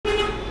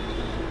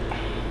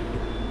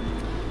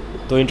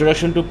তো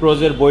introduction to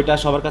প্রোজের বইটা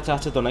সবার কাছে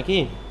আছে তো নাকি?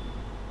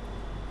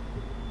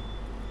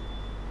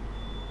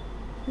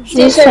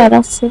 জি স্যার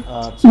আছে।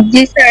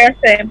 জি স্যার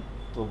আছে।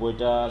 তো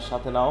বইটার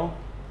সাথে নাও।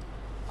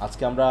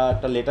 আজকে আমরা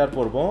একটা লেটার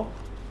পড়ব।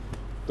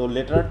 তো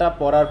লেটারটা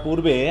পড়ার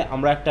পূর্বে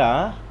আমরা একটা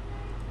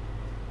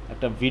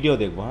ভিডিও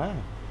দেখব। হ্যাঁ,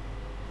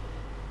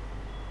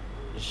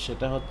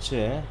 সেটা হচ্ছে,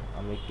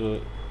 আমি একটু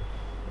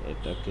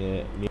এটাকে,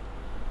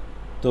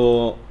 তো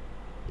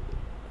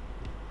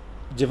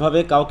যেভাবে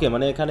কাউকে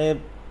মানে এখানে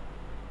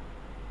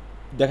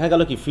দেখা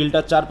গেল কি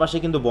ফিল্ডটার চারপাশে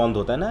কিন্তু বন্ধ,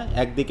 তাই না?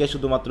 একদিকে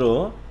শুধুমাত্র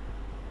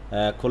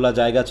খোলা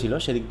জায়গা ছিল,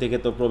 সেদিক থেকে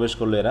তো প্রবেশ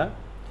করলো এরা,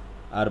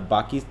 আর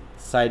বাকি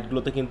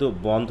সাইডগুলোতে কিন্তু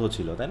বন্ধ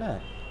ছিল, তাই না?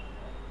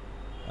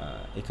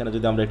 এখানে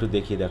যদি আমরা একটু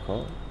দেখি, দেখো,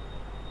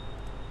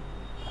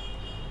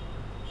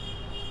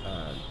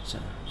 আচ্ছা,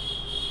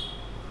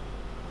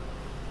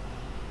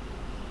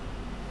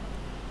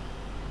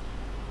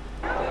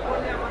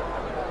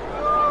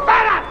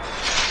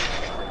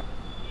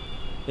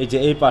 এই যে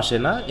এই পাশে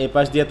না, এই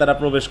পাশ দিয়ে তারা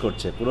প্রবেশ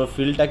করছে। পুরো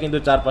ফিল্ডটা কিন্তু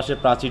চারপাশে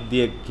প্রাচীর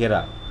দিয়ে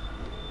ঘেরা,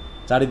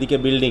 চারিদিকে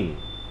বিল্ডিং,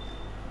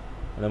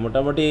 মানে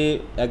মোটামুটি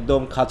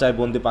একদম খাঁচায়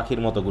বন্দি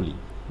পাখির মতোগুলি।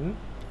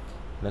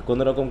 মানে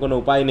কোনো রকম কোনো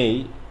উপায় নেই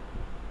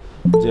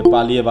যে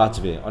পালিয়ে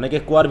বাঁচবে। অনেকে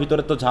কুয়ার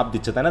ভিতরে তো ঝাঁপ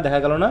দিচ্ছে, তাই না? দেখা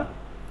গেল না,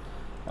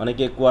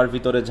 অনেকে কুয়ার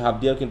ভিতরে ঝাঁপ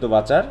দিয়েও কিন্তু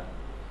বাঁচার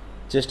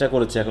চেষ্টা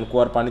করেছে। এখন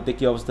কুয়ার পানিতে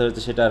কী অবস্থা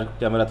হয়েছে সেটা আর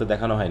ক্যামেরাতে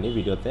দেখানো হয়নি,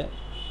 ভিডিওতে।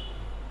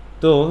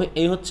 তো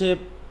এই হচ্ছে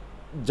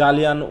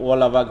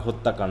জালিয়ানওয়ালাবাগ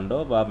হত্যাকাণ্ড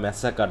বা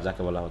ম্যাসাকার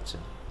যাকে বলা হচ্ছে।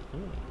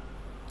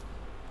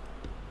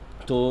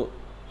 তো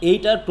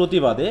এইটার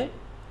প্রতিবাদে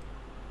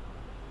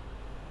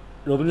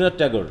রবীন্দ্রনাথ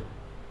ট্যাগর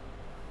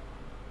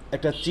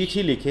একটা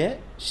চিঠি লিখে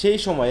সেই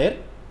সময়ের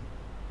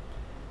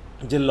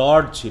যে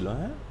লর্ড ছিল,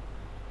 হ্যাঁ,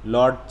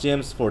 লর্ড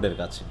চেমসফোর্ডের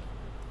কাছে।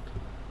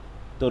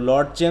 তো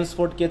লর্ড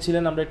চেমসফোর্ড কে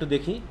ছিলেন আমরা একটু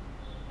দেখি,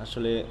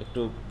 আসলে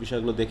একটু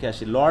বিষয়গুলো দেখে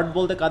আসি। লর্ড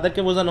বলতে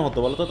কাদেরকে বোঝানো হতো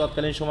বলতো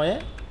তৎকালীন সময়ে?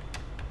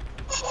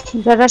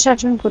 যারা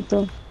শাসন করতো।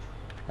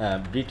 হ্যাঁ,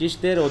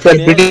 ব্রিটিশদের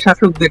অধীনে, ব্রিটিশ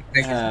শাসকদের।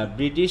 হ্যাঁ,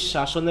 ব্রিটিশ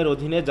শাসনের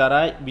অধীনে যারা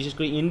বিশেষ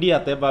করে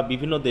ইন্ডিয়াতে বা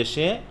বিভিন্ন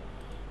দেশে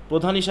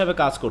প্রধান হিসাবে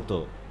কাজ করতো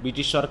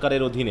ব্রিটিশ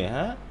সরকারের অধীনে।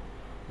 হ্যাঁ,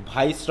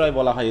 ভাইসরয়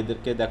বলা হয়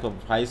এদেরকে। দেখো,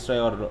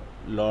 ভাইসরয় অর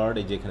লর্ড,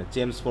 এই যে এখানে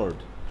চেমসফোর্ড।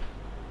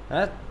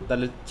 হ্যাঁ,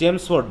 তাহলে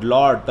চেমসফোর্ড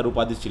লর্ড তার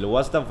উপাধি ছিল।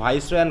 Was the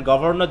viceroy and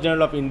governor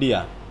general of India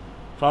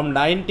from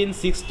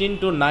 1916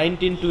 two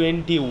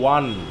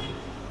 1921।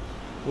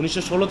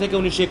 1916 থেকে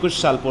 1921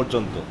 সাল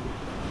পর্যন্ত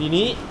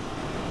তিনি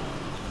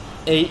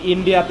এই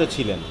ইন্ডিয়াতে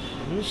ছিলেন,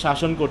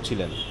 শাসন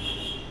করছিলেন।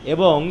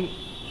 এবং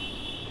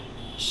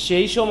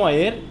সেই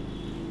সময়ের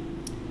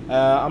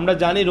আমরা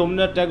জানি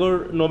রবীন্দ্রনাথ ট্যাগর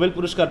নোবেল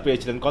পুরস্কার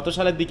পেয়েছিলেন কত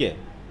সালের দিকে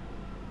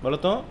বলো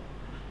তো?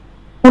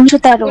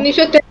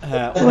 1913।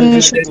 হ্যাঁ,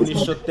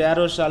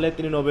 1913 সালে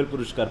তিনি নোবেল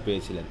পুরস্কার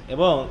পেয়েছিলেন।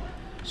 এবং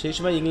সেই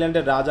সময়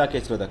ইংল্যান্ডের রাজা কে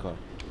ছিল দেখো,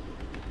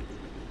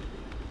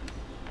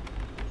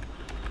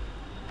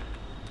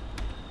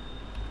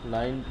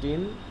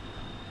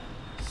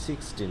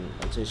 1916,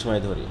 আচ্ছা এই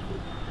সময় ধরি,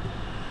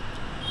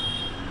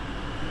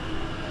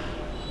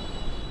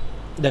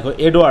 দেখো,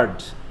 এডওয়ার্ড,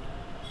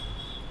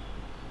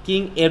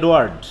 কিং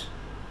এডওয়ার্ড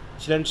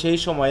ছিলেন সেই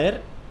সময়ের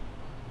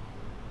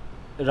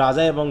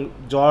রাজা। এবং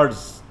জর্জ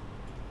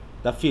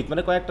দ্য ফিফথ,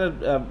 মানে কয়েকটা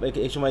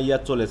এই সময়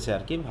চলেছে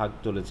আর কি, ভাগ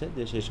চলেছে,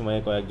 যে সেই সময়ে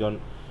কয়েকজন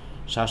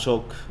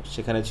শাসক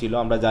সেখানে ছিল।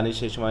 আমরা জানি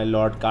সেই সময়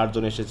লর্ড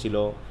কার্জন এসেছিল,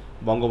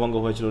 বঙ্গভঙ্গ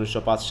হয়েছিল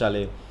 1905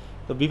 সালে।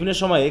 তো বিভিন্ন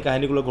সময়ে এই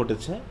কাহিনীগুলো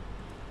ঘটেছে।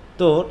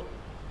 তো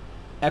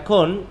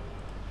এখন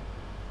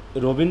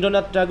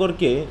রবীন্দ্রনাথ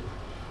ট্যাগরকে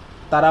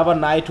তারা আবার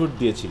নাইটহুড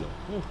দিয়েছিল।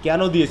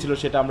 কেন দিয়েছিল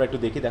সেটা আমরা একটু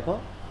দেখি। দেখো,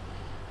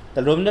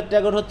 তাহলে রবীন্দ্রনাথ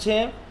ট্যাগর হচ্ছে,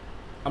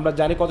 আমরা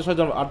জানি কত সালে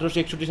জন্ম,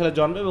 1861 সালে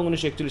জন্ম এবং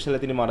 1941 সালে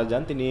তিনি মারা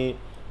যান। তিনি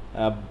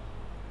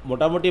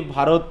মোটামুটি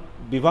ভারত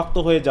বিভক্ত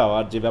হয়ে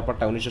যাওয়ার যে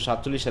ব্যাপারটা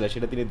 1947 সালে,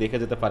 সেটা তিনি দেখে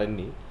যেতে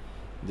পারেননি,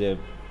 যে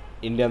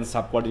ইন্ডিয়ান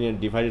সাবকন্টিনেন্ট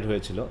ডিভাইডেড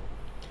হয়েছিল।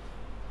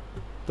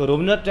 তো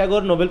রবীন্দ্রনাথ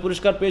ট্যাগর নোবেল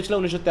পুরস্কার পেয়েছিল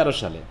 1913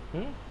 সালে।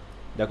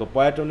 দেখো,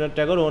 poet Rabindranath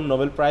Tagore won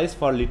Nobel Prize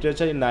for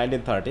Literature in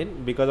 1913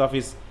 because of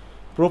his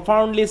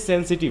profoundly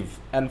sensitive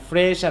and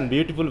fresh and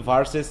beautiful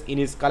verses in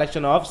his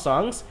collection of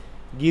songs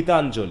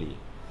Gitanjali.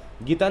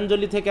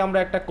 Gitanjali থেকে আমরা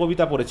একটা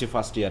কবিতা পড়েছি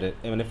ফার্স্ট ইয়ারে,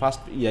 মানে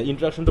first year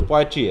introduction to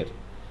poetry এর।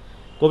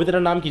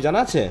 কবিতাটার নাম কি জানা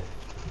আছে?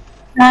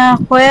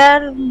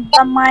 Where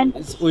the mind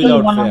is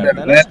without fear,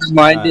 Where the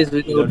mind is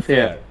without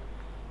fear.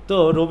 তো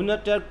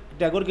রবীন্দ্রনাথ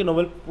ট্যাগরকে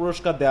নোবেল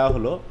পুরস্কার দেওয়া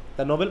হলো।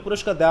 তা নোবেল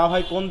পুরস্কার দেওয়া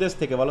হয় কোন দেশ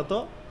থেকে বলো তো?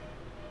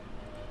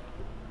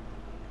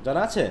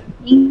 জানা আছে?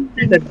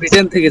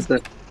 ব্রিটেন থেকে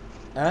স্যার।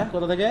 হ্যাঁ,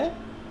 কোথা থেকে?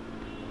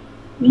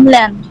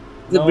 ইংল্যান্ড।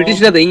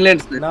 ব্রিটিশরা তো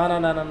ইংল্যান্ড। না না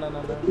না না না না,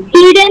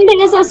 সুইডেন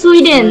থেকে স্যার,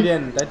 সুইডেন।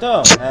 সুইডেন, তাই তো?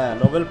 হ্যাঁ,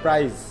 নোবেল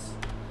প্রাইজ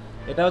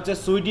এটা হচ্ছে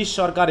সুইডিশ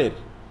সরকারের।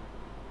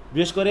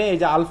 বিশেষ করে এই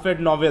যে আলফ্রেড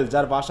নোবেল,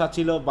 যার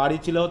বাড়ি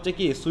ছিল হচ্ছে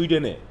কি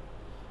সুইডেনে,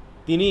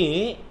 তিনি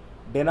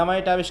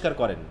ডেনামাইট আবিষ্কার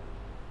করেন।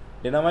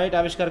 ডেনামাইট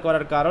আবিষ্কার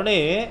করার কারণে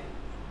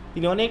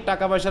তিনি অনেক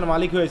টাকা পয়সার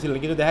মালিক হয়েছিলেন,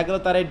 কিন্তু দেখা গেল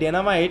তার এই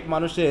ডেনামাইট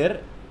মানুষের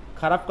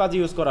খারাপ কাজে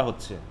ইউজ করা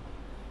হচ্ছে।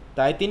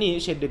 তাই তিনি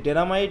সে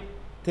ডেনামাইট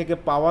থেকে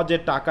পাওয়া যে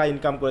টাকা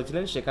ইনকাম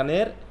করেছিলেন,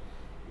 সেখানের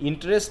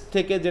ইন্টারেস্ট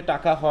থেকে যে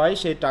টাকা হয়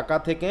সেই টাকা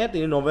থেকে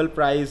তিনি নোবেল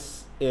প্রাইজ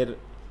এর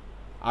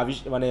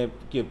মানে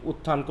কি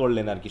উত্থান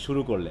করলেন আর কি,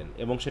 শুরু করলেন,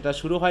 এবং সেটা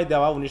শুরু হয়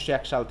দেওয়া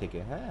 1901 সাল থেকে।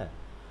 হ্যাঁ,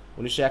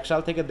 1901 সাল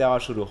থেকে দেওয়া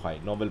শুরু হয়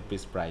নোবেল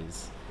পিস প্রাইজ,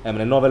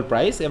 মানে নোবেল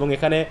প্রাইজ। এবং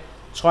এখানে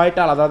 6টা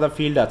আলাদা আলাদা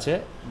ফিল্ড আছে,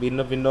 ভিন্ন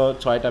ভিন্ন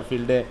 6টা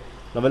ফিল্ডে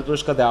নোবেল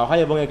পুরস্কার দেওয়া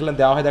হয়। এবং এখানে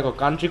দেওয়া হয়, দেখো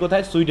কান্ট্রি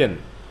কোথায়, Sweden.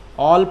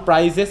 All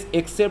prices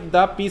except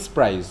the peace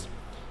prize,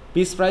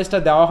 piece প্রাইজটা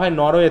দেওয়া হয়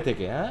নরওয়ে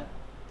থেকে। হ্যাঁ,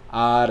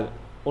 আর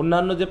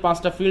অন্যান্য যে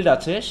 5টা ফিল্ড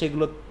আছে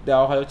সেগুলো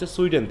দেওয়া হয় হচ্ছে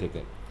সুইডেন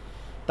থেকে।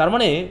 তার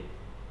মানে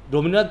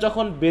রবীন্দ্রনাথ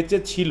যখন বেঁচে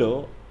ছিল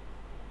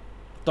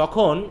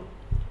তখন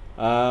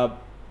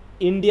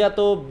ইন্ডিয়া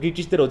তো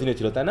ব্রিটিশদের অধীনে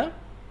ছিল, তাই না?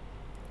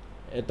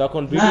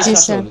 তখন ব্রিটিশ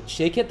শাসন।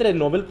 সেই ক্ষেত্রে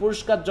নোবেল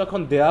পুরস্কার যখন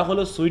দেওয়া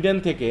হলো সুইডেন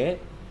থেকে,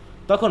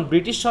 তখন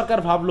ব্রিটিশ সরকার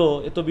ভাবলো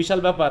এ তো বিশাল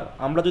ব্যাপার,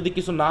 আমরা যদি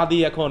কিছু না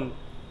দিই এখন,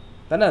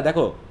 তাই না?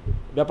 দেখো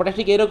ব্যাপারটা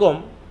ঠিক এরকম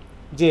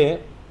যে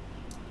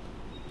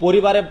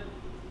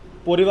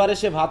পরিবারে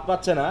সে ভাত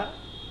পাচ্ছে না,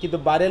 কিন্তু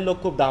বাইরের লোক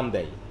খুব দাম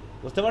দেয়।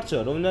 বুঝতে পারছো?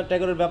 রবীন্দ্রনাথ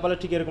ট্যাগরের ব্যাপারে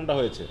ঠিক এরকমটা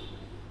হয়েছে,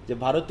 যে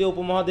ভারতীয়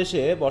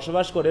উপমহাদেশে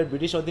বসবাস করে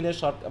ব্রিটিশ অধীনে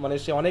মানে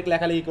সে অনেক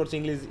লেখালেখি করছে,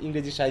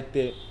 ইংরেজি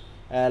সাহিত্যে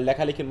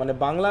লেখালেখি, মানে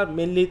বাংলা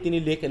মেনলি তিনি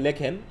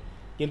লেখেন,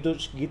 কিন্তু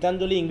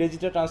গীতাঞ্জলি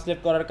ইংরেজিতে ট্রান্সলেট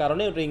করার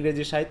কারণে ওটা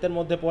ইংরেজি সাহিত্যের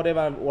মধ্যে পড়ে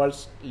বা ওয়ার্ল্ড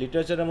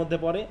লিটারেচারের মধ্যে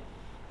পড়ে,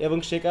 এবং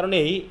সে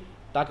কারণেই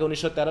তাকে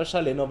 1913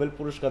 সালে নোবেল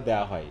পুরস্কার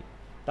দেওয়া হয়।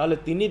 তাহলে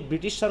তিনি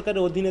ব্রিটিশ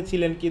সরকারের অধীনে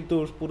ছিলেন, কিন্তু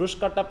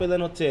পুরস্কারটা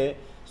পেলেন হচ্ছে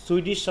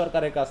সুইডিশ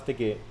সরকারের কাছ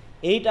থেকে।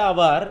 এইটা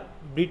আবার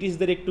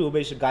ব্রিটিশদের একটু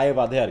বেশ গায়ে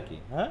বাঁধে আর কি।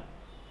 হ্যাঁ,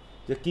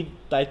 যে কি,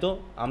 তাই তো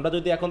আমরা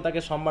যদি এখন তাকে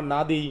সম্মান না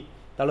দিই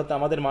তাহলে তো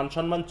আমাদের মান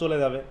সম্মান চলে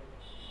যাবে।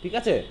 ঠিক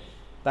আছে,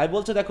 তাই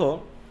বলছে দেখো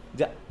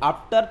যে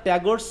after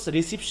Tagore's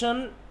reception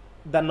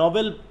the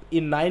Nobel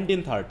in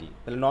 1930,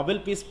 তাহলে নোবেল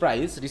পিস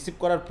প্রাইজ রিসিভ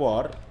করার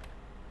পর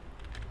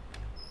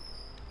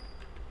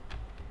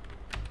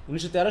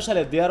 1913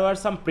 সালে there were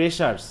some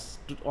pressures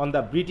on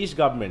the British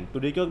government to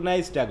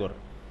recognise Tagore,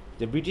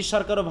 যে ব্রিটিশ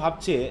সরকারও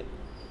ভাবছে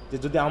যে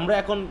যদি আমরা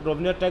এখন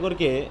রবীন্দ্রনাথ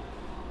ট্যাগরকে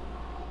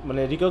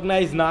মানে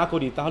রিকগনাইজ না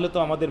করি তাহলে তো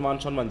আমাদের মান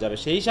সম্মান যাবে।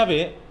 সেই হিসাবে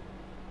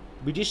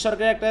ব্রিটিশ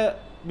সরকারের একটা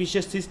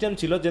বিশেষ সিস্টেম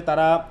ছিল যে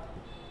তারা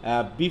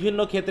বিভিন্ন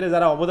ক্ষেত্রে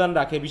যারা অবদান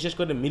রাখে, বিশেষ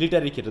করে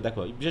মিলিটারি ক্ষেত্রে,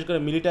 দেখো বিশেষ করে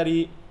military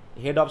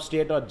head of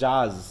state or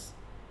জাজ,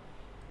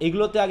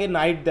 এগুলোতে আগে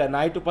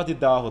নাইট উপাধি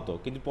দেওয়া হতো,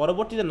 কিন্তু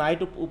পরবর্তীতে নাইট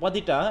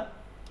উপাধিটা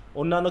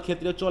অন্যান্য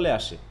ক্ষেত্রেও চলে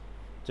আসে।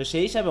 তো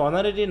সেই হিসাবে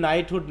অনারারি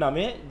নাইটহুড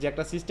নামে যে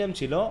একটা সিস্টেম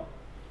ছিল,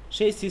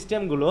 সেই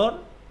সিস্টেমগুলোর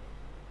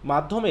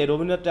মাধ্যমে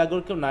রবীন্দ্রনাথ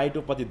ট্যাগরকেও নাইট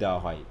উপাধি দেওয়া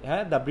হয়।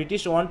 হ্যাঁ, the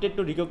British wanted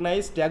to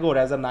recognise Tagore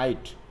as a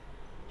night,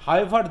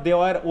 however they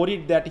were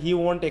worried that he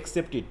won't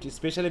accept it,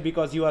 especially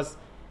because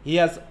he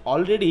has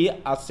already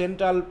a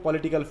central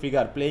political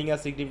figure playing a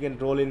significant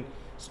role in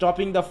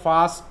stopping the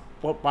fast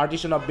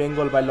partition of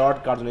Bengal by Lord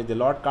Curzon। যে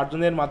Lord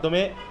কার্জনের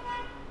মাধ্যমে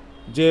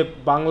যে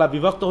বাংলা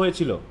বিভক্ত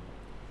হয়েছিল,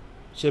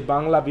 সে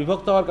বাংলা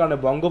বিভক্ত হওয়ার কারণে,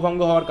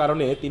 বঙ্গভঙ্গ হওয়ার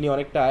কারণে তিনি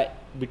অনেকটা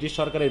ব্রিটিশ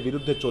সরকারের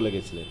বিরুদ্ধে চলে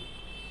গেছিলেন।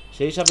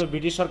 সেই হিসাবে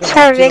ব্রিটিশ সরকার,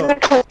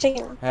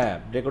 হ্যাঁ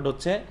রেকর্ড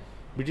হচ্ছে,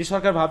 ব্রিটিশ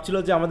সরকার ভাবছিল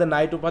যে আমাদের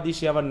নাইট উপাধি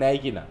সে আবার নেয়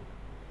কিনা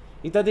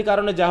ইত্যাদি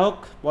কারণে, যা হোক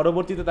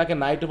পরবর্তীতে তাকে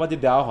নাইট উপাধি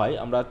দেওয়া হয়।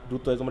 আমরা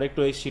দ্রুত তোমরা একটু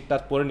এই শীটটা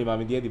পড়ে নিব,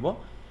 আমি দিয়ে দিব।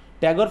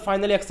 Tagore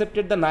finally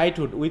accepted the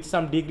knighthood with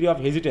some degree of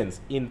হেজিটেন্স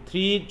in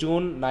 3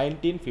 June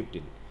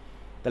 1915।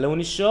 তাহলে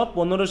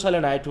 1915 সালে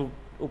নাইটহুড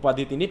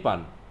উপাধি তিনি পান।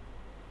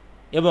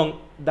 এবং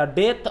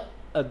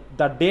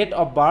the date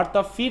of birth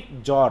of 5th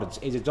George,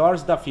 এই যে জর্জ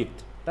দ্য 5th,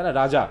 তাই না,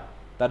 রাজা,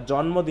 তার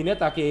জন্মদিনে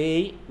তাকে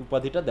এই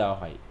উপাধিটা দেওয়া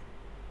হয়।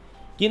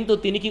 কিন্তু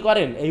তিনি কি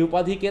করেন, এই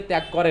উপাধিকে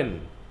ত্যাগ করেন।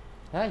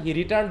 হ্যাঁ, he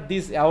return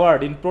this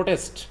award in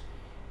protest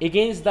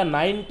against the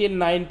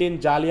 1919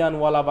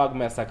 Jallianwala Bagh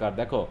massacre.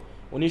 দেখো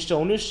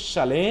 1919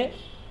 সালে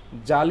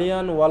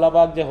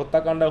জালিয়ানওয়ালাবাগ যে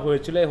হত্যাকাণ্ড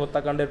হয়েছিল, এই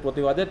হত্যাকাণ্ডের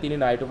প্রতিবাদে তিনি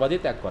নাইট উপাধি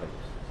ত্যাগ করেন।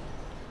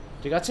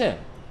 ঠিক আছে,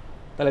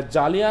 তাহলে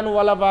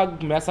জালিয়ানওয়ালাবাগ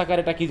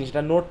ম্যাসাকার এটা কি জিনিস,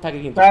 এটা নোট থাকে,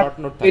 কিন্তু শর্ট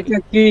নোট থাকে। এটা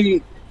কি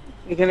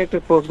এখানে একটা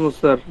প্রশ্ন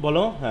স্যার,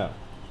 বলো। হ্যাঁ,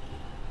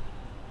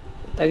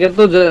 তাকে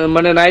তো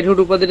মানে নাইটহুড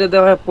উপাধিটা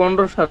দেওয়া হয়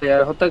 15 সালে,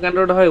 আর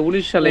হত্যাকাণ্ডটা হয়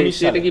 19 সালে।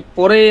 এটা কি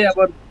পরে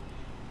আবার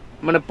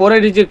মানে পরে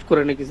রিজেক্ট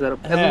করে নাকি স্যার?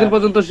 এতদিন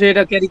পর্যন্ত সে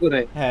এটা ক্যারি করে?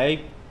 হ্যাঁ, এই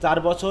 4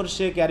 বছর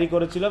সে ক্যারি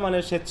করেছিল, মানে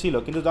সে ছিল,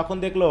 কিন্তু যখন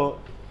দেখলো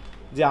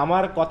যে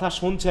আমার কথা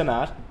শুনছে না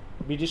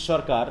ব্রিটিশ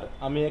সরকার,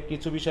 আমি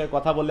কিছু বিষয়ে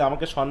কথা বললে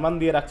আমাকে সম্মান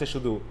দিয়ে রাখছে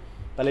শুধু,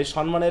 তাহলে এই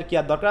সম্মানের কি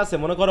আর দরকার আছে?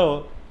 মনে করো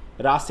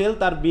রাসেল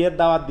তার বিয়ের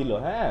দাওয়াত দিল,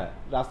 হ্যাঁ,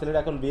 রাসেলের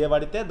এখন বিয়ে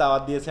বাড়িতে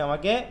দাওয়াত দিয়েছে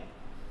আমাকে,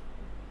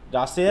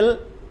 রাসেল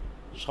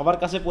সবার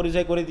কাছে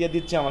পরিচয় করে দিয়ে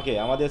দিচ্ছে আমাকে,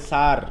 আমাদের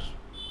স্যার,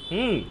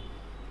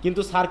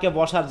 কিন্তু স্যারকে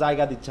বসার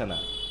জায়গা দিচ্ছে না,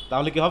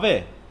 তাহলে কি হবে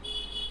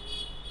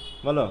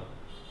বলো?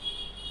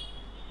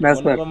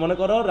 মনে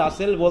করো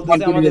রাসেল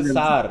বলতেছে আমাদের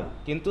স্যার,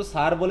 কিন্তু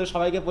স্যার বলে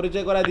সবাইকে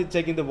পরিচয় করায় দিচ্ছে,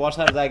 কিন্তু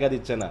বসার জায়গা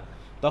দিচ্ছে না,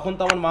 তখন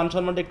তো আমার মান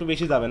সম্মানটা একটু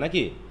বেশি যাবে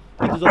নাকি?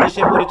 কিন্তু যদি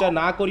সে পরিচয়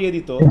না করিয়ে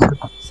দিত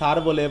স্যার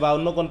বলে বা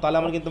অন্য কোন, তাহলে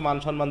আমার কিন্তু মান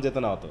সম্মান যেত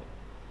না হতো।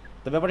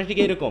 তো ব্যাপারটা ঠিক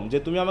এইরকম, যে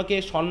তুমি আমাকে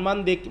সম্মান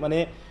মানে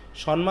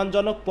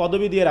সম্মানজনক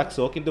পদবি দিয়ে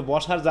রাখছো, কিন্তু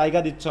বসার জায়গা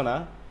দিচ্ছ না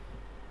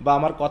বা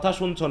আমার কথা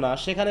শুনছো না,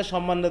 সেখানে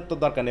সম্মানের তো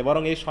দরকার নেই,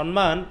 বরং এই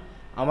সম্মান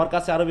আমার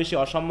কাছে আরও বেশি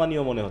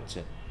অসম্মানীয় মনে হচ্ছে।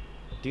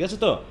 ঠিক আছে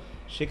তো,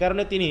 সে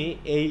কারণে তিনি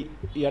এই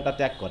ইয়াটা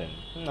ত্যাগ করেন।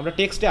 আমরা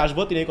টেক্সটে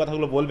আসবো, তিনি এই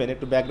কথাগুলো বলবেন,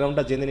 একটু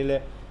ব্যাকগ্রাউন্ডটা জেনে নিলে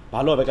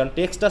ভালো হবে, কারণ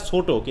টেক্সটটা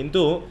ছোটো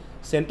কিন্তু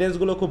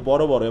সেন্টেন্সগুলো খুব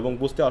বড় বড় এবং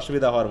বুঝতে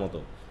অসুবিধা হওয়ার মতো,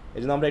 এই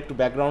জন্য আমরা একটু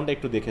ব্যাকগ্রাউন্ডটা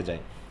একটু দেখে যাই।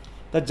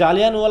 তা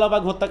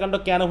জালিয়ানওয়ালাবাগ হত্যাকাণ্ড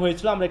কেন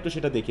হয়েছিল আমরা একটু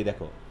সেটা দেখি।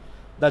 দেখো,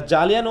 the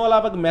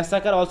Jallianwala Bagh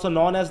massacre also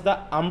known as the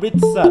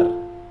Amritsar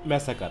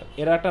massacre,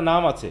 এর একটা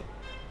নাম আছে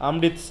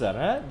অমৃতসর,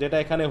 হ্যাঁ, যেটা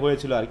এখানে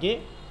হয়েছিল আর কি।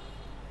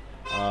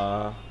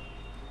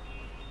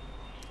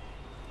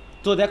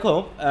 তো দেখো,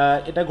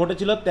 এটা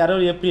ঘটেছিল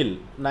 13 April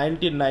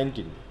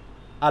 1919।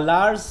 A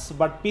large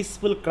but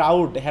peaceful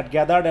crowd had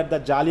gathered at the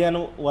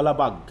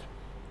জালিয়ানওয়ালা-বাগ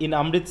in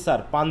Amritsar,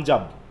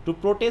 Punjab, two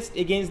protest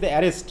against the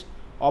arrest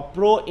of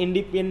pro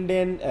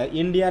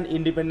Indian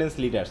independence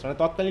leaders. মানে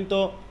তৎকালীন তো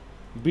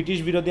ব্রিটিশ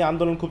বিরোধী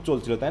আন্দোলন খুব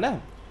চলছিল, তাই না,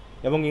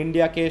 এবং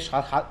ইন্ডিয়াকে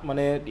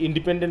মানে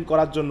ইন্ডিপেন্ডেন্ট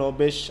করার জন্য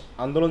বেশ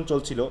আন্দোলন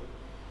চলছিল।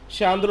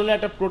 সে আন্দোলনের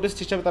একটা প্রোটেস্ট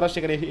হিসাবে তারা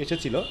সেখানে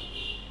এসেছিল।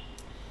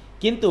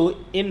 কিন্তু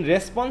in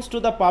response to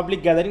the public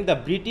gathering, the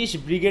British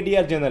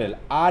brigadier general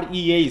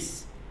REH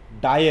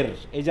Dyer,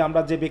 এই যে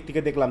আমরা যে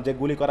ব্যক্তিকে দেখলাম যে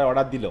গুলি করার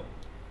অর্ডার দিল,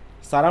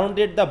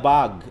 surrounded the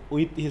bug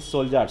with his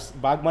soldiers.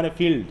 Bug মানে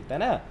ফিল্ড, তাই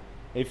না,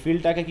 এই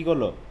ফিল্ডটাকে কী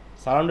করলো,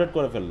 সারাউন্ডেড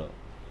করে ফেললো।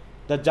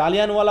 The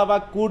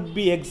Jallianwala Bagh could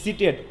be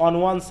exceeded on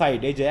one side,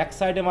 এই যে এক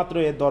সাইডে মাত্র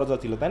এর দরজা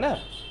ছিল, তাই না,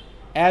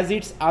 as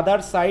it's other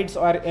sides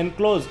are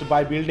enclosed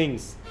by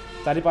buildings,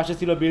 চারিপাশে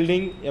ছিল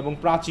বিল্ডিং এবং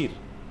প্রাচীর,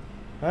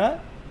 হ্যাঁ,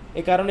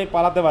 এ কারণে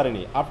পালাতে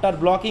পারেনি। After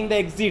blocking the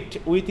exit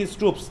with his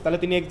troops, তাহলে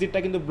তিনি এক্সিটটা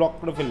কিন্তু ব্লক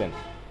করে ফেললেন।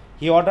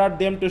 হি order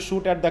them to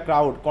shoot at the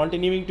crowd,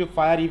 continuing to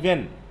fire even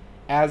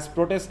as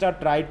protester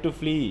tried to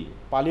flea,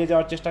 পালিয়ে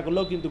যাওয়ার চেষ্টা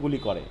করলেও কিন্তু গুলি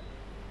করে।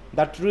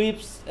 The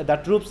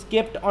troops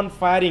kept on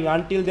firing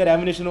until there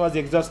amination was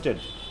exhausted,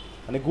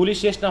 মানে গুলি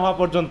শেষ না হওয়া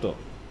পর্যন্ত।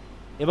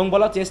 এবং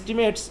বলা হচ্ছে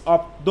estimates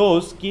of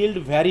those killed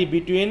vary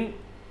between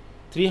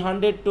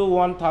 300 to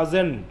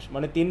 1000,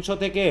 মানে 300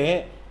 থেকে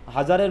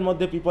 1000-এর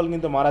মধ্যে পিপল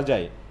কিন্তু মারা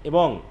যায়,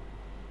 এবং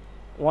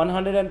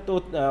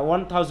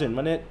 1000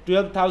 মানে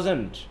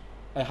 1200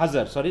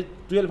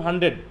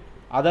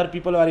 other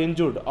people R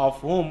injured, of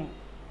hmm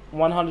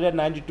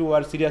 192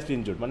 R seriously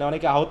injured, মানে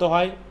অনেকে আহত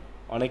হয়,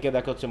 অনেকে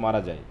দেখা হচ্ছে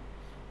মারা যায়।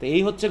 তো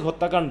এই হচ্ছে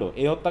হত্যাকাণ্ড,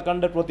 এই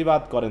হত্যাকাণ্ডের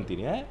প্রতিবাদ করেন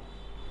তিনি, হ্যাঁ।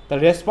 The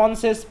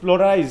responses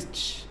প্লোরাইজড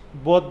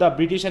both the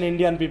British and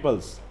Indian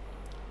people's.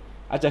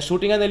 আচ্ছা,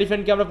 শুটিং অ্যান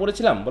এলিফ্যান্ট কি আমরা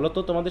পড়েছিলাম বলো তো,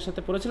 তোমাদের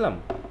সাথে পড়েছিলাম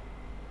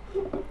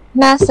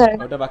না স্যার,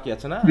 ওটা বাকি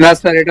আছে না? না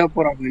স্যার, এটাও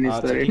পড়া হয়নি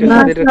স্যার, এটা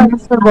না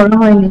স্যার বলা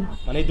হয়নি,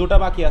 মানে এই দুটো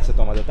বাকি আছে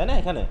তোমাদের, তাই না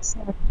এখানে?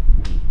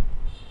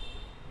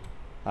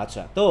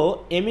 আচ্ছা, তো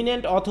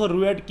eminent author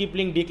RUET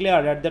Kipling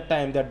declared at the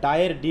time that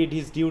Dier did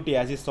his duty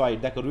as he স ইট।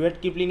 দেখো, রুয়েট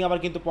কিপলিং আবার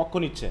কিন্তু পক্ষ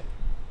নিচ্ছে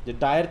যে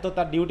ডায়ার তো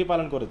তার ডিউটি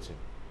পালন করেছে।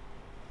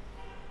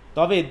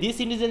 তবে this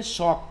ইন্ডিজেন্ট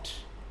shocked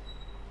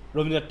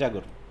Rabindranath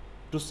Tagore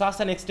two such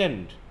an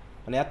extent,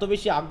 মানে এত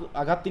বেশি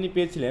আঘাত তিনি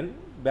পেয়েছিলেন,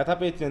 ব্যথা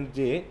পেয়েছিলেন,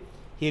 যে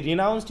হি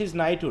রিনাউন্সড his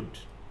knighthood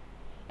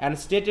and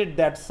stated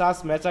that such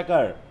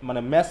ম্যাচাকার,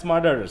 মানে mass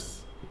murders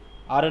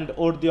aren't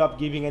worthy of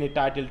giving any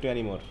title to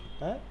anymore,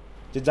 হ্যাঁ,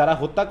 যে যারা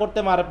হত্যা করতে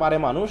পারে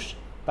মানুষ,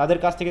 তাদের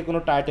কাছ থেকে কোনো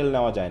টাইটেল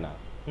নেওয়া যায় না,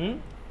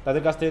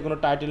 তাদের কাছ থেকে কোনো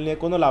টাইটেল নিয়ে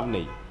কোনো লাভ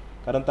নেই,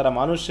 কারণ তারা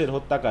মানুষের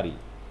হত্যাকারী।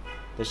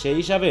 তো সেই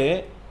হিসাবে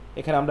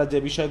এখানে আমরা যে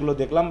বিষয়গুলো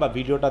দেখলাম বা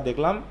ভিডিওটা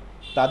দেখলাম,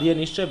 তা দিয়ে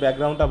নিশ্চয়ই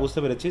ব্যাকগ্রাউন্ডটা বুঝতে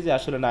পেরেছি যে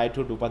আসলে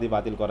নাইটহুড উপাধি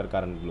বাতিল করার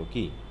কারণগুলো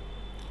কি।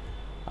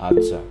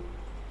 আচ্ছা,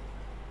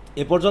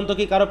 এ পর্যন্ত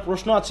কি কারো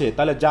প্রশ্ন আছে?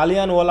 তাহলে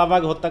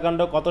জালিয়ানওয়ালাবাগ হত্যাকাণ্ড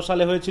কত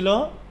সালে হয়েছিল?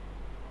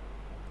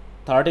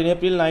 13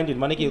 এপ্রিল 19,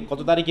 মানে কি কত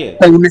তারিখে?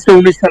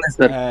 1919 সালে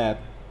স্যার। হ্যাঁ,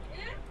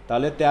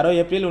 তাহলে 13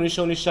 এপ্রিল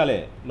 1919 সালে।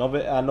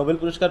 নোবেল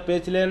পুরস্কার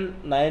পেয়েছিলেন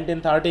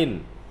 1913,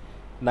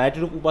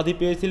 নাইটহুড উপাধি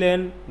পেয়েছিলেন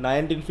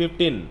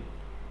 1915,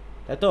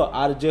 তাই তো।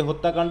 আর যে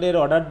হত্যাকাণ্ডের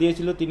অর্ডার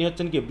দিয়েছিল তিনি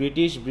হচ্ছেন কি,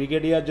 British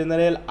brigadier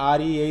general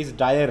REH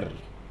Dier.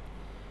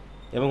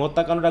 এবং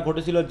হত্যাকাণ্ডটা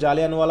ঘটেছিল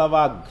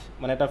জালিয়ানওয়ালাবাগ,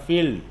 মানে একটা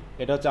ফিল্ড,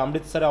 এটা হচ্ছে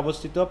অমৃতসরে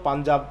অবস্থিত,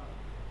 পাঞ্জাব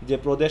যে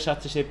প্রদেশ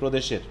আছে সেই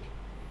প্রদেশের,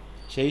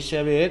 সেই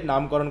হিসেবে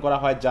নামকরণ করা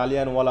হয়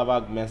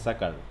জালিয়ানওয়ালাবাগ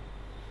ম্যাসাকার।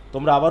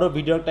 তোমরা আবারও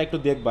ভিডিওটা একটু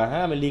দেখবা,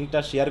 হ্যাঁ, আমি লিঙ্কটা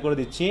শেয়ার করে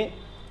দিচ্ছি।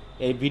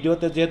 এই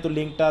ভিডিওতে যেহেতু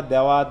লিঙ্কটা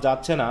দেওয়া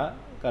যাচ্ছে না,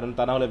 কারণ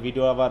তা না হলে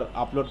ভিডিও আবার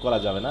আপলোড করা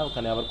যাবে না,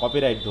 ওখানে আবার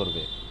কপিরাইট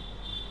ধরবে,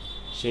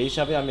 সেই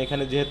হিসাবে আমি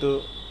এখানে যেহেতু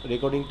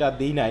রেকর্ডিংটা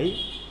দিই নাই,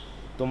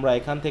 তোমরা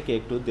এখান থেকে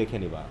একটু দেখে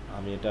নিবা।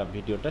 আমি এটা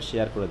ভিডিওটা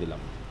শেয়ার করে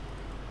দিলাম।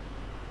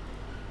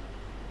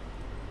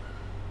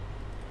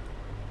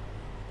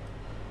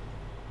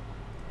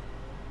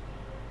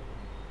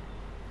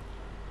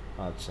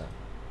 আচ্ছা,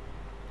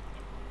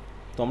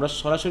 তো আমরা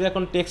সরাসরি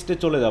এখন টেক্সটে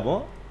চলে যাব।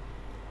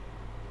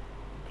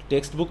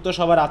 টেক্সট বুক তো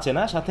সবার আছে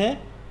না সাথে?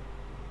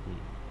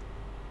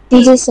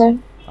 জি স্যার।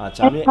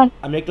 আচ্ছা,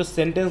 আমি একটু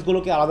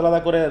সেন্টেন্সগুলোকে আলাদা আলাদা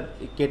করে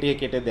কেটে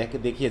কেটে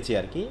দেখিয়েছি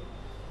আর কি,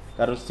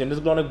 কারণ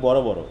সেন্টেন্সগুলো অনেক বড়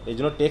বড়, এই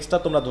জন্য টেক্সটটা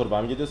তোমরা ধরবা।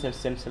 আমি যদিও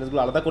সেন্টেন্সগুলো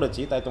আলাদা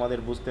করেছি, তাই তোমাদের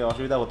বুঝতে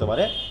অসুবিধা হতে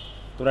পারে,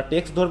 তোমরা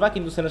টেক্সট ধরবা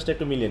কিন্তু সেন্টেন্সটা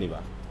একটু মিলিয়ে নিবা।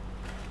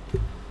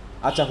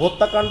 আচ্ছা,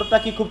 হত্যাকাণ্ডটা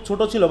কি খুব ছোট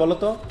ছিল বলো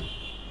তো,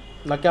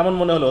 না কেমন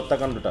মনে হলো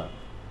হত্যাকাণ্ডটা?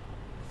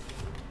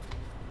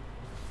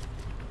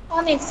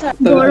 অনেক স্যার,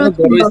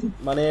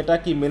 মানে এটা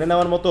কি মেনে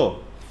নেওয়ার মতো?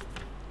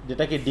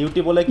 যেটাকে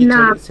ডিউটি বলে কি না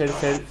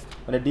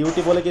মানে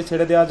ডিউটি বলে কি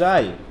ছেড়ে দেওয়া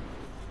যায়?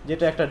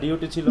 যেটা একটা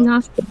ডিউটি ছিল। না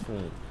স্যার।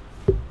 হুম।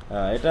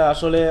 এটা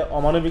আসলে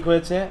অমানবিক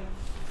হয়েছে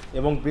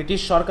এবং ব্রিটিশ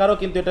সরকারও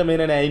কিন্তু এটা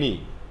মেনে নেয়নি।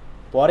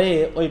 পরে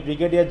ওই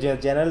ব্রিগেডিয়ার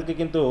জেনারেলকে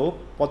কিন্তু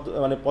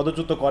মানে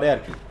পদচ্যুত করে আর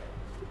কি,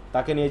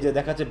 তাকে নিয়ে যে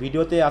দেখাচ্ছে,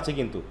 ভিডিওতে আছে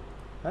কিন্তু।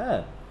 হ্যাঁ,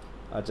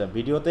 আচ্ছা,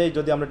 ভিডিওতে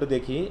যদি আমরা একটু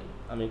দেখি,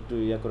 আমি একটু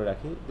ইয়ে করে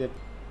রাখি যে,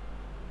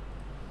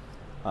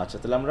 আচ্ছা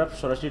তাহলে আমরা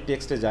সরাসরি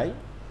টেক্সটে যাই।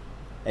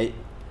 এই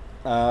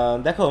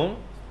দেখো,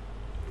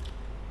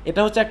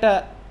 এটা হচ্ছে একটা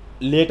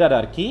লেটার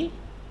আর কি।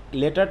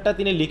 লেটারটা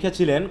তিনি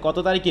লিখেছিলেন কত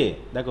তারিখে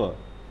দেখো,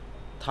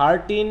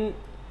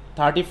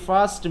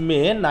 31 মে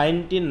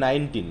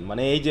 1919,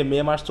 মানে এই যে মে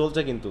মাস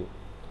চলছে কিন্তু,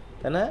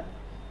 তাই না?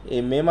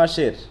 এই মে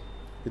মাসের,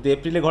 কিন্তু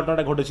এপ্রিলে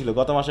ঘটনাটা ঘটেছিল,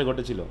 গত মাসে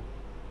ঘটেছিল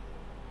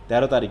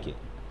 13 তারিখে।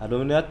 আর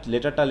রবীন্দ্রনাথ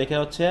লেটারটা লেখা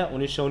হচ্ছে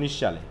 1919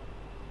 সালে।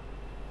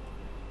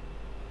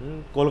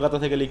 কলকাতা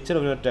থেকে লিখছে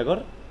রবীন্দ্রনাথ ট্যাগর।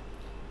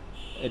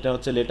 এটা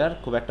হচ্ছে লেটার,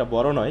 খুব একটা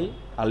বড় নয়।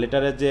 আর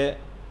লেটারের যে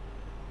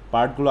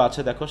পার্টগুলো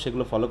আছে দেখো,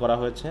 সেগুলো ফলো করা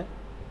হয়েছে।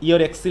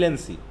 ইয়োর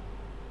এক্সিলেন্সি,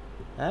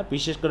 হ্যাঁ,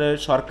 বিশেষ করে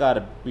সরকার,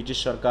 ব্রিটিশ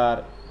সরকার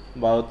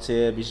বা হচ্ছে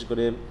বিশেষ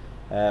করে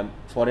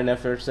ফরেন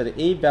অ্যাফেয়ার্সের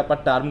এই ব্যাপার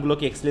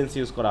টার্মগুলোকে এক্সিলেন্সি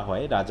ইউজ করা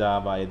হয় রাজা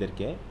বা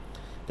এদেরকে।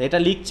 তো এটা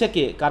লিখছে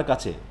কে, কার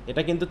কাছে?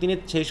 এটা কিন্তু তিনি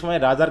সেই সময়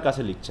রাজার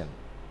কাছে লিখছেন।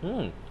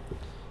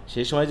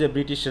 সেই সময় যে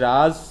ব্রিটিশ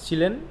রাজ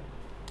ছিলেন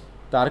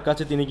তার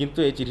কাছে তিনি কিন্তু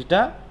এই চিঠিটা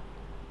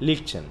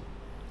লিখছেন।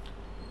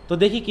 তো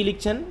দেখি কি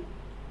লিখছেন।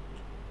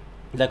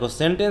 দেখো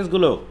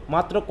সেন্টেন্সগুলো,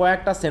 মাত্র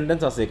কয়েকটা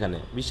সেন্টেন্স আছে এখানে,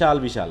 বিশাল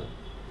বিশাল।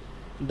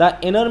 The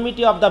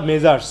এনরমিটি of the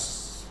measures.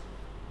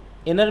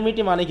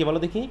 এনরমিটি মানে কি বলো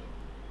দেখি?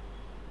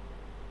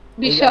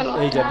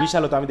 এই যে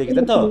বিশালতা, আমি দেখি,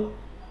 তাই তো।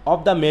 অফ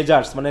দ্য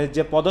মেজার্স মানে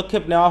যে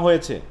পদক্ষেপ নেওয়া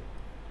হয়েছে,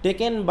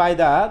 taken by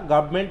the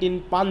government in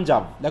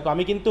Punjab. দেখো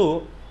আমি কিন্তু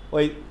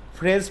ওই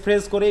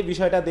ফ্রেজ করে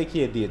বিষয়টা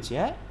দেখিয়ে দিয়েছি,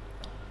 হ্যাঁ,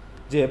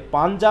 যে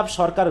পাঞ্জাব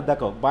সরকার,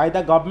 দেখো by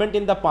the government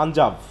in the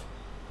Punjab,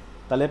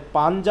 তাহলে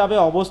পাঞ্জাবে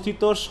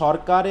অবস্থিত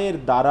সরকারের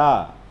দ্বারা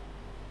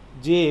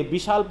যে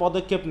বিশাল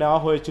পদক্ষেপ নেওয়া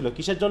হয়েছিল,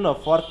 কিসের জন্য?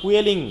 ফর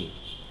কুয়েলিং।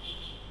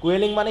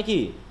 কুয়েলিং মানে কি?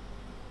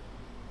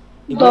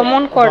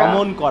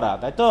 দমন করা,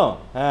 তাই তো,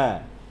 হ্যাঁ।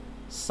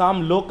 সাম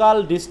লোকাল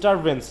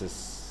ডিস্টারবেন্সেস,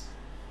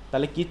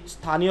 তাহলে কি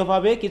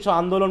স্থানীয়ভাবে কিছু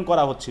আন্দোলন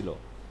করা হচ্ছিল,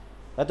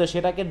 তাই তো,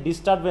 সেটাকে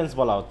ডিস্টারবেন্স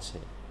বলা হচ্ছে,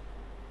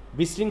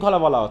 বিশৃঙ্খলা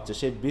বলা হচ্ছে।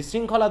 সেই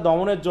বিশৃঙ্খলা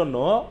দমনের জন্য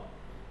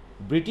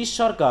ব্রিটিশ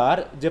সরকার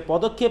যে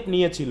পদক্ষেপ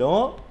নিয়েছিল,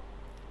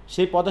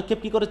 সেই পদক্ষেপ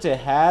কি করেছে?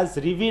 Has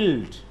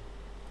revealed.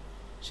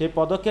 সেই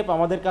পদক্ষেপ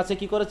আমাদের কাছে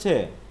কি করেছে?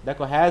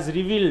 দেখো, হ্যাজ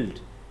রিভিলড,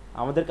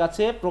 আমাদের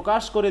কাছে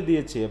প্রকাশ করে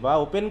দিয়েছে বা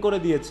ওপেন করে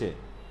দিয়েছে।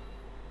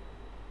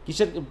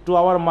 কিসের? টু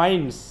আওয়ার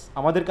মাইন্ডস,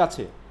 আমাদের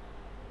কাছে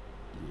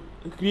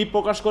কি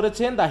প্রকাশ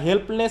করেছেন? The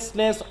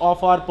helplessness of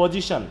our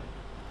position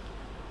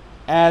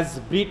as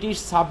British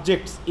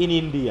subjects in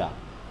India.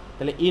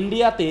 তাহলে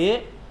ইন্ডিয়াতে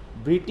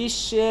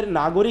ব্রিটিশের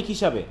নাগরিক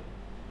হিসাবে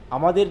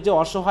আমাদের যে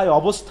অসহায়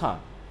অবস্থা,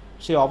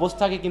 সেই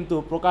অবস্থাকে কিন্তু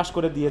প্রকাশ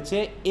করে দিয়েছে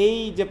এই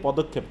যে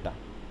পদক্ষেপটা,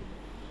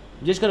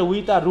 বিশেষ করে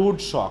উইথ আ রুড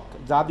শক,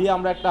 যা দিয়ে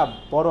আমরা একটা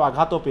বড়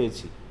আঘাতও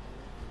পেয়েছি।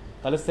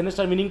 তাহলে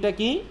সেন্টেন্সটার মিনিংটা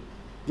কি?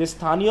 যে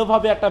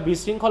স্থানীয়ভাবে একটা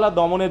বিশৃঙ্খলা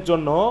দমনের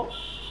জন্য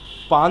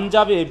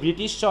পাঞ্জাবে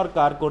ব্রিটিশ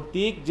সরকার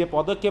কর্তৃক যে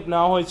পদক্ষেপ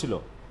নেওয়া হয়েছিল,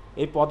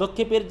 এই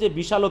পদক্ষেপের যে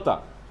বিশালতা,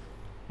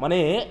 মানে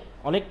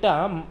অনেকটা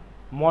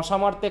মশা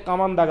মারতে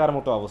কামান দাগার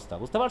মতো অবস্থা,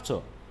 বুঝতে পারছো?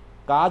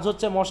 কাজ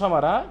হচ্ছে মশা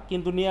মারা,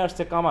 কিন্তু নিয়ে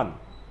আসছে কামান।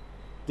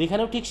 তো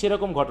এখানেও ঠিক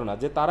সেরকম ঘটনা,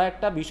 যে তারা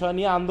একটা বিষয়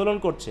নিয়ে আন্দোলন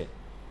করছে,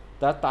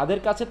 তাদের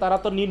কাছে, তারা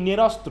তো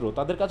নিরস্ত্র,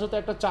 তাদের কাছে তো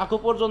একটা চাকু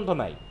পর্যন্ত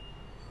নাই।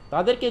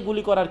 তাদেরকে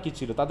গুলি করার কি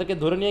ছিল? তাদেরকে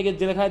ধরে নিয়ে গিয়ে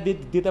জেলখানায়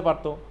দিতে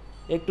পারতো,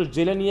 একটু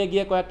জেলে নিয়ে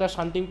গিয়ে কয়েকটা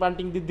শান্টিং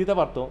পান্টিং দিতে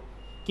পারতো,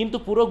 কিন্তু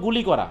পুরো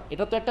গুলি করা,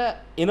 এটা তো একটা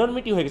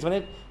এনরমিটি হয়ে গেছে, মানে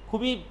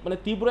খুবই মানে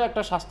তীব্র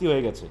একটা শাস্তি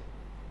হয়ে গেছে।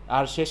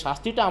 আর সে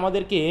শাস্তিটা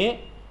আমাদেরকে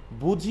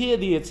বুঝিয়ে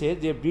দিয়েছে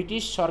যে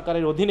ব্রিটিশ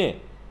সরকারের অধীনে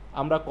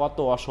আমরা কত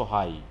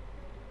অসহায়।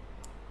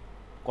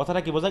 কথাটা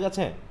কি বোঝা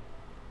গেছে?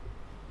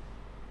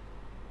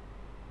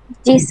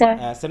 জি স্যার।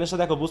 সেন্টেন্সটা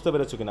দেখো, বুঝতে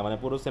পেরেছো কিনা, মানে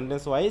পুরো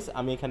সেন্টেন্স ওয়াইজ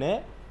আমি এখানে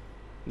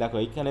দেখো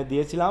এইখানে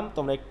দিয়েছিলাম,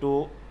 তোমরা একটু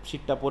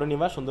শীটটা পড়ে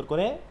নিবা সুন্দর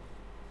করে।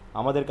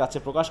 আমাদের কাছে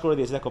প্রকাশ করে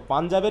দিয়েছে, দেখো,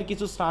 পাঞ্জাবের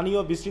কিছু স্থানীয়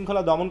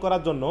বিশৃঙ্খলা দমন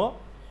করার জন্য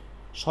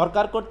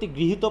সরকার কর্তৃক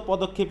গৃহীত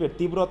পদক্ষেপের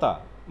তীব্রতা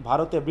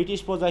ভারতে ব্রিটিশ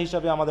প্রজা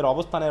হিসাবে আমাদের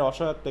অবস্থানের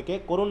অসহায়ত্বকে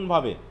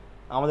করুণভাবে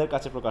আমাদের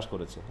কাছে প্রকাশ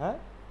করেছে। হ্যাঁ,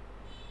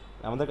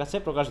 আমাদের কাছে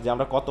প্রকাশ, যে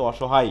আমরা কত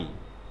অসহায়,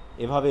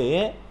 এভাবে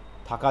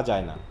থাকা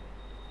যায় না।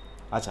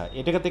 আচ্ছা,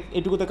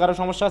 এটুকুতে কারো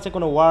সমস্যা আছে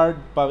কোনো ওয়ার্ড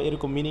বা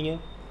এরকম মিনিংয়ে?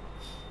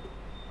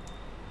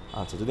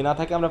 আচ্ছা, যদি না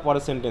থাকে আমরা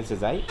পরের সেন্টেন্সে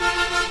যাই।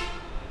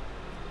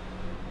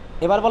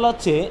 এবার বলা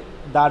হচ্ছে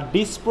দ্য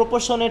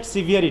ডিসপ্রপোর্শনেট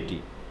সিভিয়ারিটি।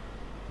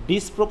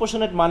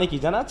 ডিসপ্রপোর্শনেট মানে কি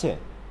জানা আছে?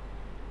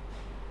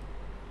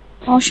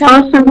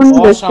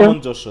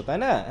 অসামঞ্জস্য, তাই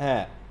না?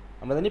 হ্যাঁ,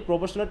 আমরা জানি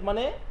প্রপোর্শনেট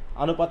মানে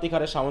আনুপাতিক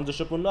হারে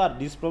সামঞ্জস্যপূর্ণ, আর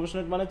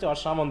ডিসপ্রপোর্শনেট মানে হচ্ছে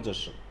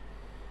অসামঞ্জস্য।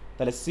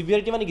 তাহলে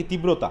সিভিয়ারিটি মানে কি?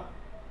 তীব্রতা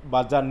বা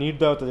যার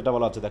নির্দয়তা, যেটা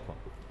বলা হচ্ছে। দেখো,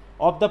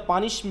 of the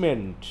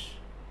punishment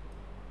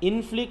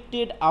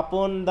inflicted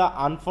upon the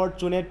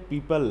unfortunate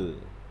people.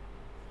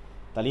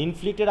 তাহলে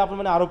ইনফ্লিক্টেড আপন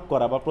মানে আরোপ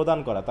করা বা প্রদান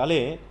করা। তাহলে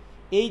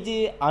এই যে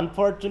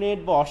আনফর্চুনেট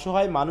বা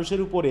অসহায়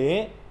মানুষের উপরে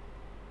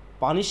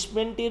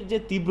পানিশমেন্টের যে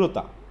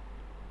তীব্রতা,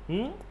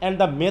 and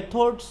the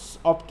methods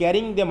of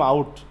carrying them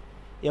out,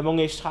 এবং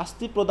এই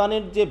শাস্তি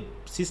প্রদানের যে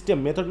সিস্টেম,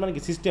 মেথড মানে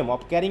কি system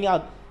of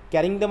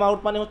carrying them out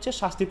মানে হচ্ছে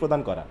শাস্তি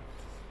প্রদান করা।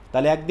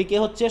 তাহলে একদিকে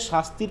হচ্ছে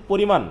শাস্তির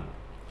পরিমাণ,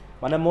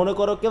 মানে মনে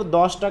করো কেউ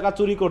 10 টাকা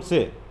চুরি করছে,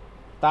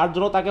 তার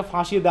জন্য তাকে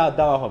ফাঁসি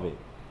দেওয়া হবে,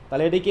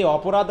 তাহলে এটি কি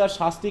অপরাধ আর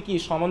শাস্তি কি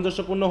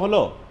সামঞ্জস্যপূর্ণ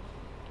হলো?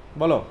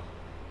 বলো।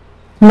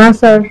 না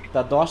স্যার।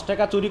 তা 10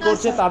 টাকা চুরি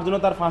করছে তার জন্য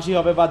তার ফাঁসি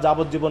হবে বা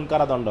যাবজ্জীবন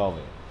কারাদণ্ড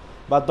হবে,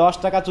 বা 10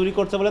 টাকা চুরি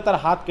করছে বলে তার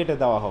হাত কেটে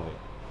দেওয়া হবে।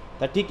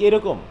 তা ঠিক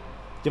এরকম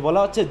যে বলা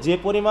হচ্ছে যে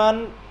পরিমাণ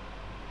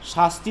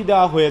শাস্তি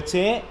দেওয়া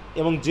হয়েছে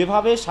এবং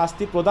যেভাবে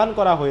শাস্তি প্রদান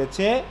করা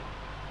হয়েছে,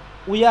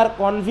 উই আর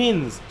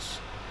কনভিন্সড,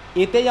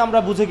 এতেই আমরা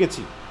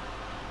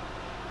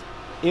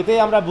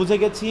বুঝে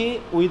গেছি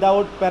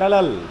উইদাউট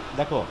প্যারালাল।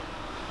 দেখো,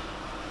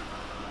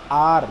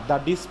 are the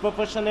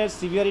disproportionate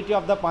severity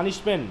of the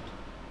punishment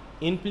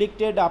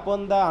inflicted upon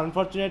the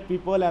unfortunate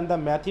people and the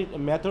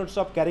methods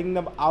of carrying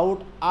them out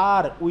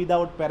are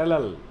without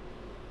parallel।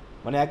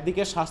 মানে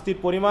একদিকে শাস্তির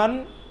পরিমাণ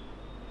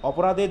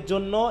অপরাধের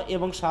জন্য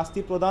এবং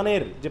শাস্তি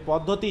প্রদানের যে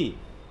পদ্ধতি,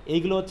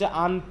 এইগুলো হচ্ছে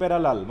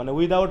আনপ্যারালাল, মানে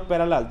উইদাউট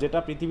প্যারালাল, যেটা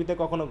পৃথিবীতে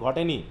কখনো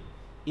ঘটেনি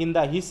in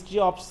the history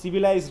of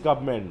civilised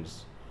governments.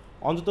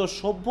 অন্তত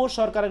সভ্য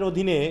সরকারের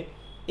অধীনে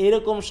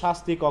এরকম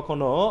শাস্তি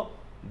কখনো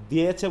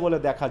দিয়েছে বলে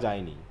দেখা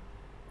যায়নি।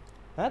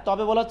 হ্যাঁ,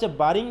 তবে বলা হচ্ছে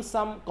বারিং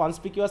সাম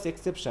conspicuous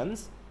exceptions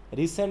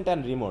recent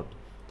and remote,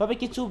 তবে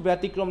কিছু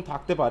ব্যতিক্রম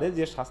থাকতে পারে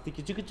যে শাস্তি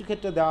কিছু কিছু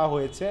ক্ষেত্রে দেওয়া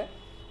হয়েছে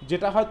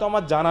যেটা হয়তো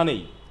আমার জানা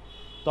নেই।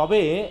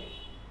 তবে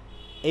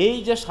এই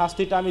যে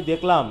শাস্তিটা আমি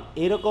দেখলাম,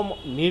 এরকম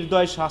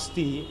নির্দয়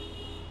শাস্তি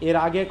এর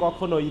আগে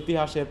কখনো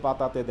ইতিহাসের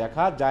পাতাতে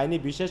দেখা যায়নি,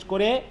 বিশেষ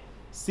করে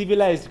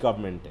সিভিলাইজড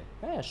গভর্নমেন্টে,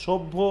 হ্যাঁ,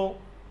 সভ্য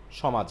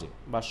সমাজে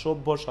বা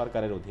সভ্য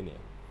সরকারের অধীনে।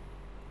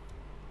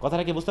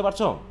 কথাটা কি বুঝতে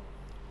পারছো?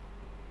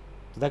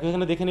 দেখো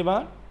এখানে দেখে নিবা,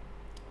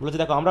 বলেছে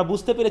দেখো আমরা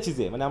বুঝতে পেরেছি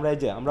যে, মানে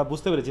আমরা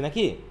বুঝতে পেরেছি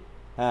নাকি,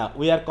 হ্যাঁ,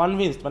 উই আর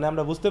কনভিন্সড মানে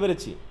আমরা বুঝতে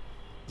পেরেছি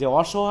যে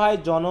অসহায়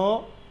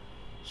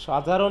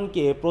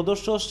জনসাধারণকে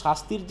প্রদর্শ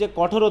শাস্তির যে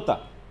কঠোরতা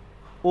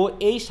ও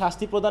এই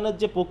শাস্তি প্রদানের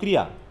যে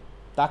প্রক্রিয়া,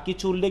 তা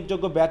কিছু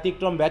উল্লেখযোগ্য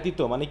ব্যতিক্রম ব্যতীত,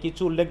 মানে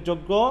কিছু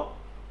উল্লেখযোগ্য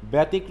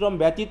ব্যতিক্রম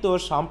ব্যতীত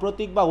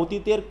সাম্প্রতিক বা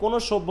অতীতের কোনো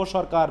সভ্য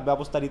সরকার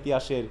ব্যবস্থার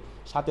ইতিহাসের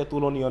সাথে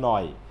তুলনীয়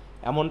নয়।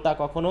 এমনটা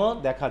কখনো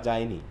দেখা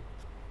যায়নি,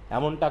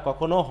 এমনটা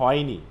কখনো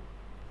হয়নি,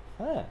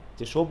 হ্যাঁ,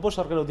 যে সভ্য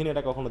সরকারের অধীনে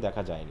এটা কখনো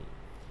দেখা যায়নি।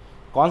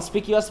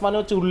 কনসপিকিউয়াস মানে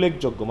হচ্ছে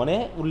উল্লেখযোগ্য, মানে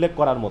উল্লেখ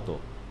করার মতো,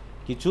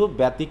 কিছু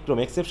ব্যতিক্রম,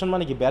 এক্সেপশন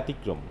মানে কি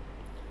ব্যতিক্রম।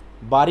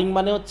 বারিং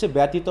মানে হচ্ছে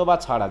ব্যতীত বা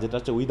ছাড়া, যেটা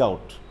হচ্ছে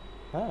উইদাউট,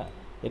 হ্যাঁ,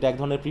 এটা এক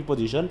ধরনের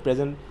প্রিপোজিশন,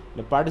 প্রেজেন্ট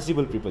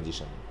পার্টিসিপল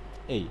প্রিপোজিশন।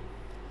 এই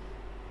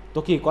তো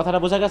কি কথাটা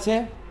বোঝা গেছে?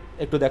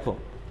 একটু দেখো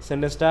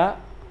সেন্টেন্সটা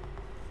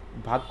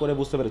ভাগ করে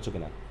বুঝতে পেরেছো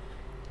কিনা,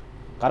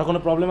 কারো কোনো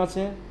প্রবলেম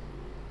আছে?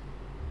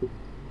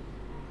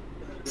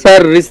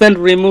 স্যার রিসেন্ট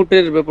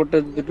রিমোটের ব্যাপারটা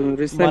একটু,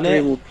 রিসেন্ট মানে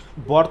রিমোট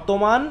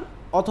বর্তমান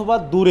অথবা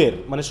দূরের,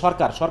 মানে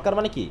সরকার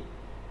মানে কি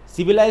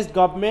সিভিলাইজড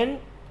গভর্নমেন্ট,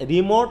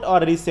 রিমোট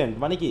আর রিসেন্ট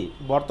মানে কি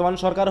বর্তমান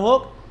সরকার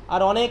হোক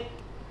আর অনেক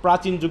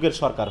প্রাচীন যুগের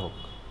সরকার হোক,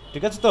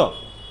 ঠিক আছে তো?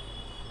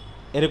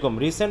 এরকম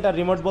রিসেন্ট আর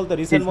রিমোট বলতে,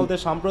 রিসেন্ট বলতে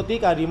সাম্প্রতিক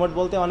আর রিমোট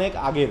বলতে অনেক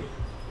আগের,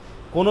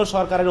 কোনো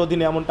সরকারের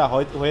অধীনে এমনটা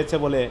হয়েছে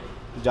বলে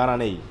জানা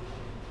নেই,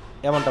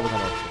 এমনটা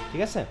বোঝানো হচ্ছে,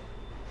 ঠিক আছে?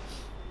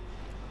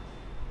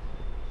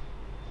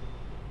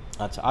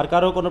 আচ্ছা, আর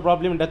কারো কোনো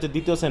প্রবলেম? এটা হচ্ছে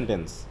দ্বিতীয়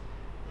সেন্টেন্স।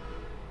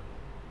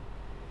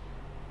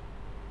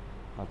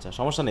 আচ্ছা,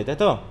 সমস্যা নেই তাই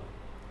তো?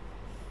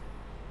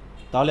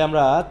 তাহলে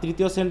আমরা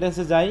তৃতীয়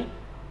সেন্টেন্সে যাই।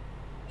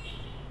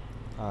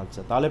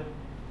 আচ্ছা, তাহলে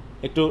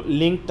একটু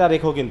লিঙ্কটা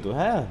রেখো কিন্তু,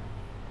 হ্যাঁ।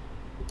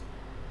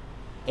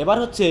 এবার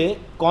হচ্ছে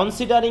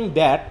কনসিডারিং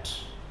দ্যাট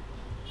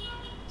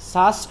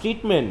সাচ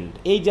ট্রিটমেন্ট,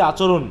 এই যে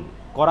আচরণ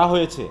করা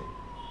হয়েছে,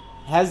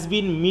 হ্যাজ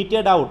বিন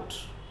মিটেড আউট,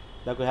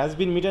 দেখো হ্যাজ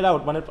বিন মিটেড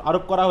আউট মানে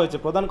আরোপ করা হয়েছে,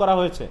 প্রদান করা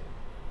হয়েছে,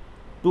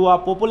 টু আ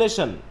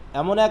পপুলেশন,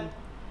 এমন এক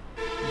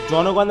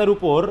জনগণের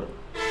উপর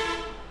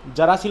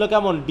যারা ছিল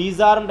কেমন,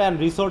 ডিজার্মড অ্যান্ড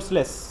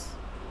রিসোর্সলেস,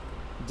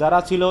 যারা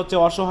ছিল হচ্ছে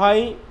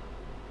অসহায়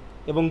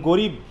এবং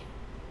গরিব।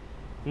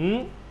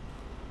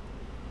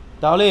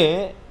 তাহলে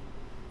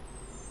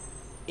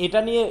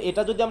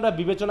এটা যদি আমরা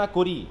বিবেচনা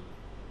করি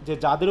যে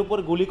যাদের উপর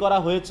গুলি করা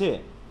হয়েছে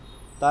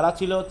তারা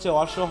ছিল হচ্ছে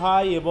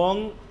অসহায় এবং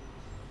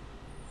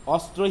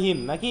অস্ত্রহীন,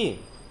 নাকি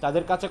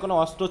তাদের কাছে কোনো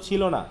অস্ত্র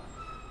ছিল না,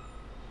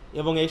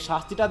 এবং এই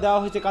শাস্তিটা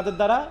দেওয়া হয়েছে কাদের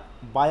দ্বারা,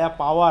 বায়া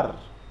পাওয়ার।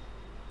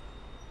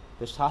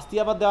 তো শাস্তি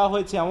আবার দেওয়া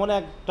হয়েছে এমন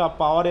একটা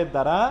পাওয়ারের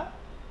দ্বারা,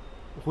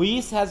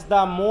 which has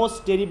the most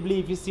terribly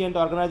efficient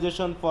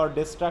organisation for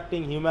distracting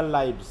human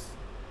lives.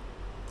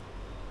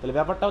 তাহলে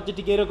ব্যাপারটা হচ্ছে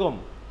ঠিক এরকম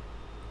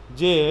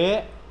যে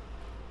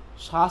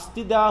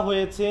শাস্তি দেওয়া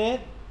হয়েছে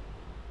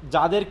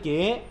যাদেরকে,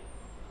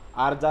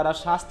 আর যারা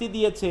শাস্তি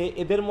দিয়েছে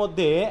এদের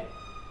মধ্যে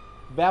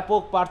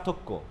ব্যাপক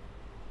পার্থক্য,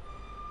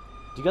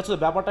 ঠিক আছে?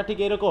 ব্যাপারটা ঠিক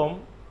এরকম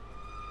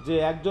যে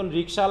একজন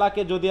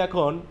রিকশাওয়ালাকে যদি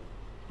এখন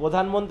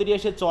প্রধানমন্ত্রী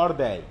এসে চড়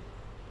দেয়,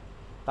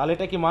 তাহলে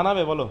এটা কি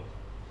মানাবে বলো?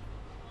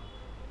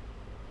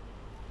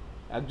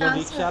 একজন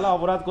রিকশাওয়ালা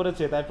অপরাধ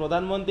করেছে, তাই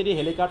প্রধানমন্ত্রী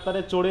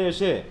হেলিকপ্টারে চড়ে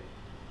এসে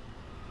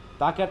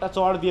তাকে একটা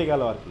চড় দিয়ে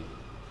গেল আর কি।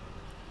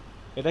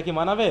 এটা কি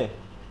মানাবে?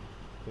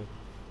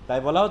 তাই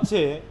বলা হচ্ছে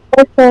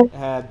Yes, sir.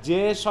 হ্যাঁ,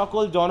 যে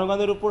সকল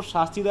জনগণের উপর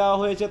শাস্তি দেওয়া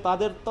হয়েছে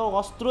তাদের তো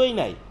অস্ত্রই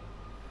নাই,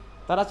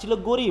 তারা ছিল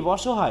গরিব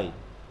অসহায়।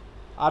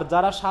 আর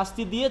যারা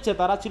শাস্তি দিয়েছে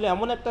তারা ছিল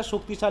এমন একটা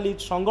শক্তিশালী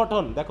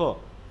সংগঠন, দেখো,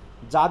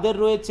 যাদের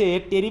রয়েছে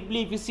টেরিবলি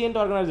এফিসিয়েন্ট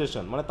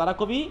অর্গানাইজেশন, মানে তারা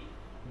খুবই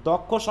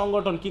দক্ষ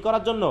সংগঠন কি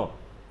করার জন্য?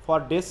 For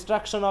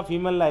destruction of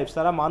human life,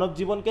 তারা মানব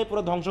জীবনকে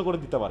পুরো ধ্বংস করে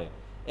দিতে পারে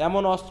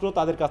এমন অস্ত্র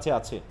তাদের কাছে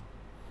আছে।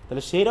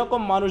 তাহলে সেই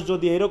রকম মানুষ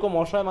যদি এরকম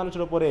অসহায়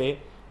মানুষের উপরে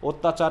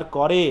অত্যাচার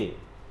করে,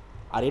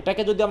 আর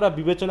এটাকে যদি আমরা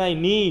বিবেচনায়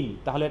নিই,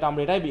 তাহলে এটা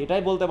আমরা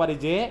এটাই বলতে পারি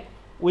যে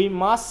we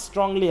must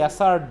strongly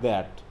assert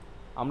that,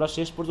 আমরা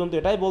শেষ পর্যন্ত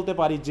এটাই বলতে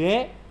পারি যে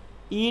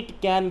it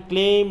can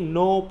claim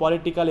no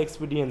political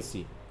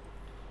এক্সপিডিয়েন্সি,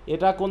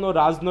 এটা কোনো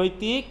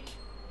রাজনৈতিক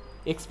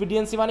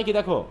এক্সপিডিয়েন্সি মানে কি,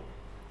 দেখো,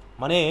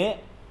 মানে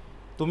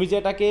তুমি যে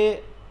এটাকে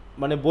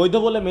মানে বৈধ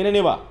বলে মেনে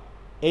নেবা,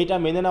 এইটা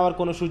মেনে নেওয়ার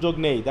কোনো সুযোগ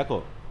নেই। দেখো,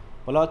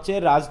 বলা হচ্ছে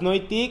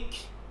রাজনৈতিক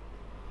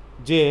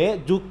যে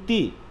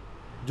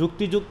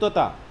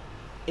যুক্তিযুক্ততা,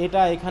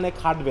 এটা এখানে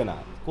খাটবে না,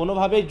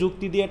 কোনোভাবেই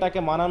যুক্তি দিয়ে এটাকে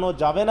মানানো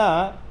যাবে না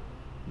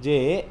যে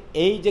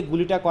এই যে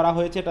গুলিটা করা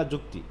হয়েছে এটা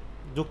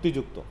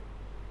যুক্তিযুক্ত।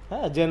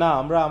 হ্যাঁ, যে না,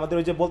 আমরা আমাদের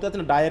ওই যে বলতে চাচ্ছি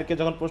না, ডায়ারকে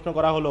যখন প্রশ্ন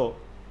করা হলো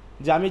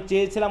যে আমি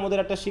চেয়েছিলাম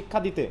ওদের একটা শিক্ষা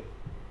দিতে,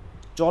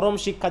 চরম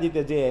শিক্ষা দিতে,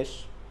 যে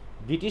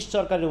ব্রিটিশ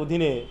সরকারের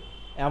অধীনে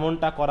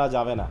এমনটা করা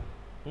যাবে না।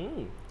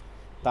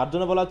 তার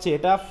জন্য বলা হচ্ছে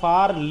এটা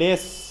ফার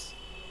লেস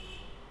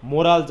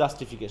মোরাল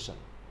জাস্টিফিকেশন।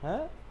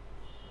 হ্যাঁ,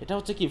 এটা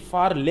হচ্ছে কি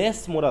ফার লেস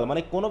মোরাল,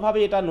 মানে কোনোভাবে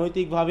এটা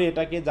নৈতিকভাবে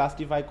এটাকে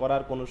জাস্টিফাই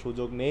করার কোনো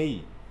সুযোগ নেই,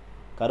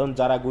 কারণ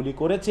যারা গুলি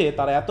করেছে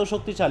তারা এত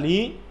শক্তিশালী,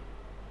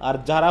 আর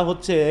যারা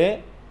হচ্ছে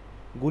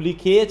গুলি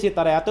খেয়েছে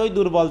তারা এতই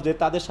দুর্বল যে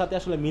তাদের সাথে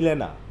আসলে মিলে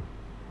না।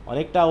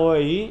 অনেকটা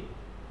ওই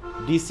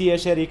ডিসি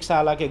এসে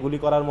রিক্সাওয়ালাকে গুলি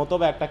করার মতো,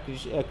 বা একটা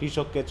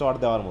কৃষককে চড়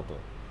দেওয়ার মতো।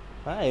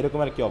 হ্যাঁ, এরকম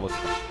আর কি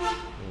অবস্থা।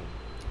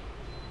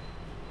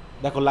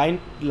 দেখো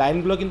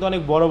লাইনগুলো কিন্তু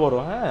অনেক বড় বড়।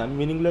 হ্যাঁ, আমি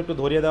মিনিংগুলো একটু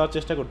ধরিয়ে দেওয়ার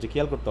চেষ্টা করছি,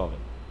 খেয়াল করতে হবে।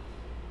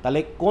 তাহলে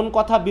কোন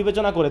কথা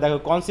বিবেচনা করে, দেখো,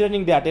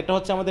 কনসিডারিং দ্যাট, এটা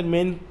হচ্ছে আমাদের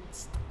মেন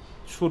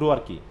শুরু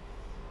আর কি,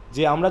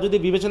 যে আমরা যদি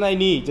বিবেচনায়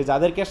নিই যে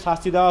যাদেরকে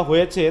শাস্তি দেওয়া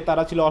হয়েছে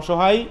তারা ছিল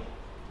অসহায়,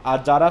 আর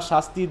যারা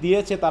শাস্তি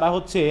দিয়েছে তারা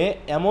হচ্ছে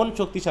এমন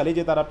শক্তিশালী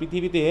যে তারা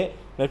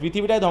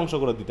পৃথিবীটাই ধ্বংস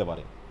করে দিতে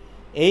পারে।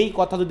 এই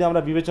কথা যদি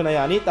আমরা বিবেচনায়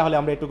আনি, তাহলে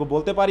আমরা এটুকু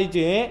বলতে পারি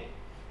যে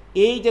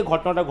এই যে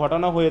ঘটনাটা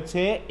ঘটানো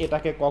হয়েছে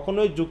এটাকে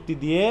কখনোই যুক্তি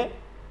দিয়ে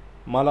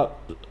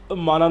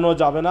মানানো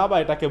যাবে না, বা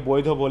এটাকে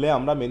বৈধ বলে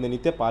আমরা মেনে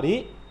নিতে পারি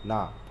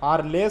না। Fur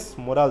less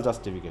moral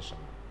justification.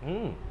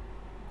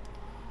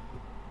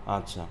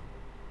 আচ্ছা,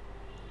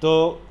 তো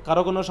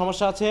কারো কোনো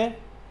সমস্যা আছে?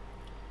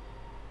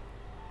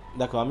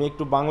 দেখো, আমি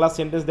একটু বাংলা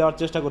সেন্টেন্স দেওয়ার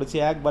চেষ্টা করেছি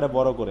একবারে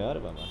বড় করে,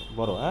 আরে বাবা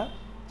বড়। হ্যাঁ,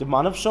 যে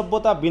মানব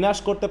সভ্যতা বিনাশ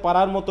করতে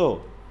পারার মতো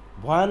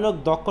ভয়ানক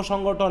দক্ষ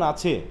সংগঠন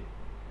আছে,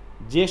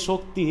 যে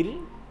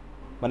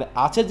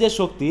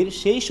শক্তির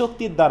সেই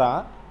শক্তির দ্বারা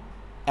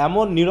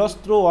এমন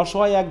নিরস্ত্র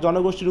অসহায় এক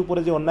জনগোষ্ঠীর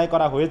উপরে যে অন্যায়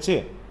করা হয়েছে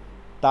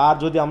তার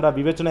যদি আমরা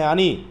বিবেচনায়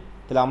আনি,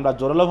 তাহলে আমরা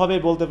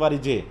জোরালোভাবেই বলতে পারি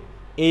যে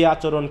এই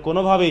আচরণ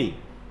কোনোভাবেই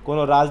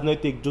কোনো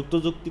রাজনৈতিক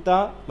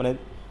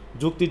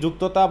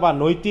যুক্তিযুক্ততা বা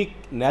নৈতিক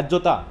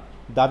ন্যায্যতা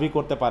দাবি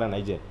করতে পারে না।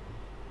 এই যে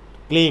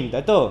ক্লেম,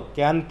 তাই তো,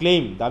 ক্যান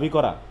ক্লেম, দাবি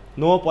করা,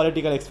 নো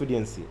পলিটিক্যাল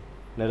এক্সপিডিয়েন্সি,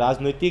 মানে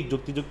রাজনৈতিক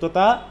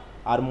যুক্তিযুক্ততা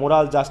আর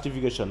মোরাল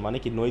জাস্টিফিকেশন মানে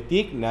কি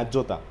নৈতিক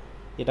ন্যায্যতা,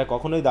 এটা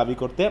কখনোই দাবি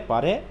করতে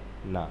পারে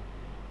না।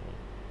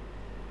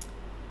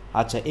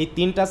 আচ্ছা, এই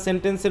তিনটা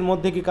সেন্টেন্সের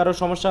মধ্যে কি কারো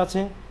সমস্যা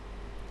আছে?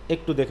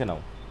 একটু দেখে নাও,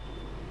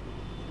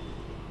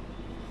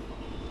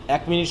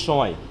 1 মিনিট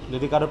সময়,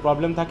 যদি কারো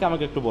প্রবলেম থাকে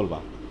আমাকে একটু বলবা।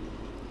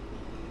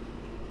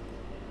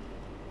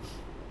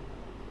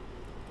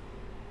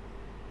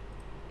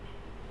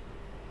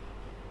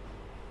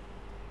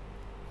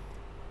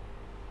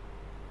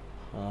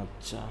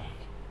 আচ্ছা,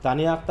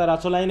 তানিয়া আক্তার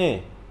আছো লাইনে?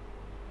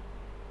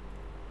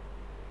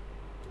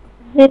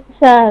 Yes,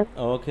 sir.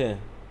 ওকে,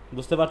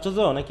 বুঝতে পারছো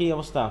তো নাকি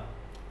অবস্থা?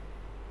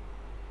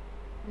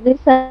 Yes,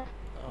 sir.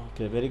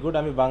 ওকে, ভেরি গুড।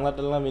 আমি বাংলা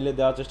টাংলা মিলে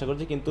দেওয়ার চেষ্টা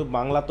করছি, কিন্তু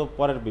বাংলা তো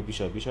পরের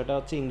বিষয়টা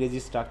হচ্ছে ইংরেজি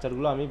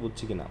স্ট্রাকচারগুলো আমি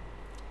বুঝছি কিনা।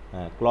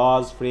 হ্যাঁ,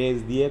 ক্লজ ফ্রেজ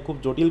দিয়ে খুব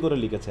জটিল করে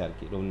লিখেছে আর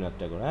কি রবীন্দ্রনাথ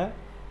ঠাকুর। হ্যাঁ,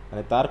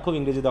 মানে তার খুব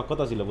ইংরেজি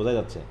দক্ষতা ছিল, বোঝা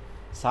যাচ্ছে।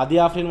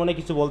 সাদিয়া আফরিন মনে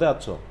কিছু বলতে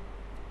যাচ্ছ?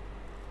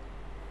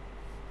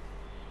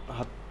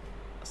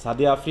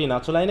 সাদিয়া আফরিন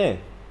আছো লাইনে?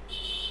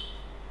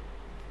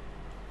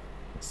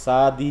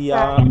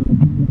 সাদিয়া,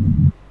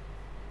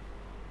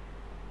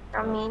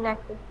 আমি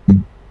নাকি?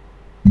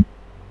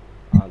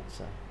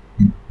 আচ্ছা,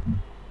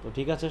 তো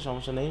ঠিক আছে,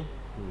 সমস্যা নেই।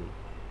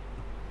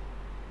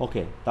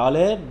 ওকে,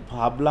 তাহলে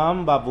ভাবলাম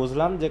বা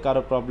বুঝলাম যে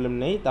কারো প্রবলেম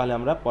নেই, তাহলে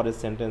আমরা পরের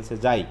সেন্টেন্সে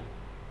যাই।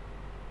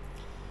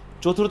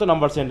 4th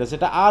নম্বর সেন্টেন্স,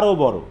 এটা আরও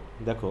বড়।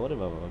 দেখো, ওরে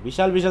বাবা,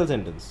 বিশাল বিশাল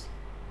সেন্টেন্স।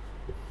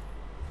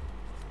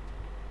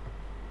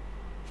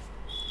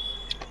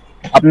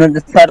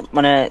 আপনাদের স্যার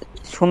মানে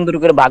সুন্দর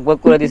করে ভাগ ভাগ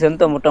করে দিয়েছেন,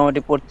 তো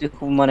মোটামুটি পড়তে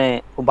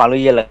খুব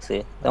ভালোই লাগছে।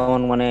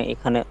 তেমন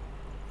এখানে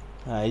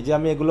হ্যাঁ, এই যে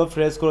আমি এগুলো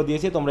ফ্রেজ করে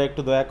দিয়েছি, তোমরা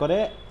একটু দয়া করে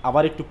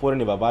আবার একটু পড়ে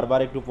নিবা,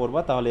 বারবার একটু পড়বা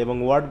তাহলে, এবং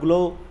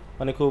ওয়ার্ডগুলোও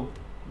মানে খুব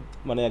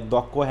মানে এক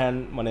দক্ষ হ্যান্ড,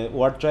 মানে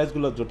ওয়ার্ড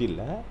চয়েসগুলো জটিল।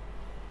 হ্যাঁ,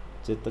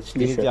 যে জি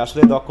তিনি যে স্যার।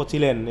 আসলে দক্ষ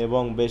ছিলেন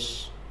এবং বেশ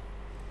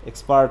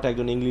এক্সপার্ট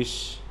একজন ইংলিশ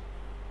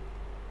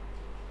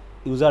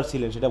ইউজার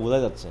ছিলেন সেটা বোঝা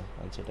যাচ্ছে।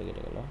 আচ্ছা, এটা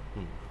কেটে গেল।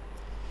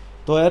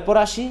 তো এরপর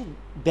আসি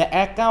দ্য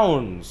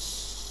অ্যাকাউন্টস।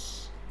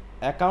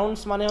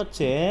 অ্যাকাউন্টস মানে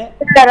হচ্ছে,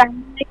 স্যার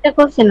আমার একটা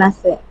কোশ্চেন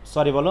আছে।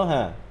 সরি বলো।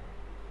 হ্যাঁ,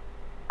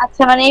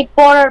 আচ্ছা মানে এই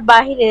পড়ার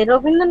বাহিরে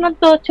রবীন্দ্রনাথ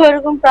তো হচ্ছে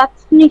ওইরকম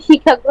প্রাথমিক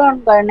শিক্ষা গ্রহণ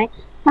করে নাই,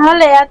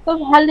 তাহলে এত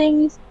ভালো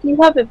ইংলিশ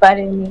কিভাবে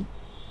পারেনি?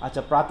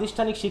 আচ্ছা,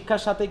 প্রাতিষ্ঠানিক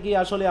শিক্ষার সাথে কি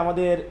আসলে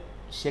আমাদের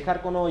শেখার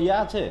কোনো ইয়ে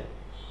আছে?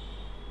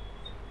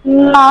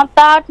 না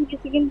তা ঠিক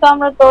আছে, কিন্তু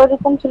আমরা তো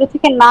ওইরকম ছোট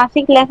থেকে না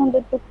শিখলে এখন যে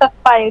টুকটাক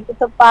পারি এটা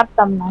তো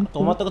পারতাম না আর কি।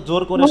 তোমার তো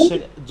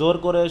জোর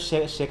করে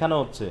শেখানো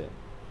হচ্ছে,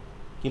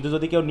 কিন্তু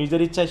যদি কেউ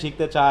নিজের ইচ্ছায়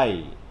শিখতে চায়,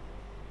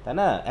 তাই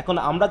না? এখন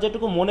আমরা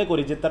যেটুকু মনে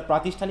করি যে তার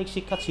প্রাতিষ্ঠানিক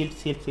শিক্ষা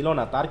ছিল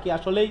না, তার কি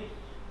আসলেই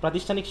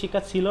প্রাতিষ্ঠানিক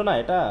শিক্ষা ছিল না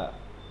এটা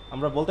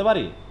আমরা বলতে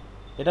পারি?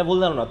 এটা ভুল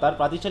ধারণা। তার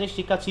প্রাতিষ্ঠানিক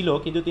শিক্ষা ছিল,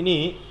 কিন্তু তিনি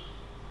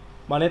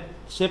মানে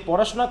সে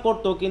পড়াশোনা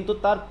করতো, কিন্তু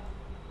তার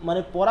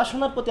মানে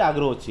পড়াশোনার প্রতি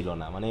আগ্রহ ছিল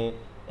না, মানে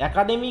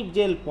একাডেমিক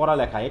যে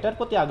পড়ালেখা এটার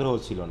প্রতি আগ্রহ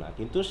ছিল না,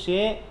 কিন্তু সে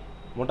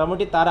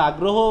মোটামুটি তার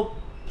আগ্রহ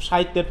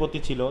সাহিত্যের প্রতি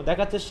ছিল।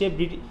 দেখাচ্ছে সে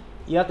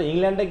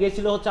ইংল্যান্ডে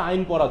গিয়েছিল হচ্ছে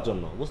আইন পড়ার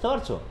জন্য, বুঝতে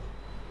পারছো?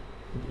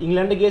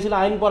 ইংল্যান্ডে গিয়েছিল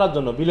আইন পড়ার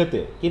জন্য বিলেতে,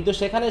 কিন্তু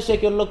সেখানে সে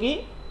করলো কি,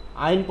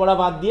 আইন পড়া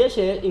বাদ দিয়ে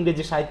সে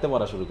ইংরেজি সাহিত্য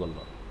পড়া শুরু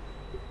করলো।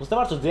 বুঝতে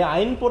পারছো? যে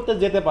আইন পড়তে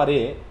যেতে পারে,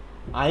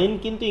 আইন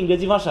কিন্তু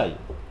ইংরেজি ভাষায়,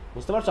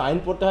 বুঝতে পারছো? আইন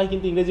পড়তে হয়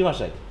কিন্তু ইংরেজি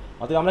ভাষায়।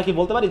 অতএব আমরা কি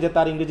বলতে পারি যে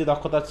তার ইংরেজি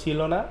দক্ষতা ছিল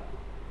না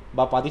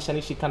বা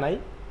প্রাতিষ্ঠানিক শিক্ষা নাই?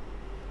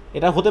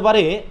 এটা হতে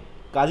পারে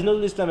কাজী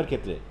নজরুল ইসলামের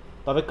ক্ষেত্রে।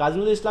 তবে কাজী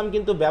নজরুল ইসলাম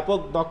কিন্তু ব্যাপক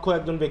দক্ষ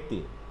একজন ব্যক্তি,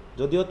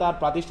 যদিও তার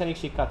প্রাতিষ্ঠানিক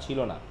শিক্ষা ছিল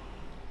না।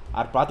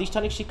 আর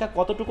প্রাতিষ্ঠানিক শিক্ষা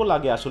কতটুকু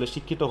লাগে আসলে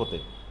শিক্ষিত হতে?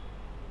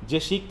 যে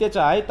শিখতে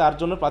চায় তার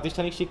জন্য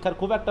প্রাতিষ্ঠানিক শিক্ষার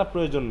খুব একটা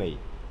প্রয়োজন নেই,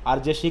 আর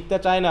যে শিখতে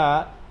চায় না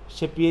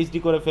সে পিএইচডি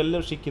করে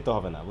ফেললেও শিক্ষিত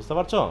হবে না। বুঝতে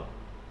পারছো?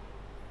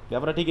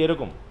 ব্যাপারটা ঠিক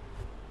এরকম।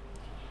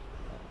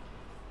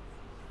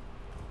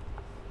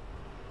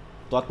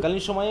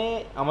 তৎকালীন সময়ে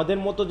আমাদের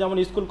মতো যেমন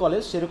স্কুল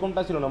কলেজ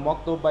সেরকমটা ছিল না,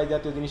 মক্তব বা এই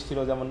জাতীয় জিনিস ছিল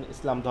যেমন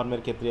ইসলাম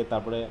ধর্মের ক্ষেত্রে।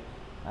 তারপরে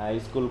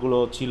স্কুলগুলো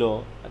ছিল,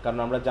 কারণ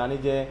আমরা জানি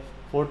যে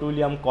ফোর্ট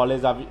উইলিয়াম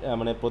কলেজ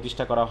মানে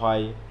প্রতিষ্ঠা করা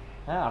হয়,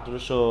 হ্যাঁ,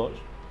 1800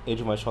 এই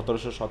সময়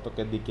 1700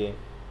 শতকের দিকে।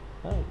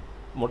 হ্যাঁ,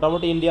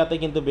 মোটামুটি ইন্ডিয়াতে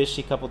কিন্তু বেশ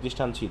শিক্ষা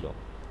প্রতিষ্ঠান ছিল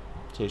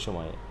সেই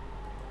সময়ে।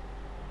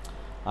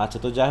 আচ্ছা,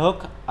 তো যাই হোক,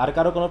 আর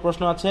কারো কোনো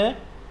প্রশ্ন আছে?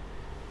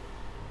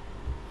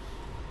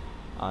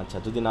 আচ্ছা,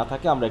 যদি না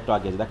থাকে আমরা একটু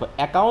আগে দেখো,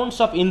 অ্যাকাউন্টস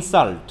অফ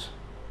ইনসাল্ট,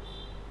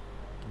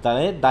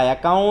 তাহলে the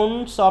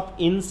accounts of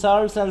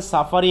insults and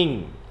suffering,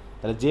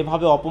 তাহলে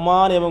যেভাবে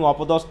অপমান এবং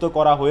অপদস্থ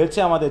করা হয়েছে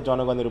আমাদের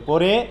জনগণের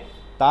উপরে,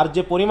 তার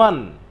যে পরিমাণ,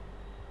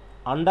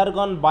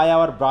 আন্ডারগন by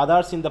our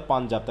brothers in the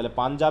Punjab, তাহলে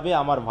পাঞ্জাবে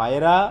আমার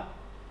ভাইয়েরা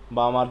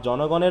বা আমার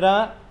জনগণেরা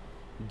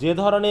যে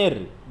ধরনের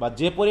বা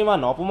যে পরিমাণ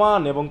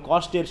অপমান এবং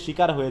কষ্টের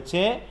শিকার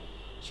হয়েছে,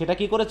 সেটা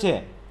কি করেছে?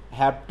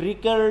 Have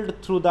ট্রিকলড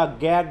through the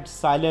গ্যাগড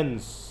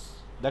silence.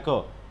 দেখো,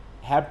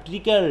 হ্যাভ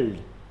ট্রিকলড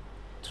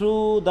থ্রু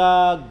দ্য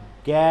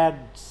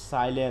গ্যাগড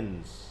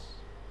সাইলেন্স,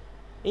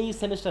 এই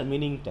সেন্টেন্সটার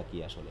মিনিংটা কি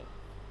আসলে?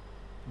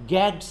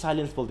 গ্যাগড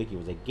সাইলেন্স বলতে কি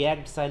বোঝায়?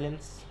 গ্যাগড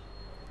সাইলেন্স,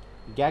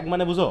 গ্যাগ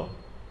মানে বুঝো?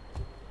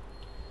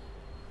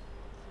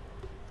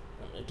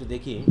 একটু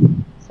দেখি।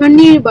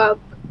 নির্বাক।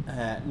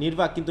 হ্যাঁ,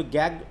 নির্বাক, কিন্তু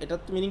গ্যাগ এটা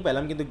তো মিনিং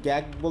পেলাম, কিন্তু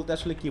গ্যাগ বলতে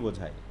আসলে কি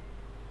বোঝায়?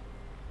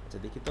 আচ্ছা,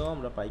 দেখি তো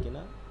আমরা পাই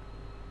কিনা।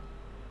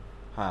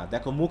 হ্যাঁ,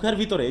 দেখো, মুখের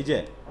ভিতরে এই যে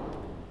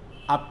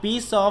a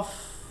piece of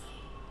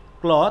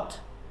cloth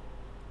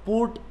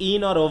put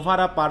in or over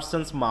a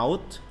persons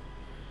mouth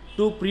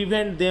to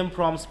prevent them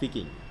from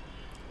speaking.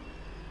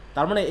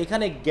 তার মানে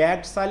এখানে গ্যাগ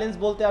সাইলেন্স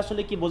বলতে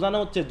আসলে কি বোঝানো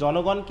হচ্ছে?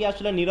 জনগণ কি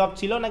আসলে নীরব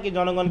ছিল, নাকি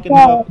জনগণকে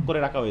নীরব করে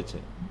রাখা হয়েছে?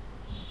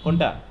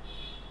 কোনটা?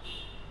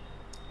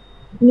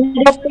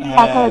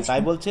 হ্যাঁ,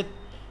 তাই বলছে।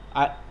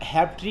 আর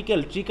হ্যাভ ট্রিকল,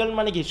 ট্রিকল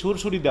মানে কি?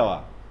 সুরসুরি দেওয়া।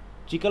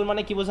 ট্রিকল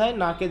মানে কি বোঝায়?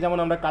 নাকে যেমন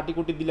আমরা কাটি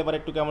কুটি দিলে পরে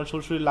একটু কেমন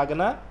সুরসুরি লাগে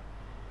না,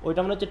 ওইটা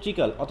মনে হচ্ছে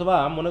ট্রিকল। অথবা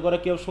মনে করে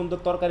কেউ সুন্দর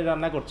তরকারি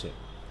রান্না করছে,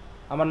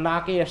 আমার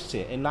নাকে এসছে,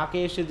 এই নাকে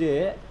এসে যে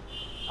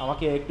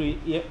আমাকে একটু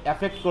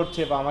এফেক্ট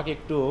করছে বা আমাকে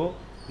একটু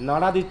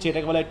নাড়া দিচ্ছে,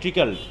 এটাকে বলে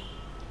ট্রিকল।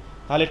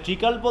 তাহলে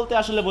ট্রিকল বলতে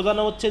আসলে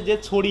বোঝানো হচ্ছে যে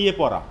ছড়িয়ে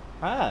পড়া।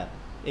 হ্যাঁ,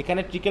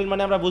 এখানে ট্রিকল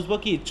মানে আমরা বুঝবো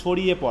কি?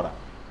 ছড়িয়ে পড়া।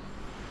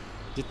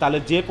 যে তাহলে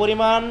যে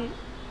পরিমাণ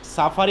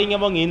সাফারিং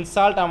এবং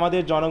ইনসাল্ট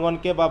আমাদের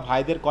জনগণকে বা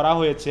ভাইদের করা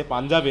হয়েছে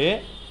পাঞ্জাবে,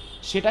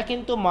 সেটা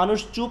কিন্তু মানুষ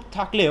চুপ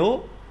থাকলেও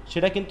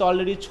সেটা কিন্তু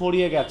অলরেডি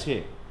ছড়িয়ে গেছে,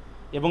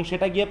 এবং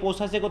সেটা গিয়ে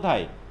পৌঁছাচ্ছে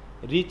কোথায়?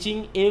 Reaching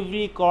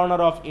every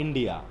corner of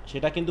India.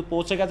 সেটা কিন্তু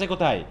পৌঁছে গেছে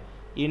কোথায়?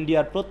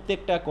 ইন্ডিয়ার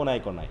প্রত্যেকটা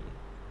কোনায় কোনায়।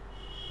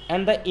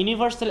 And the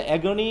universal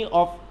অ্যাগনি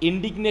of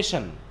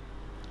ইন্ডিগনেশন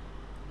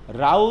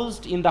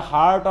রাউজড in the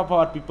heart of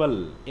our people,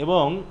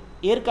 এবং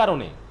এর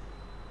কারণে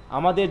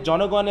আমাদের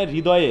জনগণের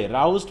হৃদয়ে,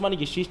 রাউজড মানে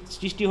কি?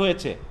 সৃষ্টি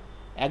হয়েছে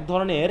এক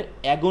ধরনের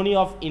অ্যাগনি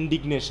অফ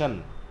ইন্ডিগনেশন,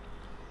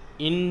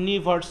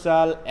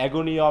 ইউনিভার্সাল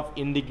অ্যাগনি অফ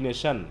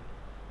ইন্ডিগনেশন।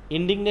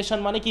 ইন্ডিগনেশন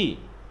মানে কি?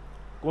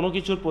 কোনো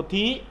কিছুর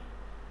প্রতি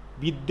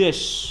বিদ্বেষ,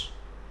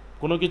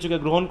 কোনো কিছুকে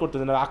গ্রহণ করতে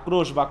দেয় না,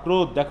 আক্রোশ বা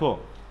ক্রোধ, দেখো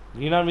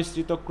ঘৃণার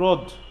মিশ্রিত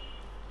ক্রোধ,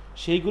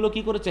 সেইগুলো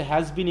কি করেছে,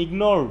 has been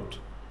ignored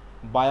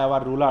by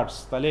our rulers.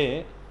 তাহলে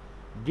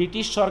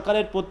ব্রিটিশ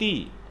সরকারের প্রতি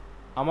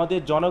আমাদের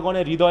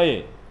জনগণের হৃদয়ে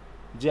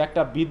যে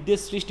একটা বিদ্বেষ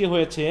সৃষ্টি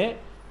হয়েছে,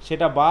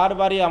 সেটা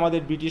বারবারই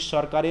আমাদের ব্রিটিশ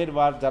সরকারের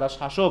বা যারা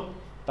শাসক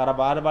তারা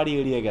বারবারই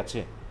এড়িয়ে গেছে।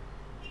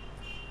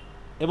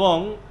 এবং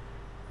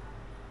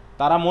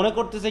তারা মনে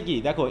করতেছে কি,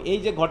 দেখো এই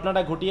যে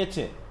ঘটনাটা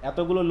ঘটিয়েছে,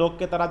 এতগুলো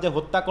লোককে তারা যে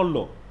হত্যা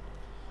করলো,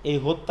 এই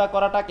হত্যা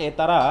করাটাকে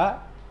তারা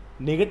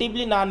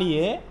নেগেটিভলি না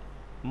নিয়ে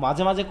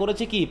মাঝে মাঝে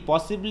করেছে কি,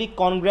 পসিবলি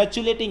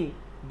কনগ্র্যাচুলেটিং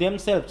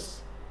দেমসেলভস।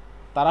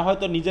 তারা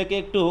হয়তো নিজেকে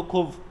একটু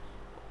খুব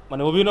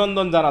মানে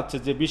অভিনন্দন জানাচ্ছে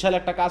যে বিশাল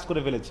একটা কাজ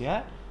করে ফেলেছি,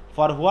 হ্যাঁ,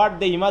 for what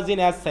they imagine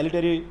as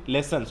স্যালিটারি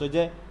lessons. ওই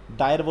যে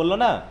ডায়ের বললো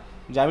না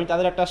যে আমি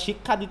তাদের একটা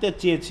শিক্ষা দিতে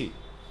চেয়েছি,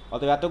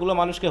 অতএব এতগুলো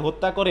মানুষকে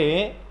হত্যা করে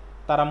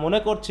তারা মনে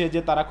করছে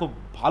যে তারা খুব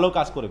ভালো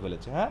কাজ করে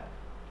ফেলেছে, হ্যাঁ,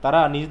 তারা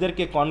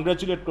নিজেদেরকে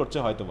কনগ্র্যাচুলেট করছে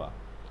হয়তোবা।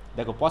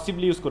 দেখো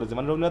পসিবলি ইউজ করেছে,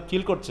 মানে রবীন্দ্রনাথ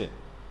ফিল করছে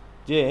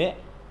যে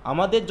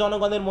আমাদের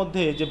জনগণের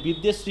মধ্যে যে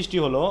বিদ্বেষ সৃষ্টি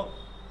হলো,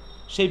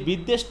 সেই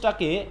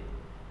বিদ্বেষটাকে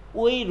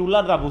ওই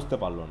রুলাররা বুঝতে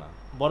পারলো না,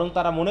 বরং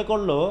তারা মনে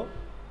করলো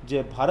যে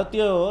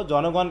ভারতীয়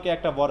জনগণকে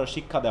একটা বড়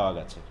শিক্ষা দেওয়া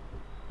গেছে।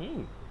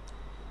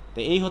 তো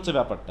এই হচ্ছে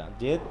ব্যাপারটা,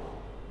 যে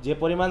যে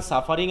পরিমাণ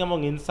সাফারিং এবং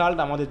ইনসাল্ট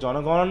আমাদের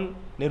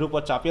জনগণের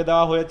উপর চাপিয়ে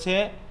দেওয়া হয়েছে,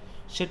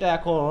 সেটা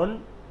এখন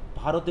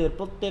ভারতের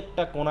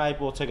প্রত্যেকটা কোণায়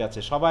পৌঁছে গেছে,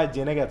 সবাই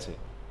জেনে গেছে।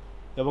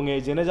 এবং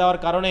এই জেনে যাওয়ার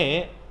কারণে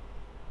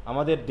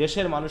আমাদের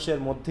দেশের মানুষের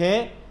মধ্যে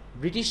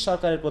ব্রিটিশ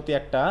সরকারের প্রতি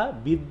একটা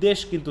বিদ্বেষ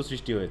কিন্তু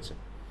সৃষ্টি হয়েছে।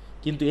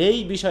 কিন্তু এই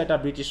বিষয়টা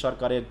ব্রিটিশ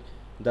সরকারের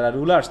যারা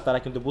রুলার্স তারা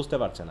কিন্তু বুঝতে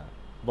পারছে না,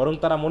 বরং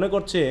তারা মনে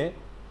করছে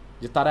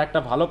যে তারা একটা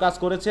ভালো কাজ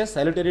করেছে,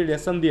 স্যালুটারি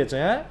লেসন দিয়েছে,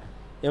 হ্যাঁ,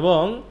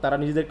 এবং তারা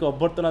নিজেদেরকে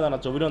অভ্যর্থনা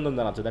জানাচ্ছে, অভিনন্দন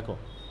জানাচ্ছে। দেখো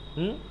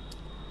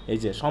এই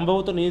যে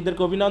সম্ভবত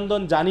নিজেদেরকে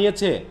অভিনন্দন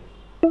জানিয়েছে,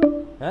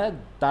 হ্যাঁ,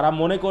 তারা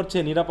মনে করছে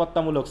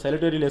নিরাপত্তামূলক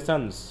স্যালুটারি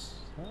লেসন্স।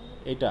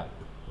 এইটা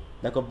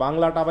দেখো,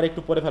 বাংলাটা আবার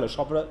একটু পড়ে ফেলো,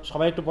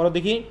 সবাই একটু পড়ো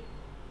দেখি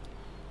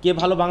কে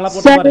ভালো বাংলা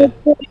পড়তে পারে।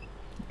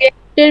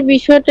 গ্যাগের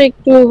বিষয়টা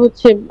একটু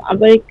হচ্ছে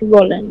আবার একটু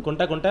বলেন।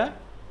 কোনটা কোনটা?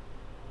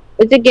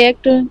 ওই যে গ্যাগ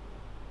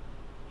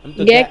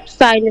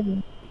সাইলেন্স।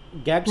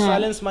 গ্যাগ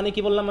সাইলেন্স মানে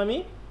কি বললাম আমি?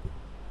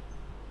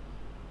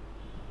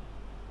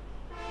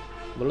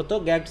 বলো তো,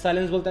 গ্যাগ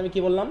সাইলেন্স বলতে আমি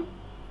কি বললাম?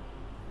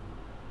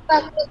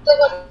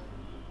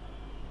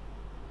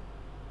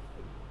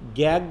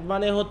 গ্যাগ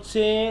মানে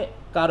হচ্ছে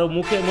কারো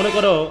মুখে, মনে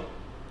করো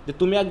যে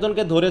তুমি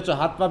একজনকে ধরেছো,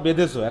 হাত পা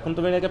বেঁধেছো, এখন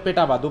তুমি এটাকে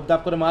পেটাবা,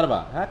 দুপদাপ করে মারবা,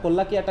 হ্যাঁ,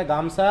 করলা কি একটা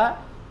গামছা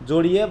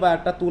জড়িয়ে বা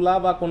একটা তুলা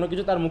বা কোনো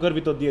কিছু তার মুখের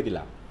ভিতর দিয়ে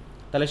দিলা,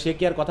 তাহলে সে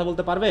কি আর কথা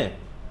বলতে পারবে?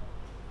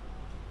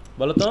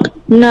 বলো তো।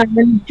 না,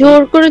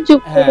 জোর করে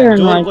চুপ করে, হ্যাঁ,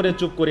 জোর করে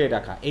চুপ করিয়ে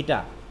রাখা, এটা।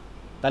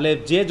 তাহলে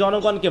যে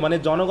জনগণকে, মানে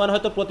জনগণ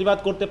হয়তো প্রতিবাদ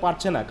করতে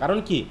পারছে না, কারণ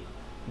কি,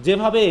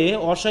 যেভাবে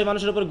অসহায়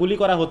মানুষের উপর গুলি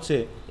করা হচ্ছে,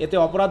 এতে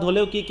অপরাধ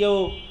হলেও কি কেউ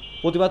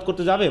প্রতিবাদ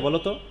করতে যাবে বলো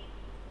তো?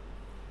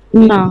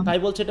 না। তাই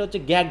বলছে এটা হচ্ছে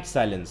গ্যাগ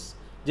সাইলেন্স,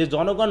 যে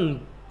জনগণ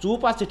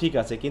চুপ আছে ঠিক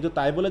আছে, কিন্তু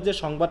তাই বলে যে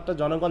সংবাদটা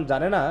জনগণ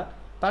জানে না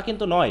তা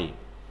কিন্তু নয়।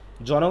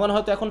 জনগণ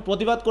হয়তো এখন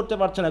প্রতিবাদ করতে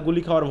পারছে না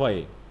গুলি খাওয়ার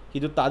ভয়ে,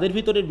 কিন্তু তাদের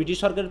ভিতরে ব্রিটিশ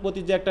সরকারের প্রতি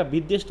যে একটা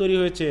বিদ্বেষ তৈরি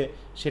হয়েছে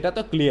সেটা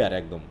তো ক্লিয়ার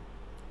একদম,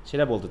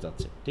 সেটা বলতে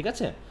চাচ্ছে, ঠিক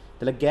আছে?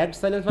 তাহলে গ্যাগ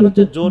সাইলেন্স মানে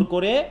হচ্ছে জোর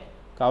করে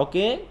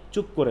কাউকে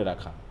চুপ করে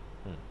রাখা।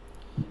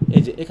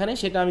 এই যে এখানে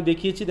সেটা আমি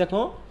দেখিয়েছি,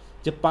 দেখো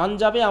যে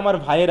পাঞ্জাবে আমার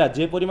ভাইয়েরা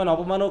যে পরিমাণ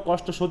অপমান ও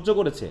কষ্ট সহ্য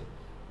করেছে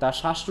তা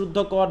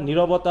শ্বাসরুদ্ধকর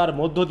নীরবতার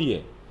মধ্য দিয়ে,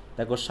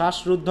 দেখো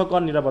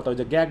শ্বাসরুদ্ধকর নীরবতা, ওই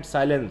যে গ্যাগ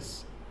সাইলেন্স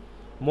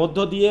মধ্য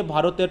দিয়ে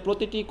ভারতের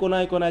প্রতিটি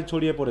কোনায় কোনায়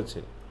ছড়িয়ে পড়েছে,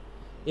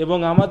 এবং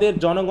আমাদের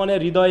জনগণের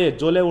হৃদয়ে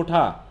জ্বলে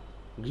ওঠা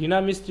ঘৃণা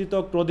মিশ্রিত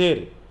ক্রোধের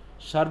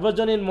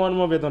সার্বজনীন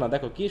মর্মবেদনা,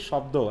 দেখো কি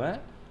শব্দ, হ্যাঁ,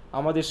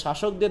 আমাদের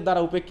শাসকদের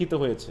দ্বারা উপেক্ষিত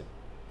হয়েছে।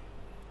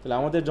 তাহলে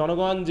আমাদের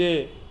জনগণ যে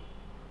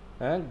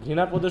হ্যাঁ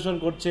ঘৃণা প্রদর্শন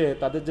করছে,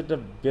 তাদের যেটা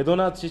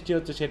বেদনা সৃষ্টি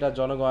হচ্ছে, সেটা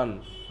জনগণ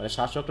মানে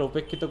শাসকরা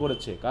উপেক্ষিত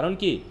করেছে। কারণ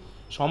কি,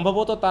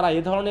 সম্ভবত তারা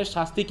এ ধরনের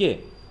শাস্তিকে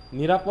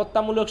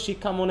নিরাপত্তামূলক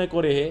শিক্ষা মনে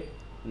করে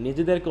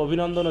নিজেদেরকে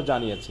অভিনন্দনও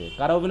জানিয়েছে।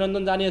 কারা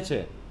অভিনন্দন জানিয়েছে,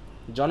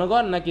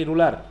 জনগণ নাকি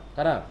রুলার?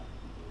 কারা?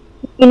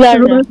 রুলার।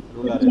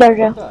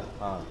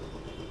 হ্যাঁ,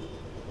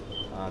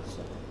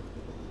 আচ্ছা,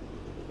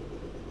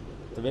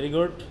 তো ভেরি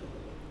গুড।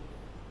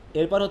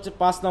 এরপর হচ্ছে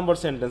 5 নম্বর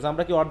সেন্টেন্স।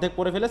 আমরা কি অর্ধেক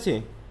পড়ে ফেলেছি?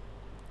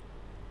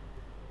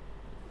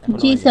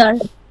 জি স্যার।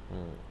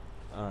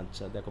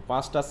 আচ্ছা, দেখো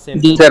 5টা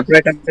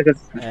সেন্টেন্স,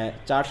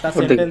 4টা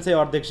সেন্টেন্সে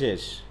অর্ধেক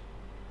শেষ।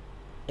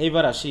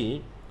 এইবার আসি,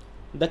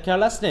 দ্য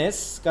কেয়ারলেসনেস,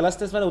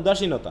 কেয়ারলেসনেস মানে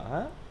উদাসীনতা,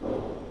 হ্যাঁ,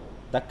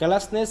 দ্য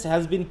কেয়ারলেসনেস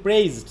হ্যাজ বিন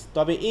প্রেইজড।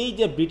 তবে এই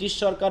যে ব্রিটিশ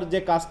সরকার যে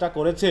কাজটা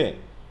করেছে,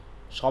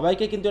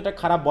 সবাইকে কিন্তু এটা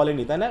খারাপ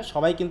বলেনি, তাই না?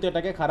 সবাই কিন্তু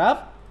এটাকে খারাপ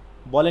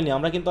বলেনি।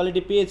 আমরা কিন্তু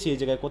অলরেডি পেয়েছি এই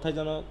জায়গায়, কোথায়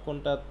যেন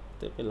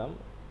কোনটাতে পেলাম,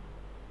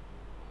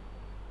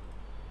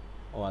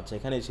 ও আচ্ছা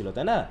এখানেই ছিল,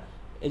 তাই না?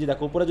 এই যে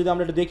দেখো উপরে যদি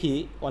আমরা একটু দেখি,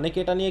 অনেকে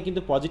এটা নিয়ে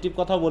কিন্তু পজিটিভ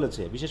কথাও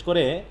বলেছে, বিশেষ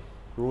করে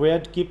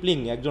রুয়ার্ড কিপলিং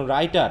একজন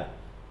রাইটার,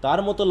 তার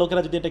মতো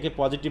লোকেরা যদি এটাকে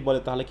পজিটিভ বলে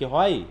তাহলে কি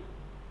হয়,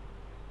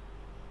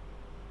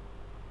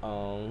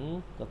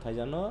 কোথায়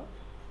জানো,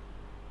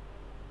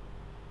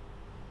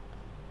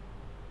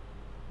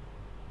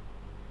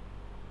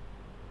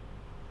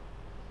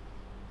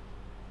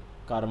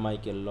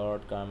 কারমাইকেল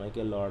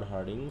লর্ড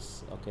হার্ডিংস,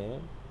 ওকে।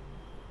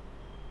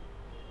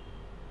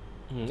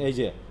 এই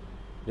যে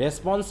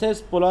রেসপন্সেস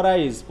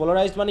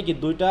পোলারাইজ মানে কি,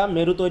 দুইটা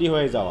মেরু তৈরি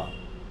হয়ে যাওয়া,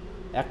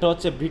 একটা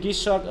হচ্ছে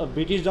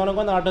ব্রিটিশ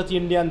জনগণ আর একটা হচ্ছে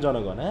ইন্ডিয়ান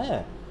জনগণ। হ্যাঁ,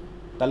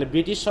 তাহলে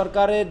ব্রিটিশ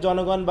সরকারের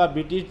জনগণ বা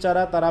ব্রিটিশ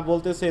যারা, তারা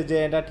বলতেছে যে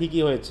এটা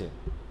ঠিকই হয়েছে,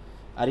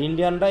 আর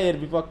ইন্ডিয়ানরা এর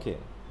বিপক্ষে।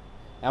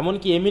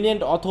 এমনকি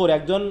এমিনেন্ট অথর,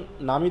 একজন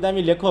নামি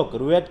দামি লেখক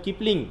রুয়ার্ড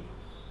কিপলিং,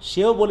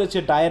 সেও বলেছে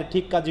ডায়ের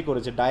ঠিক কাজই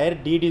করেছে, ডায়ের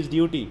ডিড ইজ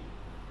ডিউটি।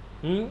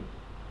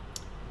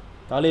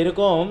 তাহলে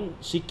এরকম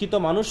শিক্ষিত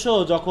মানুষও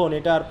যখন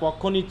এটার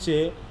পক্ষ নিচ্ছে,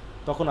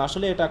 তখন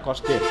আসলে এটা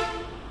কষ্টের।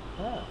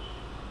 হ্যাঁ,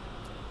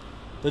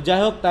 তো যাই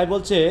হোক, তাই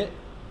বলছে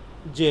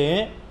যে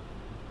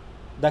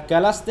দ্য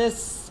ক্যালাসনেস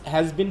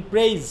হ্যাজ বিন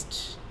প্রেইজড,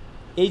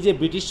 এই যে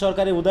ব্রিটিশ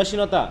সরকারের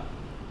উদাসীনতা,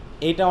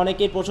 এইটা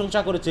অনেকেই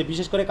প্রশংসা করেছে,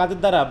 বিশেষ করে কাদের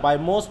দ্বারা, by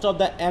most of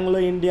the Anglo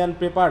Indian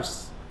papers,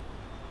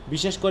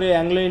 বিশেষ করে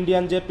অ্যাংলো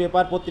ইন্ডিয়ান যে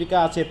পেপার পত্রিকা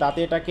আছে তাতে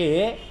এটাকে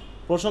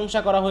প্রশংসা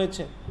করা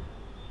হয়েছে।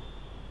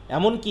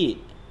 এমনকি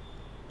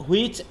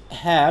হুইচ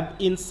হ্যাভ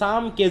ইন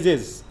সাম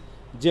কেজেস,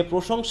 যে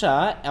প্রশংসা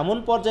এমন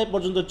পর্যায়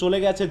পর্যন্ত চলে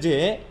গেছে যে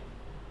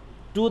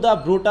to the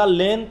brutal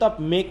length of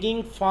making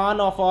fun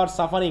of our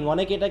suffering,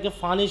 অনেকে এটাকে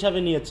ফান হিসাবে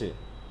নিয়েছে।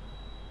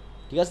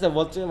 ঠিক আছে,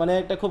 বলছে মানে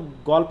একটা খুব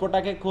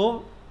গল্পটাকে খুব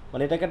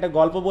মানে এটাকে একটা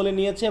গল্প বলে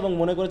নিয়েছে এবং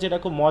মনে করেছে এটা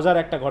খুব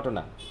মজার একটা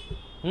ঘটনা।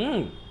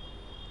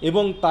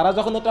 এবং তারা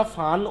যখন এটা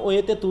ফান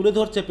ওয়েতে তুলে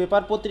ধরছে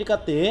পেপার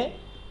পত্রিকাতে,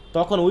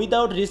 তখন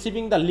without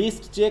receiving the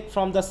list check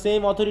from the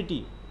same authority,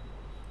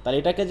 তাহলে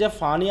এটাকে যে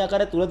ফানি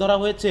আকারে তুলে ধরা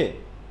হয়েছে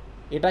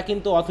এটা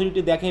কিন্তু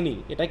অথরিটি দেখেনি,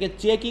 এটাকে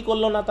চেকই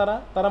করলো না,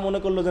 তারা মনে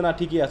করলো যে না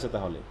ঠিকই আছে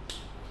তাহলে,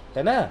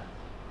 তাই না?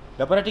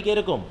 ব্যাপারটা ঠিক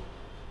এরকম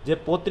যে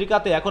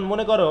পত্রিকাতে এখন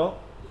মনে করো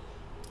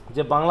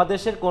যে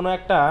বাংলাদেশের কোনো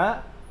একটা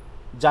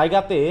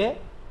জায়গাতে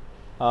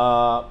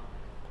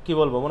কি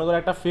বলবো, মনে করো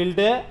একটা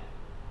ফিল্ডে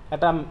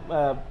একটা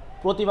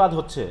প্রতিবাদ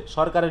হচ্ছে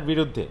সরকারের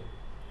বিরুদ্ধে।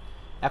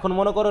 এখন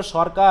মনে করো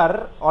সরকার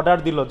অর্ডার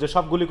দিল যে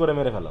সব গুলি করে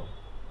মেরে ফেলো,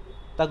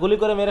 তা গুলি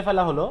করে মেরে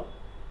ফেলা হলো।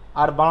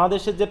 আর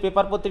বাংলাদেশের যে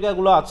পেপার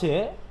পত্রিকাগুলো আছে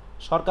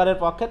সরকারের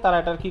পক্ষে, তারা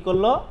এটার কী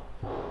করলো,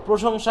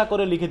 প্রশংসা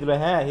করে লিখে দিল,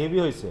 হ্যাঁ হেভি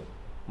হয়েছে,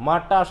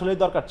 মারটা আসলেই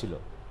দরকার ছিল,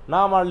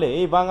 না মারলে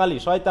এই বাঙালি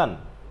শয়তান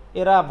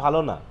এরা ভালো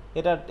না,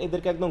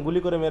 এদেরকে একদম গুলি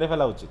করে মেরে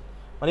ফেলা উচিত,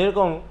 মানে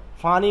এরকম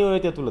ফানি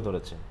ওয়েতে তুলে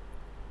ধরেছে,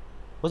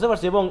 বুঝতে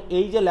পারছি। এবং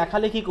এই যে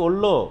লেখালেখি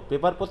করলো,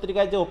 পেপার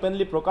পত্রিকায় যে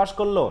ওপেনলি প্রকাশ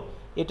করলো,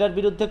 এটার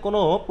বিরুদ্ধে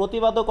কোনো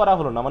প্রতিবাদও করা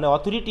হলো না, মানে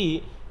অথরিটি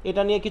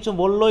এটা নিয়ে কিছু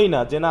বললোই না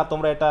যে না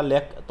তোমরা এটা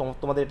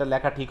তোমাদের এটা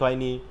লেখা ঠিক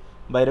হয়নি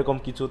বা এরকম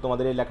কিছু,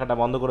 তোমাদের এই লেখাটা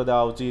বন্ধ করে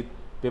দেওয়া উচিত,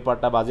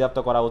 পেপারটা বাজেয়াপ্ত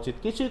করা উচিত,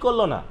 কিছুই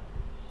করলো না।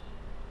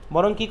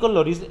 বরং কী করলো,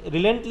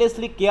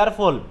 রিলেন্টলেসলি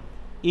কেয়ারফুল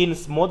ইন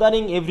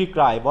স্মোদারিং এভরি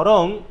ক্রাই,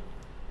 বরং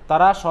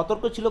তারা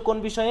সতর্ক ছিল কোন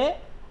বিষয়ে,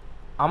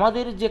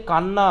 আমাদের যে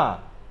কান্না,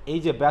 এই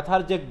যে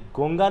ব্যথার যে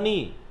গঙ্গানি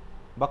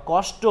বা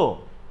কষ্ট,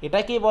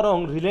 এটাকেই বরং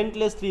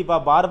রিলেন্টলেসলি বা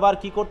বারবার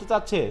কি করতে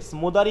চাচ্ছে,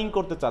 স্মোদারিং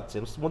করতে চাচ্ছে।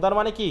 স্মোদার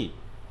মানে কি,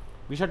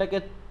 বিষয়টাকে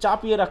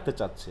চাপিয়ে রাখতে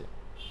চাচ্ছে।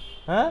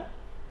 হ্যাঁ,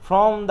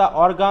 from the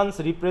organs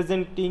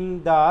representing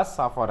the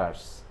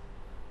সাফারার্স।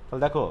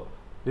 তাহলে দেখো,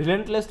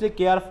 রিলেন্টলেসলি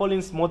careful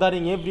in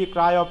স্মোদারিং every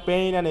Cry of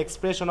pain and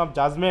expression of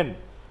judgement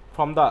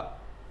from the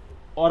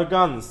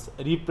organs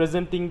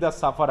representing the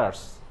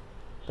সাফারার্স।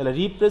 তাহলে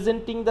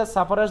রিপ্রেজেন্টিং দ্য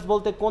সাফারার্স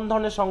বলতে কোন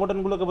ধরনের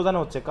সংগঠনগুলোকে বোঝানো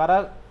হচ্ছে, কারা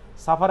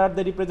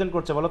সাফারারদের রিপ্রেজেন্ট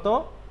করছে বলো তো?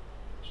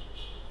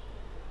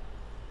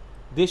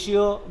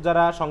 দেশীয়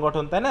যারা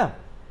সংগঠন, তাই না?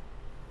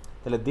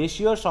 তাহলে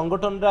দেশীয়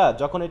সংগঠনরা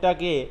যখন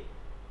এটাকে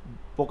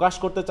প্রকাশ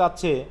করতে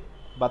চাচ্ছে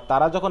বা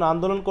তারা যখন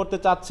আন্দোলন করতে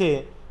চাচ্ছে,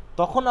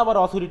 তখন আবার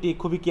অথরিটি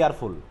খুবই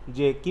কেয়ারফুল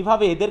যে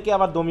কিভাবে এদেরকে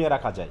আবার দমিয়ে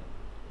রাখা যায়।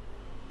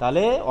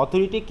 তাহলে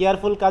অথরিটি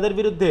কেয়ারফুল কাদের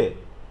বিরুদ্ধে,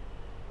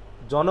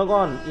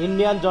 জনগণ,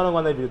 ইন্ডিয়ান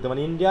জনগণের বিরুদ্ধে।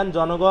 মানে ইন্ডিয়ান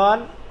জনগণ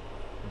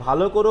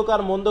ভালো করুক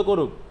আর মন্দ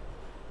করুক,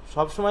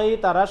 সবসময়ই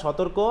তারা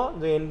সতর্ক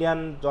যে ইন্ডিয়ান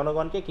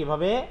জনগণকে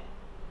কিভাবে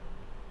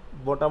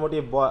মোটামুটি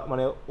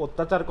মানে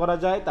অত্যাচার করা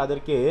যায়,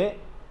 তাদেরকে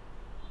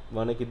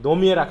মানে কি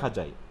দমিয়ে রাখা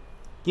যায়।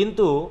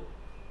 কিন্তু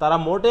তারা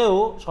মোটেও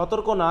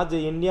সতর্ক না যে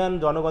ইন্ডিয়ান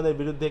জনগণের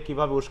বিরুদ্ধে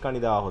কিভাবে উস্কানি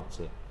দেওয়া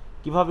হচ্ছে,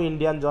 কিভাবে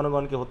ইন্ডিয়ান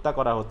জনগণকে হত্যা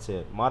করা হচ্ছে,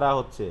 মারা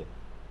হচ্ছে,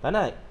 তাই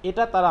না?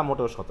 এটা তারা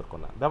মোটেও সতর্ক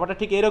না। ব্যাপারটা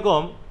ঠিক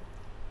এরকম,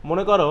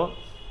 মনে করো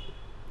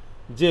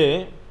যে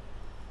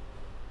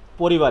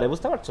পরিবারে,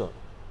 বুঝতে পারছো,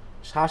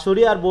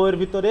 শাশুড়ি আর বউয়ের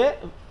ভিতরে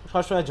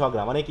সবসময়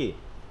ঝগড়া, মানে কি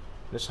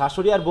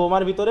শাশুড়ি আর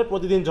বৌমার ভিতরে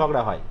প্রতিদিন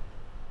ঝগড়া হয়,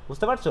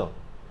 বুঝতে পারছো?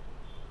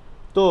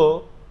 তো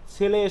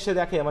ছেলে এসে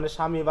দেখে, মানে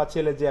স্বামী বা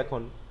ছেলে যে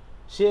এখন,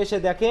 সে এসে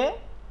দেখে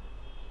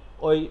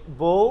ওই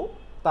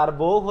তার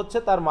বউ হচ্ছে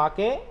তার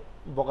মাকে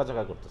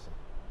বকাঝকা করতেছে,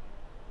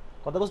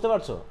 কথা বুঝতে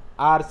পারছো?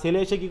 আর ছেলে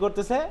এসে কি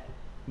করতেছে,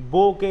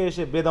 বউকে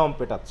এসে বেদম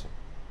পেটাচ্ছে।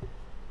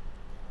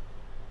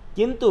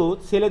 কিন্তু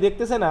ছেলে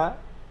দেখতেছে না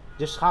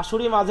যে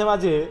শাশুড়ি মাঝে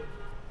মাঝে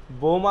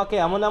বৌমাকে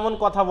এমন এমন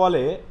কথা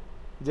বলে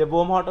যে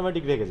বৌমা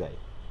অটোমেটিক রেগে যায়,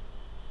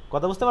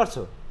 কথা বুঝতে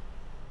পারছো?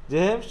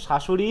 যে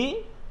শাশুড়ি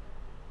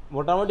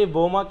মোটামুটি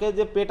বৌমাকে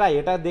যে পেটায়,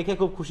 এটা দেখে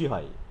খুব খুশি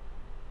হয়।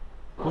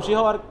 খুশি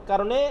হওয়ার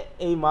কারণে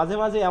এই মাঝে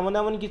মাঝে এমন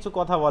এমন কিছু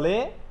কথা বলে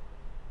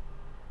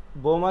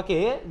বৌমাকে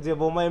যে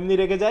বৌমা এমনি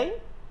রেগে যায়,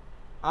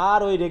 আর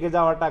ওই রেগে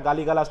যাওয়াটা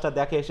গালিগালাজটা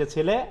দেখে এসে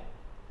ছেলে,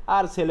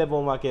 আর ছেলে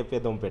বৌমাকে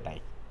পেদম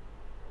পেটায়।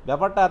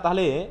 ব্যাপারটা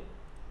তাহলে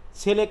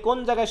ছেলে কোন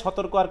জায়গায়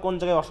সতর্ক আর কোন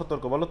জায়গায়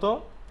অসতর্ক বলো তো?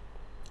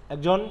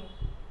 একজন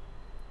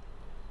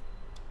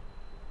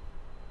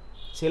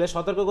ছেলে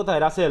সতর্ক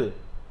কোথায় রাসেল?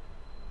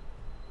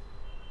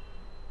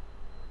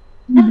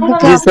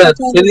 জি স্যার,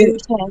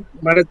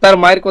 মানে তার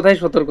মায়ের কথাই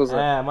সতর্ক স্যার।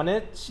 হ্যাঁ, মানে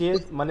সে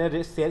মানে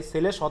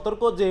ছেলে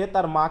সতর্ক যে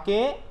তার মাকে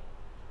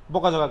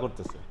বকাঝকা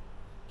করতেছে,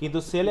 কিন্তু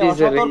ছেলে জি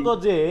স্যার, অসতর্ক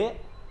যে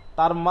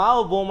তার মা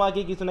ও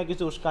বৌমাকে কিছু না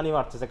কিছু উস্কানি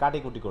মারতেছে,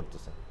 কাটিকুটি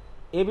করতেছে,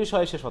 এ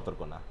বিষয়ে সে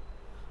সতর্ক না।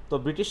 তো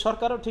ব্রিটিশ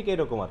সরকারও ঠিক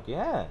এরকম আর কি,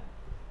 হ্যাঁ,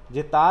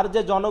 যে তার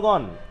যে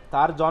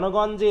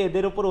জনগণ যে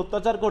এদের উপর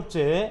অত্যাচার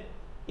করছে,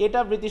 এটা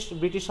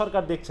ব্রিটিশ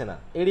সরকার দেখছে না,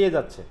 এড়িয়ে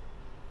যাচ্ছে,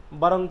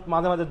 বরং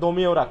মাঝে মাঝে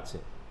দমিয়েও রাখছে।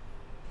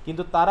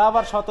 কিন্তু তারা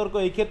আবার সতর্ক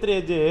এই ক্ষেত্রে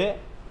যে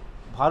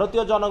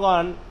ভারতীয়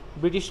জনগণ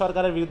ব্রিটিশ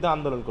সরকারের বিরুদ্ধে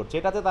আন্দোলন করছে,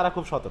 এটাতে তারা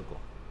খুব সতর্ক।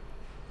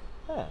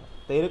 হ্যাঁ,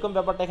 তো এরকম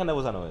ব্যাপারটা এখানে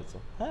বোঝানো হয়েছে।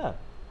 হ্যাঁ,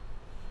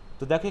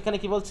 তো দেখো এখানে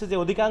কি বলছে যে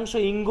অধিকাংশ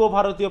ইঙ্গো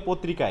ভারতীয়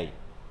পত্রিকায়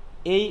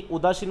এই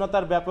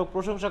উদাসীনতার ব্যাপক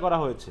প্রশংসা করা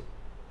হয়েছে,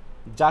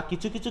 যা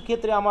কিছু কিছু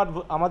ক্ষেত্রে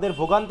আমাদের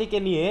ভোগান্তিকে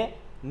নিয়ে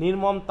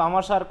নির্মম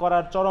তামাশার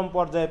করার চরম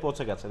পর্যায়ে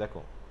পৌঁছে গেছে।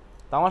 দেখো,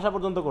 তামাশা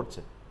পর্যন্ত করছে,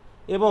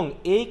 এবং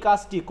এই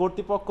কাজটি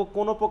কর্তৃপক্ষ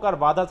কোনো প্রকার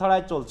বাধা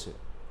ছাড়াই চলছে,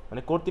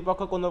 মানে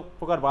কর্তৃপক্ষ কোনো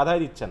প্রকার বাধাই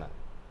দিচ্ছে না।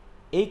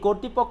 এই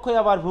কর্তৃপক্ষই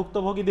আবার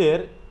ভুক্তভোগীদের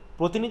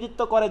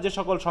প্রতিনিধিত্ব করে যে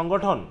সকল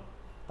সংগঠন,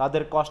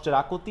 তাদের কষ্টের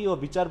আকুতি ও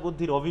বিচার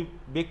বুদ্ধির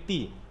অভিব্যক্তি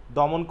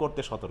দমন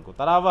করতে সতর্ক।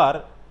 তারা আবার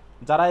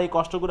যারা এই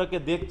কষ্টগুলোকে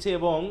দেখছে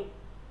এবং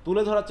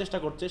তুলে ধরার চেষ্টা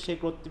করছে,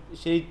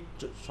 সেই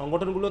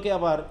সংগঠনগুলোকে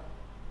আবার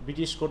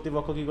ব্রিটিশ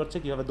কর্তৃপক্ষ কী করছে,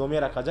 কীভাবে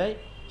দমিয়ে রাখা যায়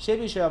সে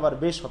বিষয়ে আবার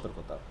বেশ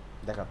সতর্কতা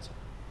দেখাচ্ছে,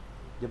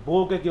 যে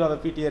বউকে কীভাবে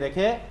পিটিয়ে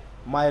রেখে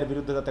মায়ের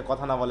বিরুদ্ধে যাতে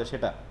কথা না বলে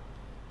সেটা।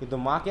 কিন্তু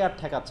মাকে আর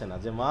ঠেকাচ্ছে না,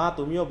 যে মা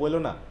তুমিও বলো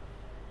না,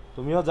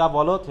 তুমিও যা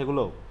বলো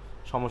সেগুলো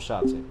সমস্যা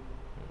আছে।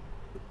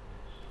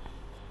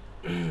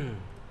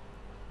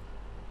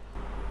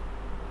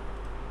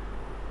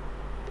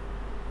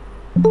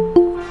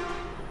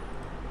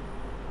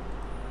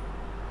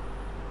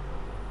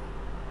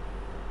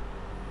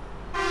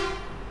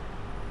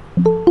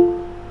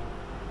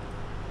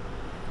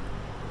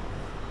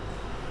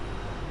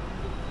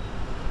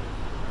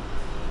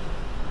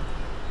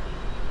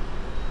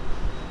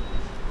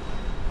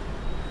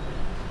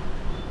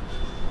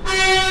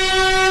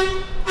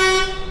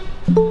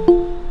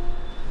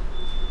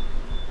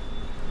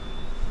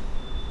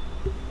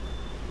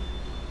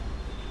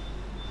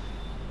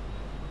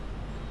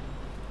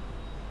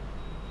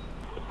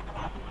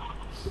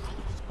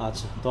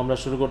 আচ্ছা, তো আমরা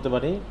শুরু করতে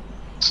পারি,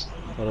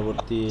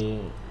 পরবর্তী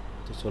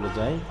চলে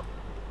যাই।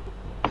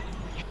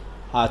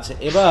 আচ্ছা,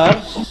 এবার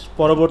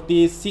পরবর্তী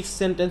 6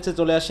 সেন্টেন্সে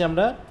চলে আসি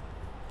আমরা,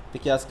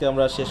 দেখি আজকে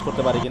আমরা শেষ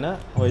করতে পারি কিনা,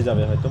 হয়ে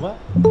যাবে হয়তো বা।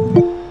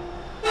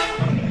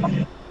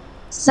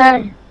 স্যার,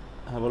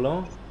 হ্যাঁ বলো।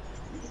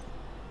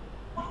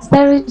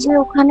 স্যার ওই যে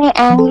ওখানে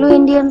অ্যাংলো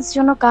ইন্ডিয়ানস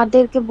জন্য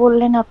কাদেরকে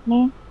বললেন আপনি?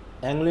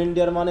 অ্যাংলো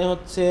ইন্ডিয়ার মানে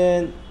হচ্ছে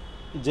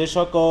যে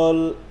সকল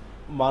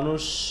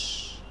মানুষ,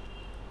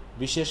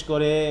 বিশেষ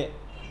করে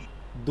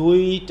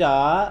দুইটা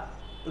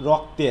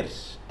রক্তের।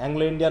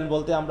 অ্যাংলো ইন্ডিয়ান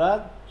বলতে আমরা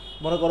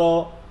মনে করো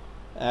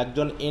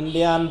একজন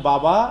ইন্ডিয়ান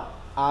বাবা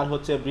আর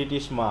হচ্ছে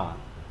ব্রিটিশ মা,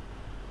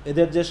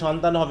 এদের যে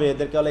সন্তান হবে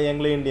এদেরকে বলে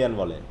অ্যাংলো ইন্ডিয়ান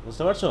বলে,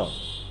 বুঝতে পারছো?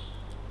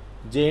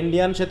 যে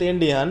ইন্ডিয়ান সে তো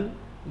ইন্ডিয়ান,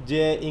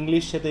 যে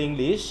ইংলিশ সে তো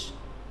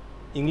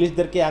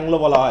ইংলিশদেরকে অ্যাংলো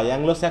বলা হয়।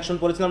 অ্যাংলো সেকশন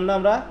পড়েছিলাম না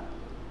আমরা?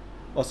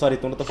 ও সরি,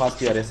 তোমরা তো ফার্স্ট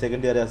ইয়ারে,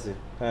 সেকেন্ড ইয়ারে আছে।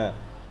 হ্যাঁ,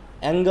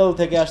 অ্যাঙ্গল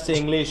থেকে আসছে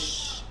ইংলিশ,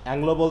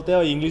 অ্যাংলো বলতে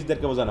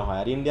ইংলিশদেরকে বোঝানো হয়,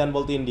 আর ইন্ডিয়ান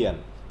বলতে ইন্ডিয়ান,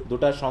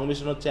 দুটার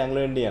সংমিশ্রণ হচ্ছে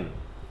অ্যাংলো ইন্ডিয়ান।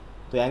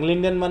 তো অ্যাংলো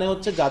ইন্ডিয়ান মানে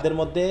হচ্ছে যাদের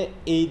মধ্যে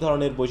এই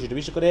ধরনের বৈশিষ্ট্য,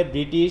 বিশেষ করে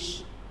ব্রিটিশ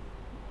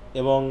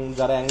এবং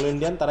যারা অ্যাংলো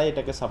ইন্ডিয়ান তারাই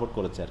এটাকে সাপোর্ট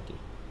করেছে আর কি।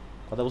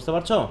 কথা বুঝতে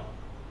পারছো?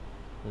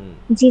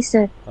 জি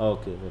স্যার।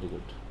 ওকে, ভেরি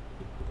গুড।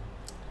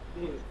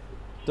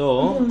 তো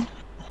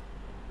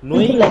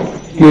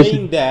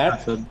knowing that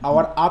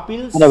our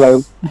appeals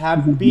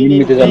have been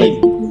in vain,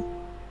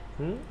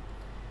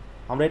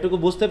 আমরা এটুকু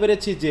বুঝতে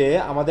পেরেছি যে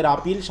আমাদের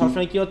আপিল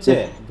সবসময় কি হচ্ছে,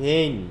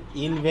 vein,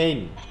 in vein.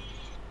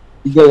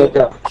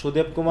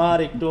 Sudeb Kumar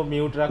একটু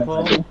মিউট রাখো।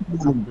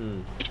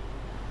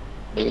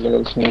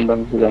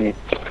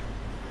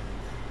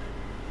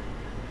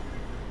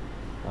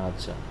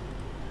 আচ্ছা,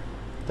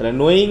 তাহলে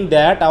knowing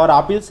that our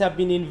appeals have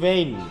been in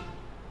vain,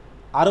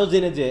 আরও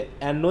জেনে যে,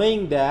 and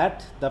knowing that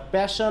the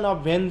passion of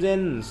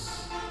vengeance,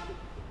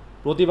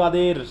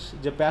 প্রতিবাদের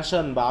যে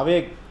প্যাশন বা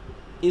আবেগ,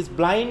 is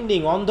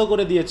blinding, অন্ধ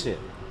করে দিয়েছে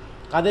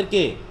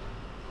কাদেরকে,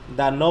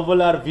 the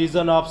নোবেলার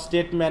vision of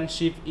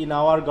স্টেটম্যানশিপ in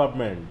our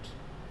government.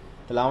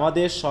 তাহলে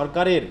আমাদের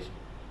সরকারের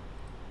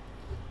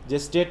যে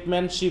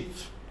স্টেটম্যানশিপ,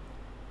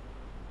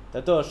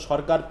 তাই তো,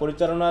 সরকার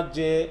পরিচালনার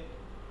যে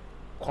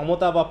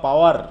ক্ষমতা বা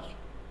পাওয়ার,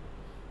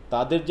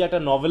 তাদের যে একটা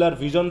নোবেলার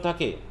ভিশন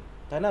থাকে,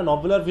 তাই না?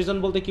 নোবেলার ভিশন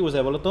বলতে কী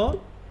বোঝায় বলো তো?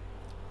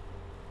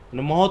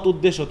 মানে মহৎ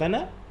উদ্দেশ্য, তাই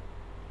না?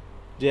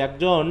 যে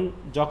একজন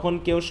যখন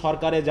কেউ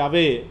সরকারে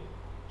যাবে,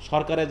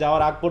 সরকারে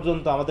যাওয়ার আগ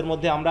পর্যন্ত আমাদের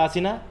মধ্যে আমরা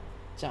আছি না,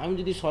 যে আমি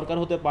যদি সরকার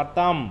হতে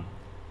পারতাম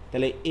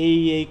তাহলে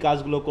এই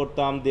কাজগুলো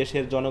করতাম,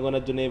 দেশের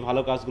জনগণের জন্য এই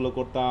ভালো কাজগুলো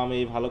করতাম,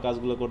 এই ভালো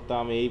কাজগুলো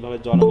করতাম, এইভাবে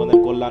জনগণের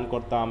কল্যাণ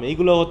করতাম,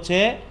 এইগুলো হচ্ছে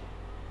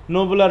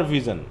নোবেলার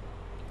ভিশন।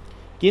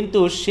 কিন্তু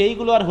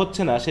সেইগুলো আর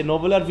হচ্ছে না, সেই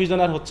নোবেলার ভিশন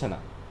আর হচ্ছে না,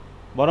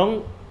 বরং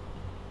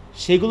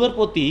সেগুলোর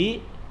প্রতি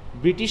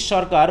ব্রিটিশ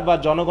সরকার বা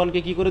জনগণকে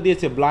কি করে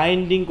দিয়েছে,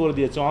 ব্লাইন্ডিং করে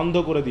দিয়েছে, অন্ধ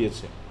করে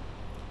দিয়েছে।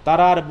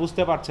 তারা আর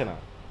বুঝতে পারছে না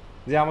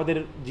যে আমাদের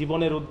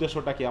জীবনের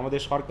উদ্দেশ্যটা কি,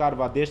 আমাদের সরকার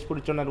বা দেশ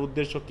পরিচালনার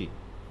উদ্দেশ্য কি।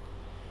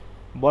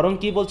 বরং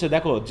কি বলছে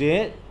দেখো, যে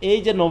এই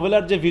যে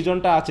নোবেলার যে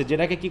ভিশনটা আছে,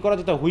 যেটাকে কি করা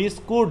যেত, which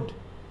could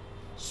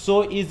so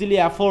easily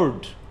afford,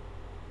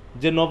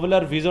 যে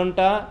নোবেলার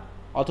ভিশনটা,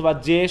 অথবা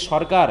যে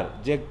সরকার,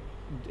 যে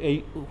এই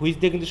হুইচ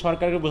দিয়ে কিন্তু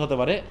সরকারকে বোঝাতে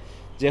পারে,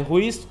 যে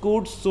which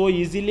could so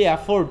easily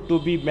afford to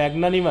B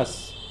magnanimous,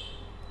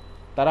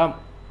 তারা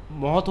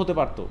মহৎ হতে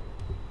পারত,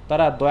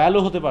 তারা দয়ালু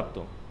হতে পারত,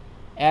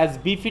 as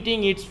befitting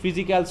it's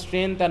physical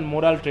strength and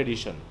moral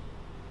tradition.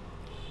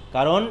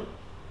 কারণ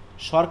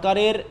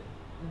সরকারের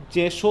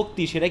যে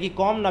শক্তি সেটা কি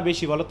কম না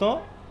বেশি বলো তো?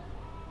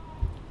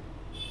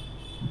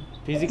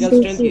 ফিজিক্যাল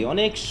স্ট্রেংথ কি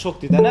অনেক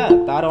শক্তি, তাই না?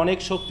 তার অনেক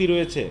শক্তি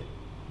রয়েছে,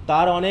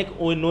 তার অনেক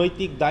ওই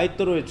নৈতিক দায়িত্ব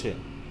রয়েছে।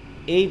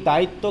 এই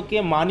দায়িত্বকে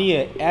মানিয়ে,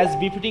 অ্যাজ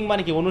বিফিটিং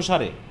মানে কি,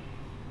 অনুসারে,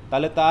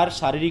 তাহলে তার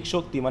শারীরিক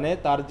শক্তি মানে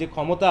তার যে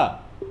ক্ষমতা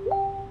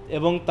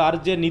এবং তার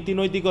যে নীতি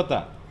নৈতিকতা,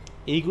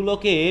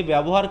 এইগুলোকে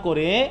ব্যবহার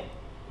করে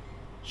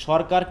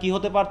সরকার কি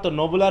হতে পারতো,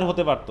 নোবেলার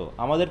হতে পারতো,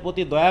 আমাদের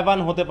প্রতি দয়াবান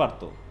হতে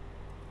পারতো।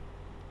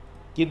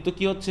 কিন্তু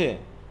কি হচ্ছে,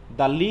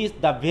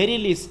 the very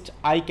list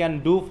I can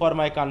do for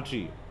my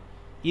country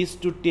is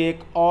to take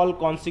all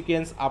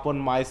consequence আপন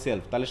মাই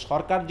সেলফ। তাহলে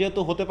সরকার যেহেতু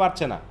হতে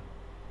পারছে না,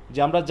 যে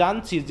আমরা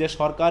জানছি যে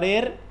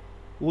সরকারের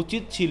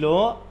উচিত ছিল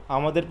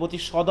আমাদের প্রতি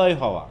সদয়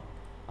হওয়া,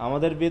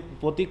 আমাদের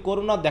প্রতি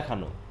করুণা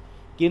দেখানো,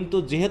 কিন্তু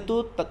যেহেতু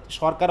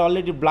সরকার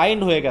অলরেডি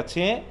ব্লাইন্ড হয়ে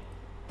গেছে,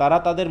 তারা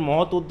তাদের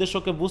মহৎ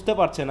উদ্দেশ্যকে বুঝতে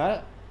পারছে না,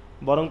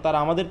 বরং তারা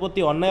আমাদের প্রতি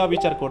অন্যায়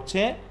অবিচার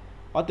করছে।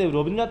 অতএব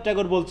রবীন্দ্রনাথ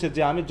ঠাকুর বলছে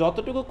যে আমি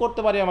যতটুকু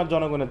করতে পারি আমার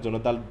জনগণের জন্য,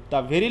 the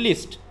very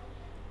list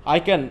I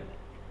can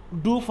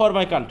do for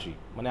my country,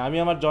 মানে আমি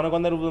আমার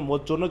জনগণের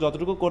জন্য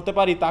যতটুকু করতে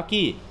পারি তা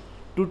কি,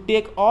 টু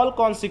টেক অল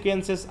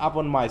কনসিকুয়েন্সেস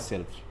আপন মাই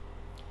সেলফ।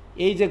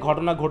 এই যে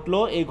ঘটনা ঘটলো,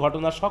 এই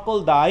ঘটনার সকল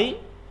দায়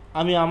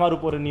আমি আমার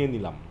উপরে নিয়ে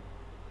নিলাম।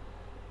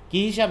 কি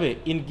হিসাবে?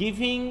 In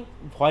giving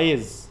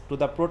voice to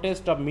the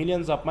protest of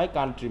millions of my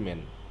কান্ট্রিমেন,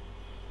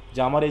 যে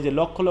আমার এই যে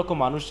লক্ষ লক্ষ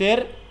মানুষের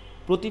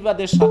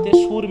প্রতিবাদের সাথে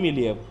সুর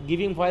মিলিয়ে,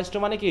 গিভিং ভয়েসটা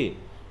মানে কি,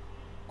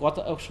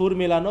 কথা, সুর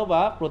মেলানো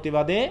বা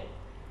প্রতিবাদে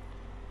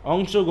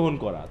অংশগ্রহণ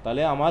করা।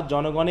 তাহলে আমার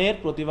জনগণের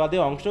প্রতিবাদে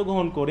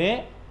অংশগ্রহণ করে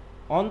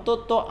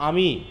অন্তত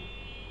আমি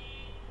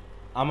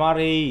আমার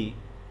এই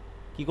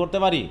কি করতে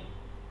পারি,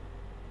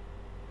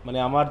 মানে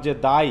আমার যে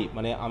দায়,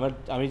 মানে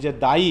আমি যে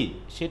দায়ী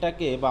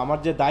সেটাকে, বা আমার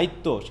যে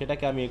দায়িত্ব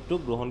সেটাকে আমি একটু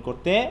গ্রহণ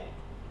করতে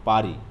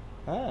পারি।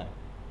 হ্যাঁ,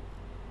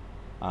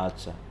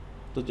 আচ্ছা,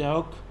 তো যাই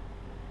হোক,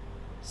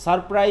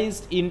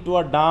 surprised into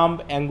a dumb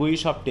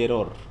anguish of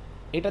terror,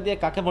 এটা দিয়ে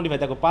কাকে মডিফাই,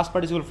 দেখো পাস্ট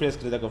পার্টিসিপল ফ্রেজ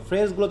করে, দেখো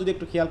ফ্রেজগুলো যদি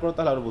একটু খেয়াল করো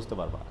তাহলে আরও বুঝতে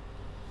পারবা।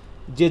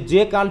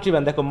 যে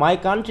কান্ট্রিম্যান, দেখো মাই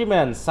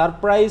countryman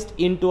surprised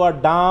into a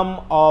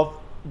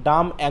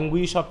Dam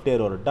anguish of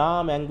terror,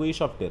 Dam anguish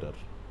of terror,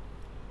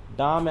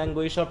 Dam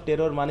anguish of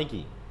terror মানে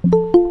কি?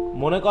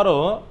 মনে করো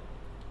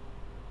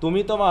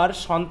তুমি তোমার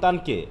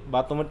সন্তানকে বা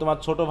তুমি তোমার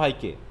ছোট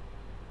ভাইকে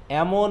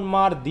এমন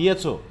মার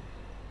দিয়েছো,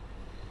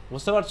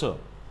 বুঝতে পারছো,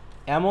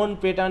 এমন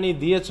পেটানি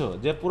দিয়েছো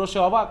যে পুরো সে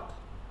অবাক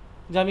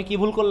যে আমি কি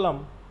ভুল করলাম,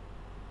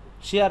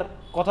 সে আর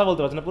কথা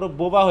বলতে পারছে না, পুরো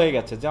বোবা হয়ে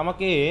গেছে যে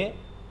আমাকে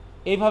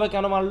এইভাবে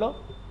কেন মারলো।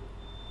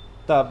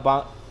 তা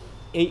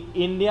এই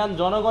ইন্ডিয়ান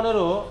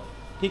জনগণেরও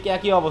ঠিক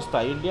একই অবস্থা।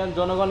 ইন্ডিয়ান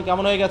জনগণ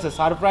কেমন হয়ে গেছে,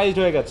 সারপ্রাইজড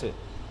হয়ে গেছে,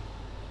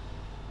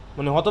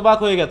 মানে হতবাক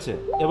হয়ে গেছে,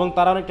 এবং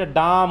তারা অনেকটা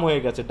ডাম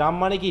হয়ে গেছে। ডাম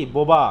মানে কি,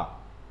 বোবা,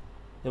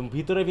 এবং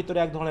ভিতরে ভিতরে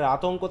এক ধরনের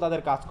আতঙ্ক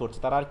তাদের কাজ করছে,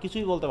 তারা আর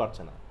কিছুই বলতে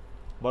পারছে না।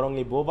 বরং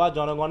এই বোবা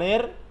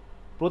জনগণের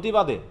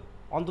প্রতিবাদে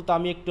অন্তত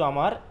আমি একটু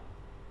আমার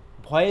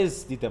ভয়েস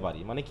দিতে পারি,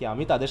 মানে কি,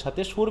 আমি তাদের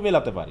সাথে সুর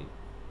মেলাতে পারি,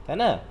 তাই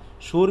না?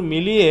 সুর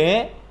মিলিয়ে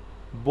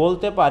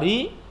বলতে পারি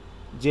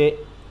যে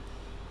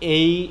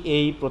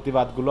এই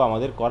প্রতিবাদগুলো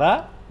আমাদের করা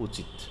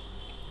উচিত।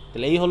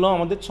 তাহলে এই হলো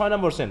আমাদের 6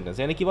 নম্বর সেন্টেন্স।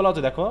 এখানে কি বলা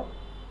হচ্ছে দেখো,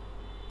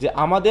 যে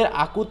আমাদের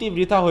আকুতি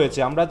বৃথা হয়েছে,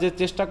 আমরা যে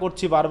চেষ্টা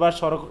করছি বারবার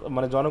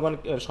মানে জনগণ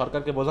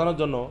সরকারকে বোঝানোর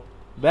জন্য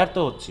ব্যর্থ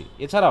হচ্ছি।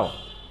 এছাড়াও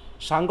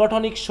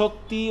সাংগঠনিক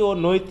শক্তি ও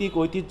নৈতিক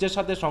ঐতিহ্যের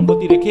সাথে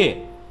সঙ্গতি রেখে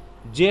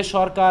যে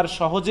সরকার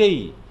সহজেই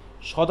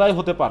সদয়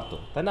হতে পারত,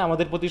 তাই না,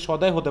 আমাদের প্রতি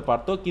সদয় হতে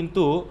পারত,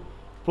 কিন্তু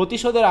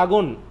প্রতিশোধের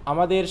আগুন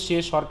আমাদের সে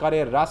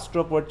সরকারের রাষ্ট্র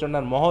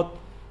পরিচালনার মহৎ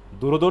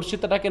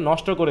দূরদর্শিতাটাকে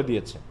নষ্ট করে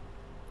দিয়েছে।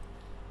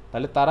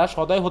 তাহলে তারা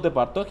সদয় হতে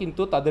পারত,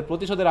 কিন্তু তাদের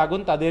প্রতিশোধের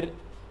আগুন তাদের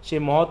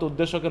সেই মহৎ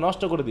উদ্দেশ্যকে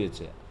নষ্ট করে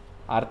দিয়েছে।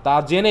 আর তা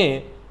জেনে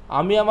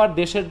আমি আমার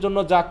দেশের জন্য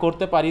যা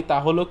করতে পারি তা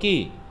হলো কি,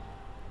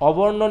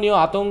 অবর্ণনীয়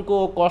আতঙ্ক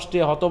ও কষ্টে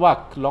হতবাক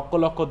লক্ষ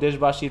লক্ষ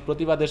দেশবাসীর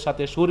প্রতিবাদের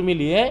সাথে সুর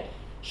মিলিয়ে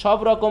সব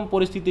রকম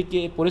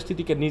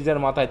পরিস্থিতিকে নিজের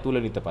মাথায় তুলে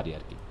নিতে পারি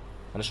আর কি,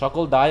 মানে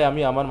সকল দায়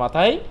আমি আমার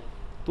মাথায়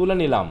তুলে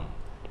নিলাম।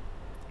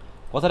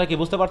 কথাটা কি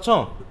বুঝতে পারছো?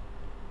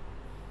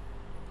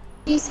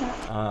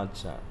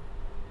 আচ্ছা,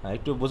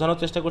 একটু বোঝানোর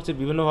চেষ্টা করছি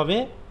বিভিন্নভাবে।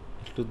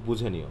 একটু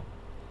বুঝে নিও।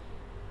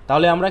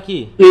 তাহলে আমরা কি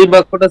এই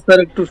বাক্যটা স্যার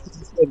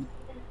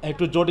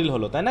একটু জটিল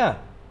হলো, তাই না?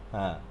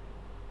 হ্যাঁ,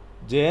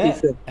 যে জি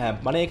স্যার। হ্যাঁ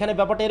মানে এখানে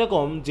ব্যাপারটা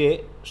এরকম যে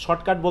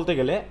শর্টকাট বলতে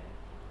গেলে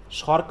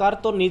সরকার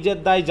তো নিজের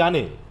দায়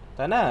জানে,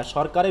 তাই না?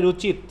 সরকারের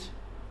উচিত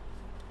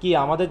কি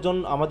আমাদের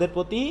জন্য, আমাদের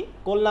প্রতি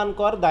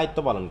কল্যাণকর দায়িত্ব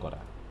পালন করা,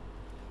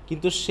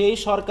 কিন্তু সেই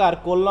সরকার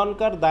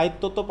কল্যাণকর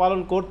দায়িত্ব তো পালন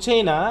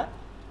করছেই না,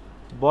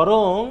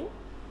 বরং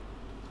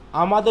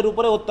আমাদের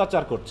উপরে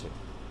অত্যাচার করছে,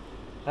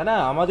 তাই না?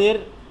 আমাদের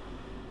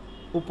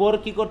উপর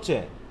কি করছে?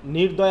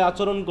 নির্দয়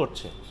আচরণ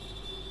করছে।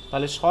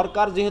 তাহলে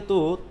সরকার যেহেতু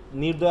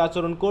নির্দয়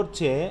আচরণ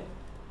করছে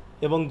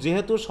এবং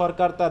যেহেতু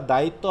সরকার তার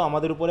দায়িত্ব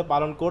আমাদের উপরে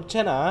পালন করছে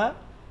না,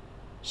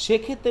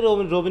 সেক্ষেত্রে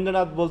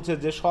রবীন্দ্রনাথ বলছে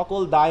যে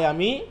সকল দায়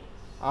আমি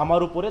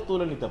আমার উপরে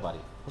তুলে নিতে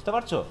পারি। বুঝতে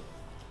পারছো?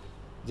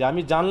 যে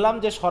আমি জানলাম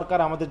যে সরকার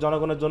আমাদের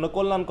জনগণের জন্য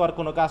কল্যাণকর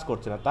কোনো কাজ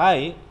করছে না, তাই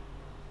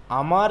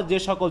আমার যে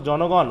সকল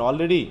জনগণ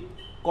অলরেডি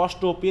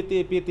কষ্ট পেতে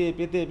পেতে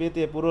পেতে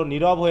পেতে পুরো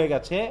নীরব হয়ে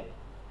গেছে,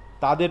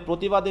 তাদের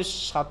প্রতিবাদের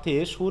সাথে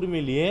সুর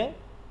মিলিয়ে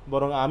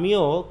বরং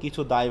আমিও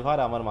কিছু দায়ভার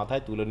আমার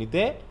মাথায় তুলে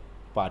নিতে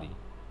পারি।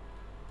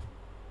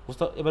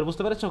 এবার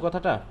বুঝতে পেরেছো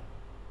কথাটা?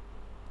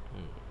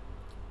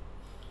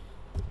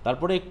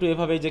 তারপরে একটু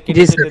এভাবে যে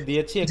কেটে কেটে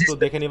দিয়েছি একটু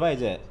দেখে নিবা, এই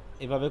যে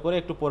এভাবে করে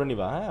একটু পড়ে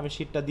নিবা। হ্যাঁ, আমি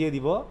শীটটা দিয়ে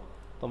দিব,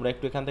 তোমরা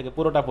একটু এখান থেকে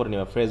পুরোটা পড়ে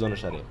নিবা ফ্রেজ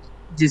অনুসারে।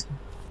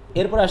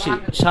 এরপর আসি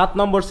 7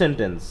 নম্বর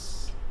সেন্টেন্স।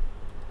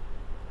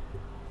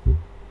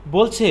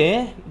 বলছে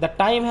দ্য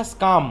টাইম হ্যাজ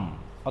কাম,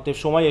 অতএব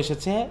সময়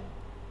এসেছে,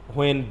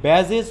 when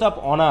badges of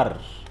honour,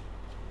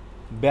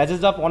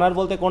 badges of honour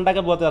বলতে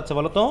কোনটাকে বলতে যাচ্ছে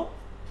বলো তো?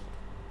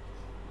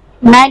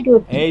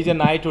 নাইটহুড। এই যে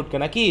নাইটহুডকে,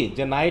 নাকি?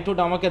 যে নাইটহুড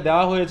আমাকে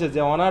দেওয়া হয়েছে,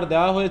 যে অনার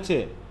দেওয়া হয়েছে,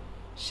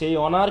 সেই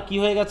অনার কি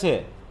হয়ে গেছে?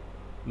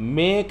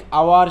 মেক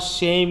আওয়ার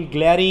শেম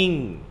গ্ল্যারিং,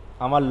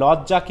 আমার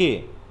লজ্জাকে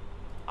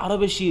আরও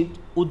বেশি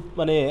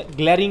মানে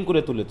গ্ল্যারিং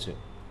করে তুলেছে।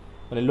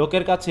 মানে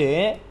লোকের কাছে,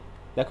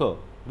 দেখো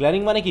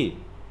গ্ল্যারিং মানে কি?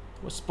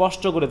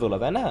 স্পষ্ট করে তোলা,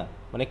 তাই না?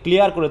 মানে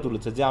ক্লিয়ার করে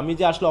তুলেছে যে আমি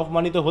যে আসলে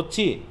অপমানিত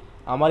হচ্ছি,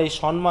 আমার এই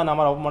সম্মান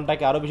আমার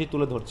অপমানটাকে আরও বেশি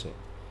তুলে ধরছে।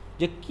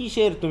 যে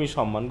কিসের তুমি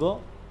সম্মান গো?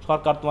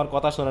 সরকার তোমার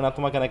কথা শোনে না,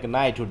 তোমাকে নাকি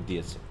নাইটহুড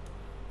দিয়েছে।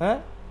 হ্যাঁ,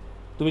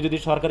 তুমি যদি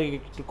সরকারকে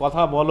একটু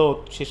কথা বলো,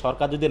 সে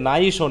সরকার যদি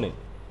নাই শোনে,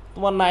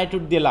 তোমার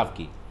নাইটহুড দিয়ে লাভ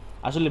কি?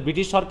 আসলে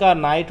ব্রিটিশ সরকার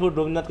নাইটহুড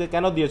রবীন্দ্রনাথকে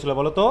কেন দিয়েছিল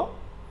বলো তো?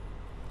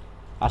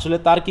 আসলে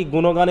তার কি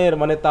গুণগানের,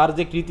 মানে তার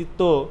যে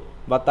কৃতিত্ব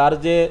বা তার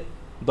যে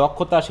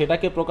দক্ষতা,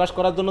 সেটাকে প্রকাশ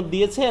করার জন্য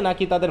দিয়েছে,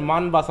 নাকি তাদের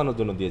মান বাঁচানোর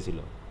জন্য দিয়েছিল?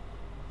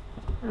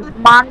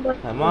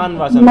 হ্যাঁ, মান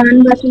বাঁচানোর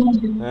জন্য।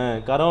 হ্যাঁ,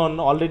 কারণ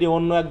অলরেডি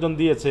অন্য একজন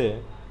দিয়েছে।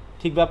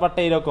 ঠিক ব্যাপারটা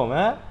এরকম,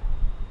 হ্যাঁ,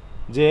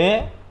 যে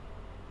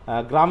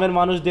গ্রামের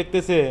মানুষ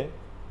দেখতেছে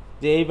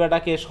যে এই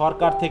বেটাকে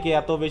সরকার থেকে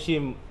এত বেশি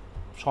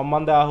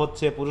সম্মান দেওয়া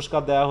হচ্ছে,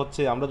 পুরস্কার দেওয়া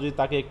হচ্ছে, আমরা যদি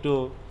তাকে একটু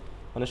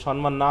মানে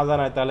সম্মান না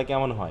জানাই তাহলে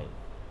কেমন হয়?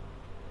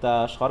 তা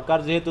সরকার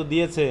যেহেতু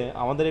দিয়েছে,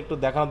 আমাদের একটু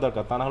দেখানোর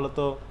দরকার, তা না হলে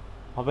তো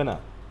হবে না।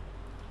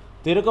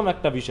 তো এরকম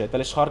একটা বিষয়।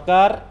 তাহলে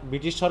সরকার,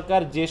 ব্রিটিশ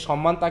সরকার যে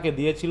সম্মান তাকে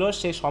দিয়েছিল,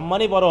 সেই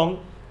সম্মানই বরং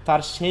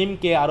তার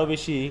শেমকে আরও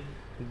বেশি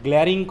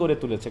গ্ল্যারিং করে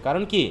তুলেছে।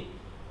 কারণ কি?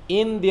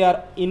 In their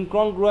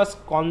incongruous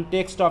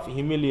context of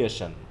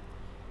humiliation.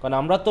 কারণ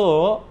আমরা তো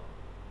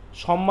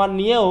সম্মান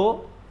নিয়েও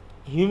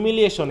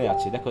হিউমিলিয়েশনে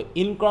আছি। দেখো,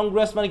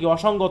 ইনকনগ্রুয়াস মানে কি?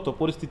 অসঙ্গত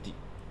পরিস্থিতি।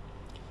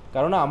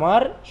 কারণ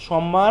আমার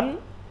সম্মান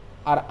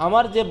আর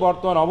আমার যে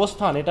বর্তমান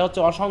অবস্থান, এটা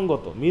হচ্ছে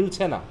অসঙ্গত,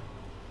 মিলছে না।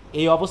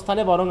 এই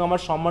অবস্থানে বরং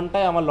আমার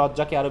সম্মানটাই আমার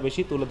লজ্জাকে আরও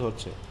বেশি তুলে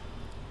ধরছে।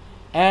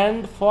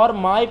 অ্যান্ড ফর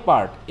মাই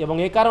পার্ট, এবং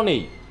এ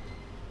কারণেই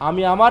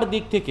আমি আমার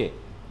দিক থেকে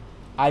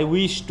আই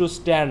উইশ টু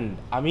স্ট্যান্ড,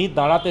 আমি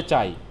দাঁড়াতে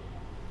চাই।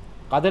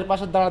 কাদের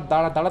পাশে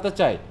দাঁড়াতে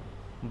চাই?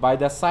 By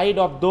the side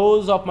of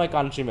those of my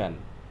countryman,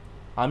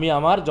 আমি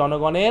আমার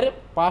জনগণের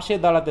পাশে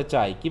দাঁড়াতে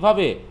চাই।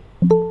 কিভাবে?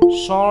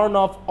 শর্ন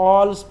অফ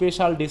অল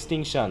স্পেশাল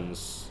ডিস্টিংশনস,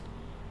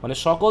 মানে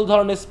সকল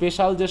ধরনের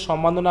স্পেশাল যে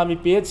সম্মাননা আমি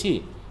পেয়েছি,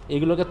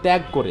 এগুলোকে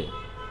ত্যাগ করে।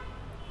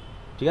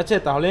 ঠিক আছে?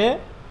 তাহলে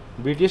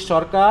ব্রিটিশ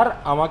সরকার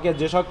আমাকে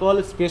যে সকল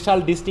স্পেশাল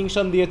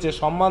ডিস্টিংশন দিয়েছে,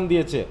 সম্মান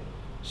দিয়েছে,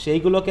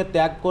 সেইগুলোকে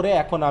ত্যাগ করে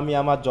এখন আমি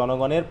আমার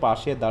জনগণের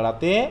পাশে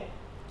দাঁড়াতে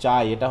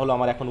চাই। এটা হলো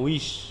আমার এখন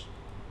উইশ।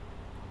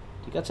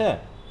 ঠিক আছে?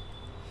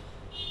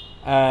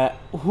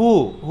 হু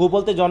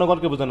বলতে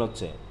জনগণকে বোঝানো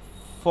হচ্ছে।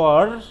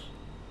 ফর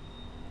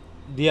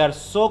দেয়ার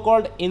সো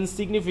কল্ড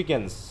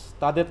ইনসিগনিফিকেন্স,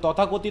 তাদের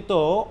তথাকথিত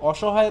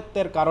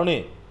অসহায়ত্বের কারণে,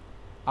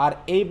 আর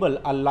able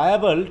R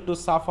liable to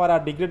suffer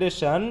R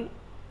degradation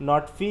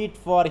not fit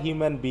for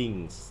human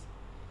beings.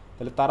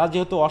 তাহলে তারা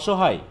যেহেতু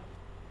অসহায়,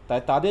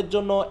 তাই তাদের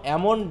জন্য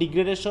এমন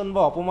ডিগ্রেডেশন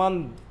বা অপমান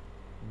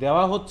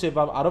দেওয়া হচ্ছে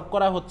বা আরোপ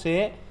করা হচ্ছে,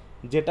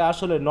 যেটা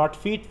আসলে not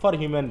fit for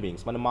human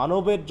beings, মানে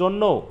মানবের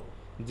জন্য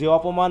যে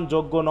অপমান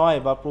যোগ্য নয়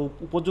বা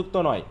উপযুক্ত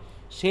নয়,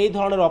 সেই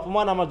ধরনের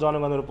অপমান আমার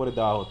জনগণের উপরে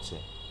দেওয়া হচ্ছে।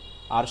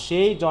 আর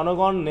সেই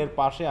জনগণের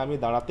পাশে আমি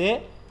দাঁড়াতে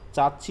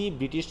চাচ্ছি,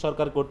 ব্রিটিশ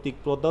সরকার কর্তৃক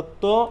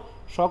প্রদত্ত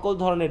সকল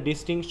ধরনের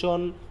ডিস্টিংশন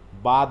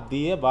বাদ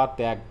দিয়ে বা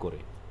ত্যাগ করে।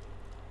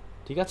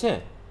 ঠিক আছে?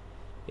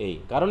 এই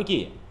কারণ কি?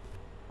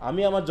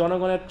 আমি আমার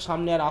জনগণের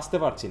সামনে আর আসতে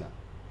পারছি না,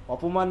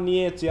 অপমান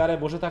নিয়ে চেয়ারে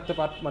বসে থাকতে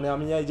মানে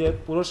আমি এই যে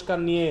পুরস্কার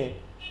নিয়ে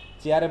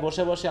চেয়ারে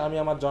বসে বসে আমি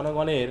আমার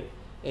জনগণের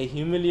এই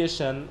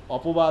হিউমিলিয়েশন,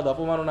 অপবাদ,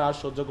 অপমাননা আর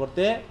সহ্য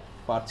করতে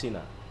পারছি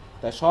না,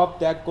 তাই সব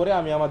ত্যাগ করে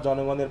আমি আমার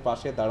জনগণের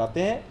পাশে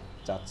দাঁড়াতে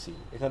চাচ্ছি।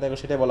 এখানে দেখো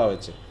সেটাই বলা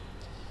হয়েছে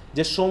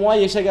যে সময়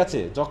এসে গেছে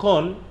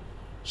যখন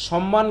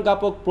সম্মান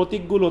জ্ঞাপক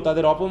প্রতীকগুলো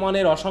তাদের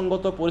অপমানের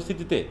অসঙ্গত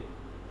পরিস্থিতিতে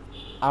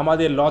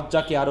আমাদের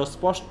লজ্জাকে আরও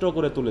স্পষ্ট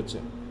করে তুলেছে।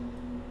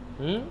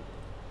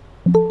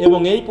 এবং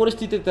এই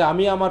পরিস্থিতিতে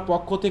আমি আমার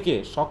পক্ষ থেকে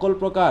সকল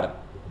প্রকার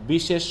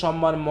বিশেষ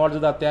সম্মান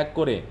মর্যাদা ত্যাগ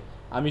করে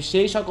আমি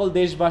সেই সকল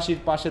দেশবাসীর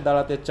পাশে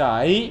দাঁড়াতে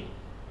চাই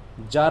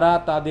যারা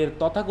তাদের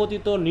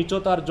তথাকথিত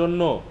নীচতার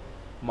জন্য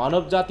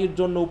মানব জাতির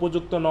জন্য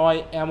উপযুক্ত নয়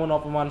এমন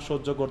অপমান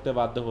সহ্য করতে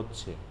বাধ্য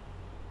হচ্ছে।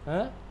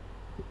 হ্যাঁ,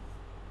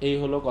 এই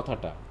হলো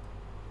কথাটা।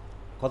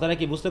 কথাটা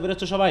কি বুঝতে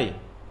পেরেছো সবাই?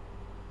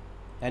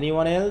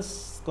 Anyone else?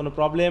 কোনো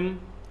প্রবলেম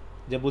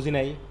যে বুঝি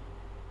নাই?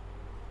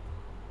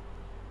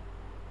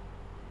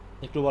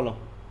 একটু বলো।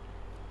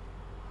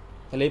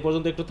 তাহলে এই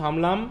পর্যন্ত একটু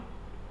থামলাম,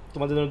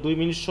 তোমাদের জন্য 2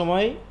 মিনিট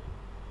সময়,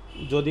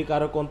 যদি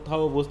কারো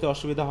কোথাও বুঝতে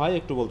অসুবিধা হয়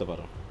একটু বলতে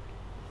পারো।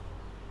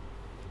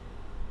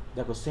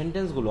 দেখো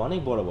সেন্টেন্সগুলো অনেক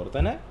বড় বড়,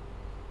 তাই না?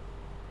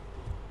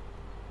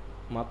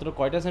 মাত্র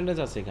কয়টা সেন্টেন্স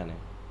আছে এখানে?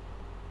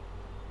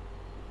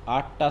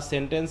 8টা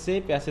সেন্টেন্সে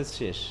প্যাসেজ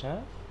শেষ।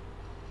 হ্যাঁ,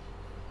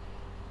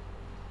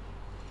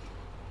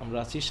 আমরা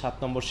আছি 7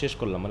 নম্বর শেষ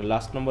করলাম, মানে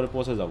লাস্ট নম্বরে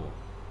পৌঁছে যাবো।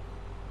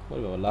 ওই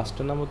বাবা,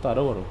 লাস্টের নম্বর তো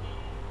আরও বড়।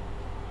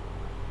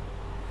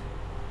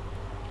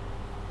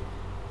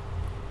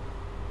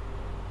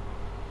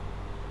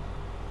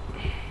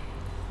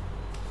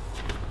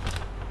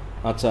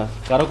 আচ্ছা,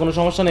 কারো কোনো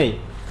সমস্যা নেই?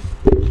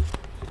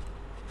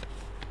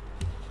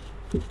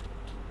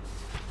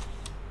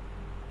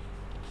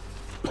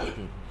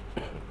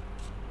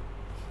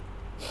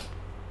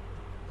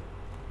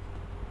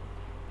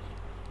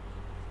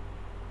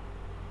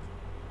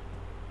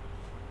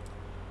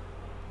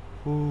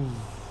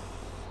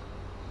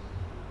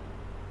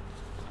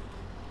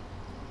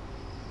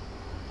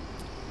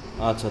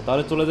 আচ্ছা,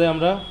 তাহলে চলে যাই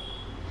আমরা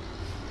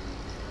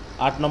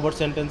 8 নম্বর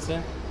সেন্টেন্সে।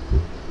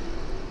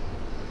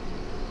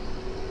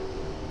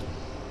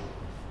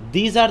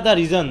 দিজ আর দ্য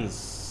রিজনস,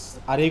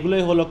 আর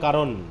এগুলোই হলো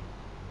কারণ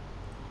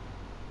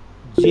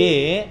যে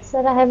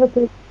sir I have a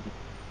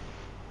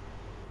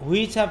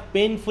which have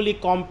পেইনফুলি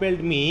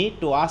compelled me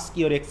to ask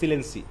your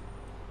excellency.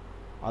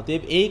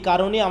 অতএব এই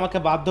কারণে আমাকে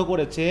বাধ্য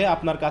করেছে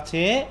আপনার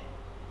কাছে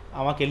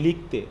আমাকে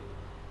লিখতে,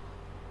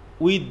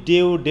 উইথ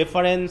ডিউ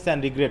ডেফারেন্স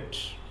অ্যান্ড রিগ্রেট।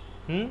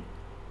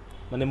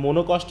 মানে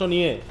মনোকষ্ট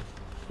নিয়ে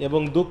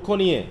এবং দুঃখ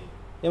নিয়ে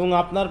এবং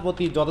আপনার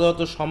প্রতি যথাযথ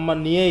সম্মান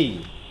নিয়েই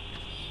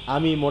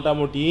আমি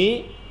মোটামুটি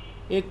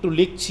একটু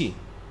লিখছি।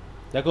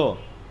 দেখো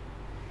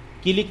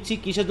কি লিখছি,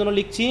 কিসের জন্য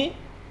লিখছি?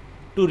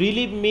 Two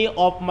relieve me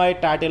of my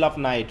title of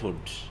knighthood,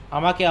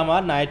 আমাকে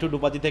আমার নাইটহুড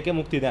উপাধি থেকে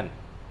মুক্তি দেন।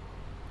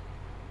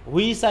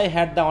 Which I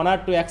had the honour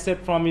to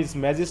accept from his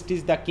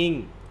ম্যাজেস্টিজ the king,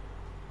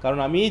 কারণ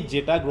আমি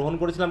যেটা গ্রহণ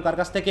করেছিলাম কার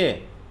কাছ থেকে?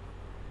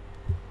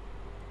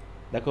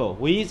 দেখো,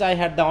 which I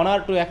had the honour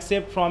to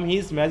accept from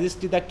his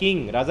majesty the king,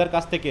 রাজার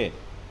কাছ থেকে,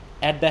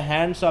 at the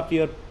hands of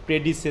your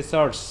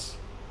প্রেডিসেসর্স।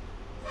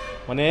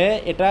 মানে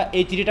এটা,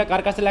 এই চিঠিটা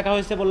কার কাছে লেখা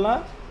হয়েছে বললাম?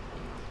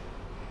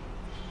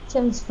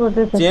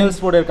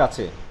 চেমসফোর্ডের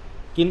কাছে।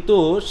 কিন্তু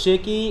সে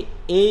কি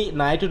এই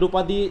নাইটহুড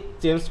উপাধি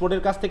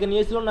চেমসফোর্ডের কাছ থেকে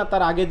নিয়েছিল না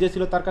তার আগে যে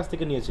ছিল তার কাছ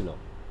থেকে নিয়েছিল?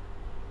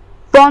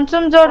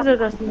 পঞ্চম জর্জের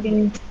কাছ থেকে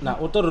না,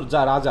 ও তো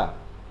রাজা।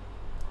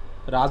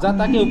 রাজা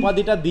তাকে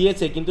উপাধিটা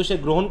দিয়েছে, কিন্তু সে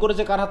গ্রহণ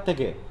করেছে কার হাত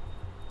থেকে?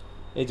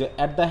 এই যে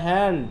অ্যাট দ্য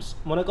হ্যান্ডস,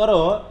 মনে করো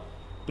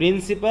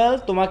প্রিন্সিপাল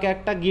তোমাকে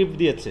একটা গিফট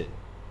দিয়েছে,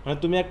 মানে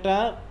তুমি একটা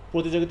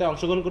প্রতিযোগিতায়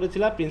অংশগ্রহণ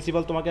করেছিলা,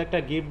 প্রিন্সিপাল তোমাকে একটা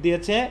গিফট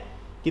দিয়েছে,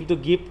 কিন্তু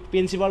গিফট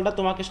প্রিন্সিপালটা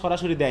তোমাকে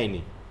সরাসরি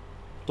দেয়নি,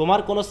 তোমার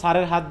কোনো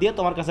স্যারের হাত দিয়ে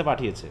তোমার কাছে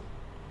পাঠিয়েছে।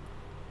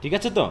 ঠিক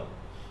আছে তো?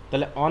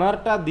 তাহলে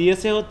অনারটা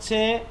দিয়েছে হচ্ছে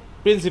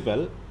প্রিন্সিপাল,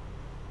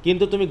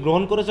 কিন্তু তুমি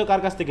গ্রহণ করেছো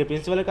কার কাছ থেকে?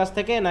 প্রিন্সিপালের কাছ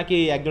থেকে নাকি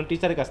একজন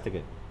টিচারের কাছ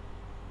থেকে?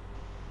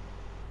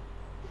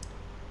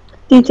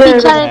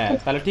 হ্যাঁ,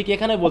 তাহলে ঠিক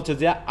এখানে বলছে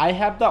যে I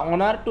have the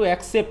honour to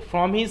accept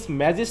from his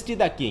majesty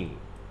the king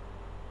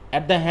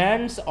at the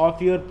hands of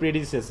your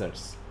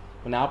প্রেডিসেসর্স,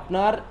 মানে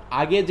আপনার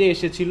আগে যে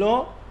এসেছিল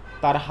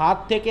তার হাত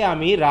থেকে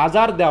আমি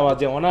রাজার দেওয়া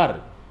যে অনার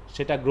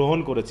সেটা গ্রহণ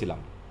করেছিলাম।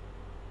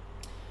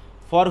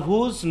 For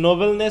whose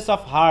নোবেলনেস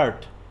of heart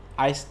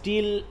I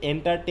still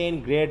entertain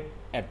great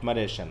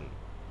অ্যাডমারেশন,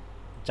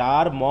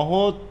 যার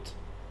মহৎ,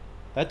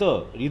 তাই তো,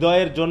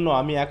 হৃদয়ের জন্য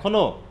আমি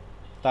এখনও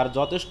তার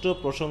যথেষ্ট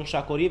প্রশংসা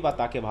করি বা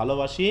তাকে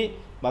ভালোবাসি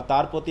বা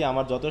তার প্রতি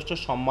আমার যথেষ্ট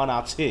সম্মান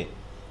আছে।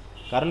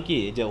 কারণ কি,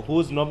 যে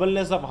হুজ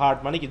নোবেলনেস অফ হার্ট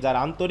মানে কি, যার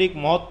আন্তরিক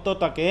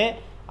মহত্বটাকে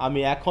আমি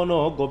এখনও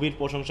গভীর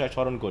প্রশংসায়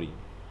স্মরণ করি।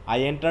 I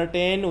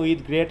entertain with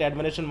great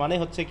admiration মানে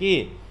হচ্ছে কি,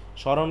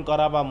 স্মরণ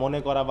করা বা মনে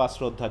করা বা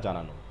শ্রদ্ধা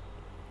জানানো।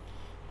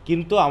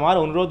 কিন্তু আমার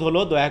অনুরোধ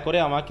হলো দয়া করে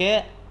আমাকে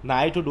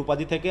নাইটহুড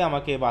উপাধি থেকে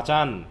আমাকে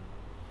বাঁচান।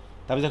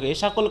 তারপরে দেখো, এ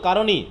সকল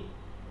কারণই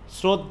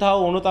শ্রদ্ধা ও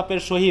অনুতাপের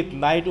সহিত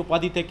নাইট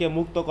উপাধি থেকে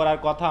মুক্ত করার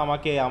কথা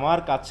আমাকে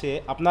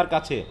আপনার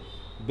কাছে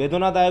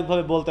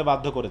বেদনাদায়কভাবে বলতে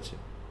বাধ্য করেছে।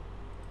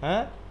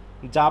 হ্যাঁ,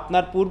 যা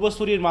আপনার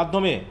পূর্বসূরির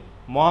মাধ্যমে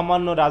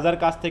মহামান্য রাজার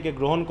কাছ থেকে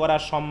গ্রহণ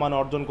করার সম্মান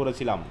অর্জন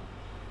করেছিলাম।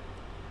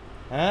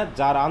 হ্যাঁ,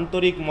 যার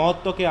আন্তরিক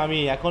মহত্বকে আমি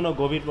এখনো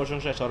গভীর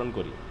প্রশংসায় স্মরণ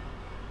করি।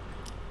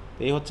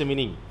 এই হচ্ছে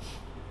মিনিং।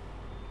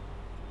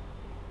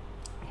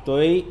 তো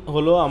এই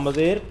হলো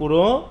আমাদের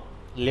পুরো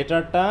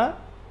লেটারটা,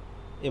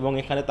 এবং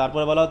এখানে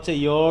তারপরে বলা হচ্ছে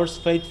ইয়োর্স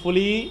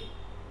ফেইথফুলি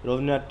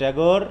রবীন্দ্রনাথ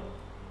ট্যাগর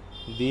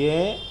দিয়ে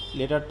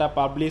লেটারটা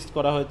পাবলিশ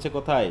করা হয়েছে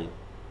কোথায়?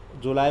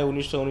 জুলাই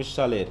 1919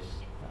 সালের।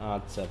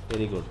 আচ্ছা,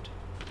 ভেরি গুড।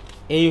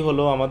 এই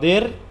হলো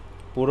আমাদের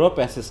পুরো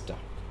প্যাসেজটা।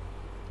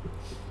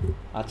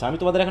 আচ্ছা, আমি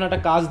তোমাদের এখন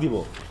একটা কাজ দিব।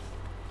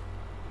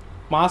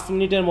 5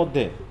 মিনিটের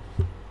মধ্যে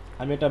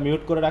আমি এটা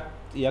মিউট করে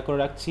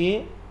রাখছি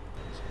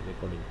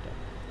রেকর্ডিংটা।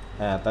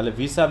 হ্যাঁ, তাহলে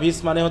ভিসা ভিস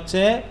মানে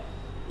হচ্ছে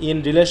ইন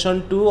রিলেশন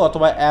টু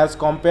অথবা অ্যাজ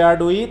কম্পেয়ার্ড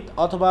উইথ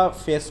অথবা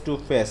ফেস টু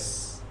ফেস।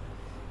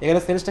 এখানে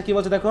সেন্সটা কি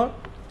বলছে দেখো,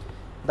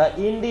 the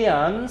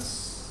Indians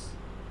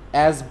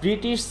as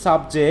British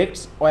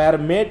subjects war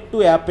made to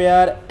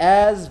appear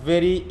as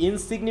very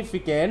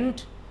insignificant,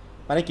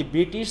 মানে কি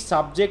ব্রিটিশ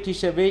সাবজেক্ট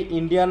হিসেবে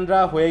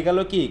ইন্ডিয়ানরা হয়ে গেল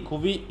কি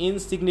খুবই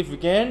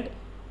ইনসিগনিফিকেন্ট,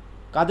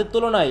 কাদের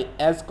তুলনায়?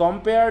 As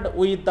compared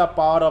with the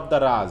power of the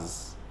রাজ,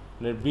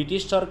 মানে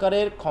ব্রিটিশ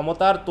সরকারের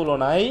ক্ষমতার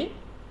তুলনায়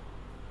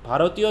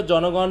ভারতীয়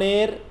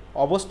জনগণের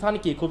অবস্থান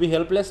কি খুবই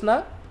হেল্পলেস না,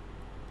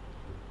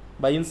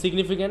 বা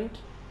ইনসিগনিফিকেন্ট?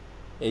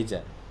 এই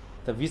যা,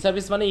 তো ভিস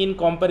সার্ভিস মানে ইন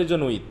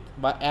কম্প্যারিজন উইথ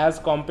বা অ্যাজ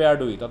কম্পেয়ার্ড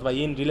উইথ অথবা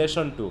ইন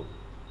রিলেশন টু।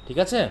 ঠিক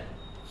আছে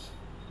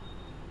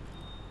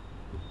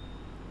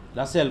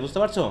রাসেল, বুঝতে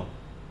পারছো?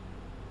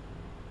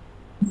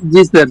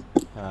 জি স্যার।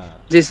 হ্যাঁ,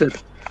 জি স্যার।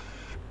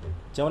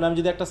 যেমন আমি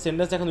যদি একটা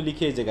সেন্টেন্স এখন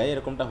লিখে এই জায়গায়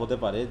এরকমটা হতে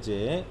পারে যে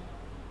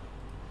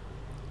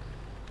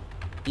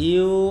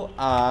ইউ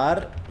আর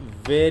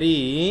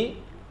ভেরি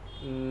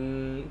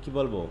কি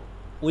বলবো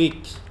উইক,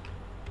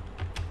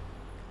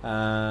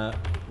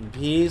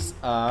 ভিস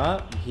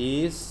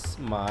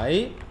মাই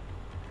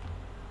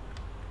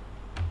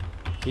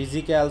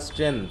ফিজিক্যাল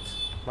স্ট্রেংথ,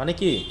 মানে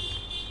কি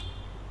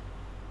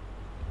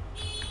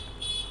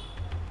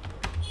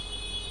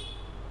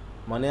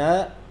মানে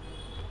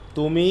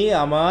তুমি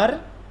আমার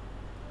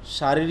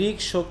শারীরিক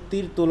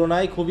শক্তির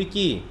তুলনায় খুবই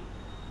কি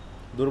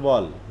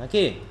দুর্বল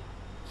নাকি?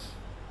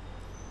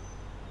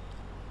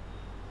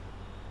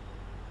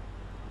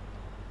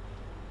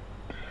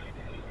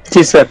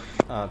 জি স্যার।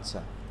 আচ্ছা,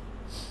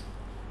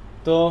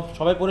 তো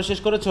সবাই পড়ে শেষ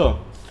করেছো?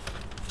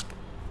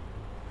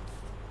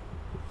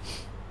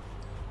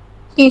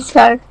 জি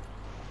স্যার।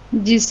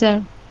 জি স্যার।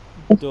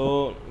 তো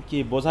কি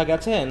বোঝা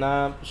গেছে না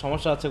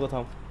সমস্যা আছে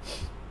কোথাও?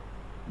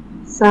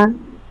 স্যার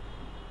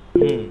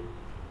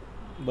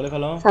বলে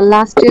ফেলো। স্যার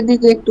লাস্টের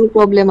দিকে একটু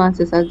প্রবলেম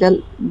আছে sir,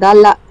 the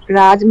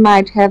Raj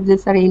might have this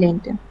sir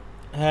ইলেন্টেন।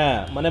 হ্যাঁ,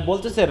 মানে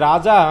বলতেছে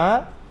রাজা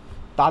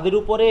তাদের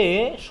উপরে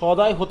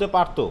সদয় হতে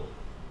পারত।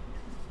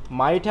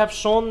 মাইট হ্যাভ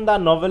শোন the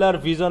নভেলার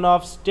vision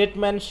of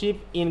স্টেটম্যানশিপ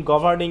in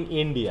governing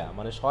India,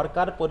 মানে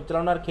সরকার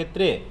পরিচালনার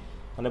ক্ষেত্রে,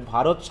 মানে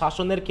ভারত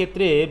শাসনের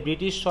ক্ষেত্রে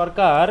ব্রিটিশ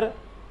সরকার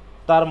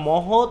তার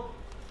মহৎ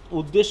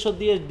উদ্দেশ্য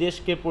দিয়ে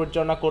দেশকে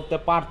পরিচালনা করতে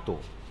পারত,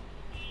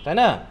 তাই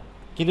না?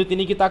 কিন্তু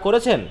তিনি কি তা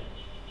করেছেন?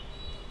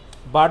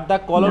 But the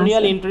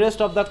colonial interest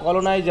of the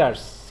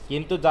কলোনাইজার্স,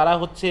 কিন্তু যারা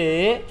হচ্ছে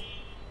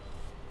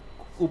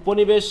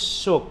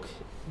উপনিবেশক,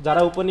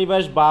 যারা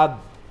উপনিবেশবাদ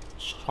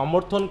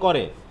সমর্থন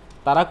করে,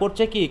 তারা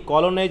করছে কি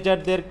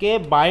কলোনাইজারদেরকে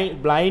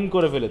ব্লাইন্ড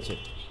করে ফেলেছে,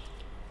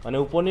 মানে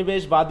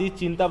উপনিবেশবাদী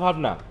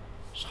চিন্তাভাবনা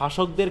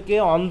শাসকদেরকে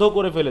অন্ধ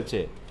করে ফেলেছে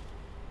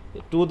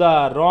টু দ্য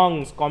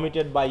রংস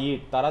কমিটেড বাই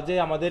ইট। তারা যে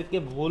আমাদেরকে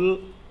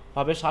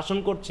ভুলভাবে শাসন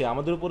করছে,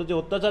 আমাদের উপরে যে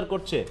অত্যাচার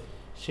করছে,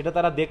 সেটা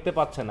তারা দেখতে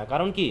পাচ্ছে না।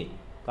 কারণ কি?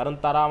 কারণ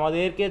তারা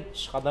আমাদেরকে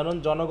সাধারণ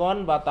জনগণ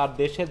বা তার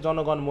দেশের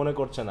জনগণ মনে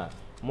করছে না,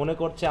 মনে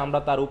করছে আমরা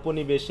তার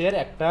উপনিবেশের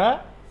একটা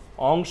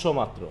অংশ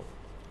মাত্র।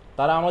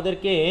 তারা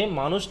আমাদেরকে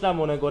মানুষ না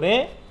মনে করে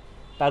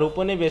তার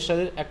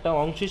উপনিবেশের একটা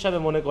অংশ হিসাবে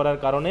মনে করার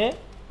কারণে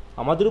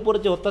আমাদের উপরে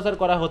যে অত্যাচার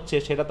করা হচ্ছে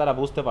সেটা তারা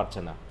বুঝতে পারছে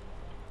না,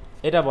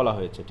 এটা বলা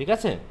হয়েছে। ঠিক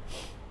আছে?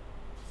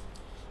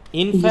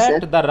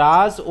 In fact the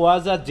Raj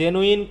was a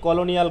genuine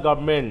colonial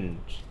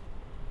government,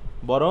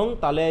 বরং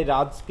তাহলে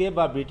রাজকে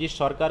বা ব্রিটিশ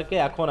সরকারকে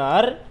এখন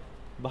আর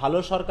ভালো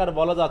সরকার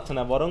বলা যাচ্ছে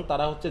না, বরং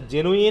তারা হচ্ছে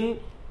জেনুইন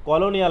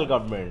কলোনিয়াল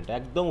গভর্নমেন্ট,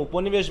 একদম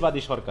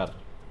উপনিবেশবাদী সরকার।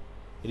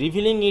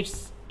 Revealing it's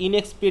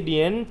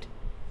ইনএক্সপিডিয়েন্ট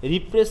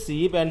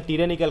repressive and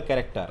টিরানিক্যাল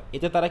character,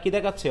 এতে তারা কি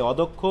দেখাচ্ছে?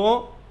 অদক্ষ,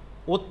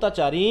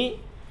 অত্যাচারী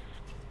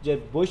যে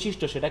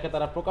বৈশিষ্ট্য সেটাকে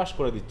তারা প্রকাশ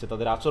করে দিচ্ছে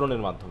তাদের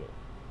আচরণের মাধ্যমে।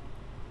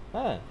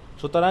 হ্যাঁ,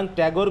 সুতরাং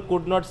Tagore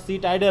could not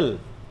seat idol,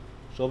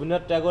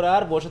 Rabindranath Tagore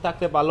আর বসে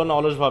থাকতে পারলো না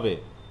অলসভাবে।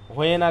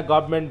 When a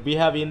government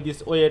behave in this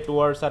way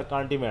towards R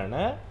countryman,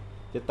 হ্যাঁ,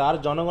 যে তার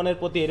জনগণের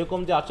প্রতি এরকম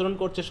যে আচরণ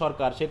করছে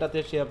সরকার, সেটাতে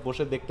সে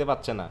বসে দেখতে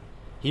পাচ্ছে না।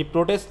 হি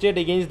protested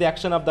against the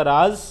action of the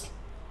Raj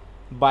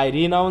by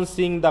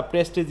renouncing the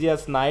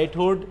prestigious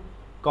knighthood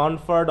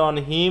conferred on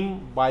him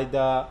by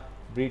the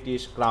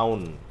British Crown।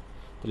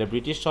 তাহলে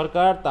ব্রিটিশ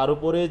সরকার তার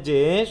উপরে যে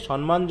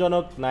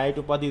সম্মানজনক নাইট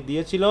উপাধি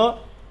দিয়েছিল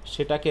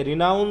সেটাকে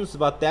রিনাউন্স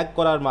বা ত্যাগ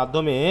করার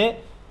মাধ্যমে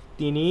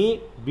তিনি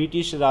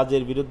ব্রিটিশ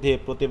রাজের বিরুদ্ধে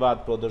প্রতিবাদ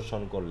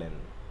প্রদর্শন করলেন,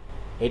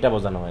 এটা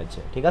বোঝানো হয়েছে।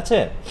 ঠিক আছে,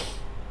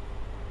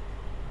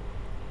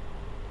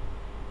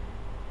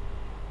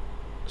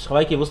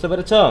 সবাই কি বুঝতে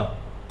পেরেছ?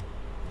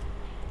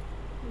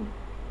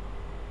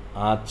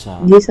 আচ্ছা,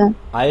 जी सर।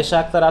 আয়েশা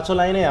আক্তার আছো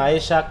লাইনে?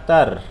 আয়েশা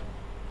আক্তার,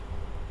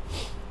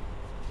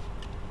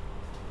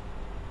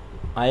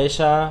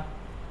 আয়েশা,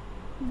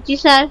 জি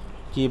স্যার।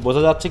 কি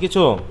বোঝা যাচ্ছে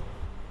কিছু?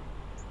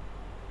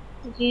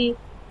 জি।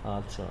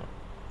 আচ্ছা,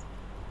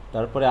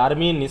 তারপরে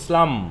আরমিন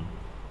ইসলাম।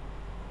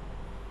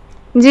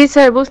 জি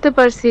স্যার, বুঝতে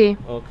পারছি।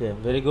 ওকে,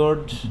 ভেরি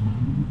গুড।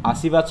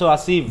 আসিফ আছো?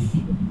 আসিফ,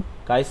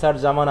 কাইসার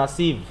জামান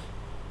আসিফ।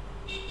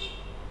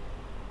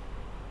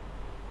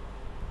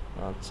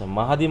 আচ্ছা,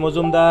 মাহাদি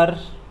মজুমদার,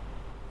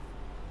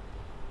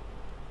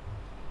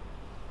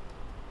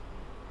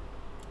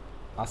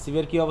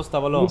 আসিফের কি অবস্থা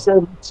বলো? জি স্যার,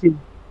 বুঝছি।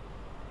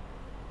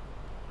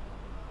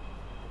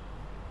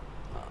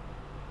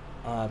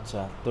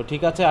 আচ্ছা, তো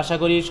ঠিক আছে, আশা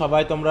করি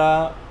সবাই তোমরা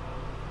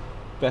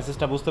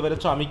প্যাসেজটা বুঝতে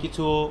পেরেছো। আমি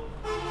কিছু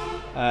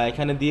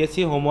এখানে দিয়েছি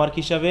হোমওয়ার্ক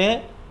হিসাবে।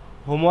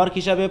 হোমওয়ার্ক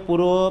হিসাবে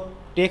পুরো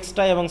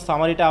টেক্সটটা এবং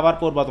সামারিটা আবার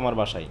পড়বা তোমার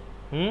বাসায়।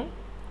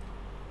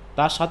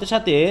 তার সাথে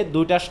সাথে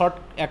দুইটা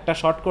একটা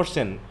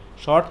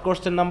শর্ট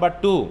কোশ্চেন নাম্বার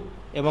 2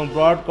 এবং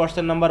broad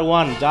question number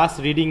 1 just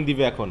reading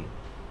দিবে। এখন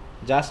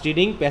জাস্ট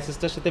রিডিং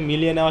প্যাসেজটার সাথে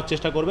মিলিয়ে নেওয়ার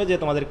চেষ্টা করবে যে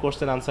তোমাদের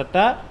কোশ্চেন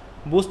আনসারটা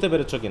বুঝতে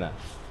পেরেছো কিনা।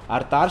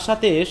 আর তার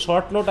সাথে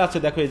শর্ট নোট আছে,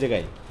 দেখো এই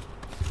জায়গায়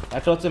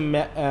একটা হচ্ছে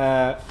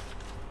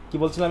কি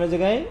বলছিলাম এই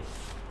জায়গায়,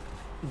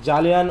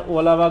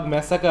 জালিয়ানওয়ালাবাগ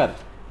ম্যাসাকার,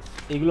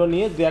 এগুলো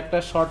নিয়ে যে একটা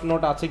শর্ট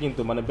নোট আছে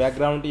কিন্তু, মানে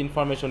ব্যাকগ্রাউন্ড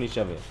ইনফরমেশন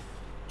হিসাবে,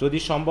 যদি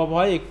সম্ভব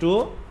হয় একটু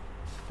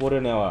পড়ে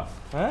নেওয়া।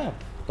 হ্যাঁ,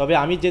 তবে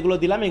আমি যেগুলো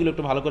দিলাম এগুলো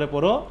একটু ভালো করে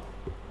পড়ো।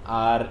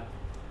 আর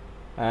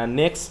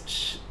নেক্সট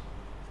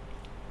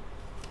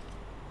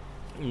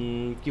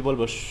কি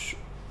বলবো,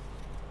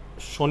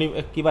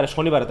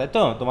 শনিবারে তাই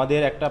তো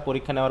তোমাদের একটা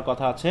পরীক্ষা নেওয়ার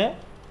কথা আছে।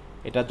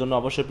 এটার জন্য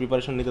অবশ্যই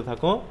প্রিপারেশন নিতে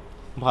থাকো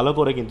ভালো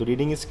করে, কিন্তু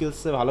রিডিং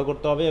স্কিলসে ভালো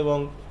করতে হবে এবং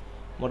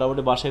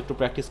মোটামুটি বাসায় একটু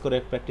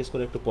প্র্যাকটিস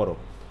করে একটু পড়ো।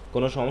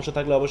 কোনো সমস্যা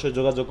থাকলে অবশ্যই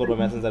যোগাযোগ করবে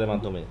মেসেঞ্জারের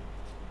মাধ্যমে।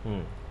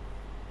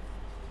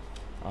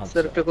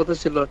 স্যার একটা কথা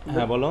ছিল।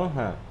 হ্যাঁ বলো।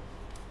 হ্যাঁ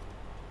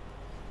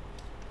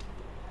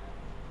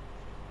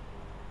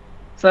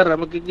স্যার,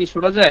 আমাকে কি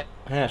শোনা যায়?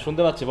 হ্যাঁ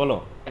শুনতে পাচ্ছি, বলো।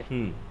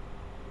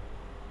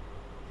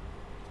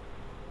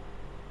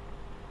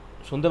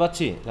 শুনতে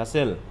পাচ্ছি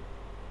রাসেল।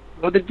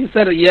 আমাদের কি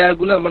স্যার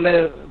ইয়াগুলা মানে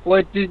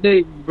পোয়েট্রির যে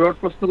ব্রড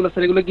প্রশ্নগুলো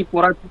স্যার, এগুলো কি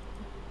পড়া?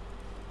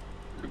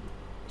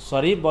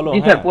 সরি বলো।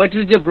 জি স্যার,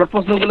 পোয়েট্রির যে ব্রড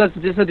প্রশ্নগুলো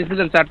যে স্যার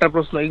দিয়েছিলেন 4টা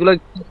প্রশ্ন, এগুলো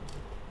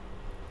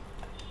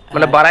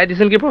মানে বাড়াই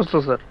দিয়েছেন কি প্রশ্ন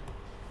স্যার?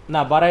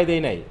 না, বাড়াই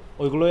দেই নাই,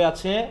 ওইগুলোই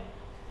আছে।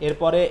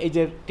 এরপরে এই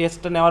যে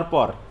টেস্টটা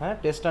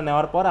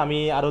নেওয়ার পর আমি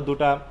আরও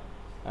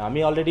আমি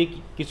অলরেডি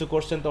কিছু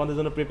কোশ্চেন তোমাদের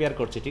জন্য প্রিপেয়ার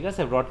করছি, ঠিক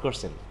আছে, ব্রড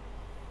কোশ্চেন,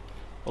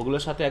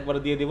 ওগুলোর সাথে একবার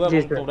দিয়ে দিব।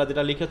 এবং তোমরা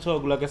যেটা লিখেছো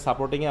ওগুলোকে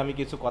সাপোর্টিংয়ে আমি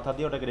কিছু কথা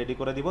দিয়ে ওটাকে রেডি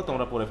করে দিব,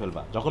 তোমরা পড়ে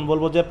ফেলবা। যখন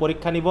বলবো যে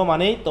পরীক্ষা নিব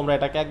মানেই তোমরা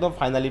এটাকে একদম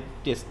ফাইনালি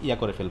টেস্ট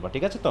করে ফেলবা,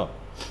 ঠিক আছে তো?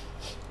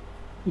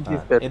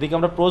 এদিকে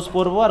আমরা প্রোজ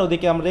পড়বো আর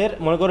ওদিকে আমাদের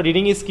মনে করো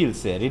রিডিং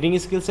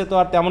স্কিলসে তো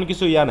আর তেমন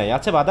কিছু নাই,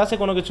 আছে বাধা আছে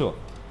কোনো কিছু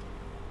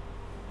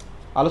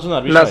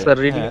আলোচনার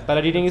বিষয়?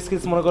 তাহলে রিডিং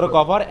স্কিলস মনে করো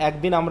কভার।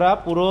 একদিন আমরা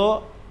পুরো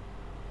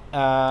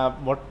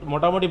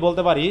মোটামুটি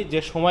বলতে পারি যে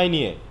সময়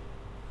নিয়ে,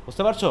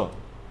 বুঝতে পারছো,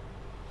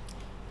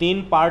 3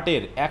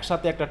 পার্টের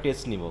একসাথে একটা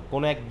টেস্ট নিব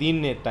কোনো এক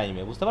দিনের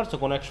টাইমে, বুঝতে পারছো,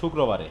 কোনো এক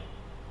শুক্রবারে।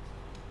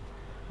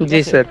 জি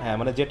স্যার। হ্যাঁ,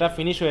 মানে যেটা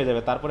ফিনিশ হয়ে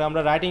যাবে। তারপরে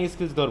আমরা রাইটিং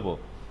স্কিলস ধরবো।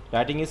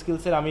 রাইটিং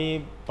স্কিলসের আমি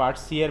পার্ট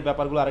সি এর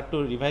ব্যাপারগুলো আরেকটু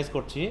রিভাইজ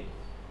করছি,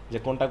 যে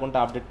কোনটা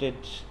আপডেটেড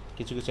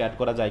কিছু অ্যাড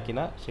করা যায়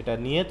কিনা, সেটা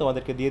নিয়ে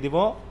তোমাদেরকে দিয়ে দিব।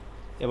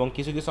 এবং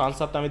কিছু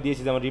আনসার তো আমি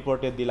দিয়েছি, যেমন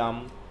রিপোর্টের দিলাম,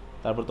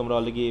 তারপর তোমরা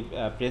অলরেডি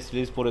প্রেস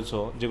রিলিজ পড়েছো,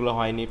 যেগুলো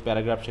হয়নি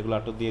প্যারাগ্রাফ, সেগুলো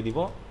একটু দিয়ে দিব।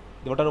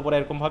 ওটার উপরে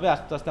এরকমভাবে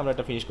আস্তে আস্তে আমরা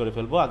এটা ফিনিশ করে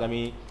ফেলবো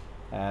আগামী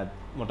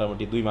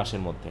মোটামুটি 2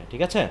 মাসের মধ্যে,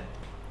 ঠিক আছে?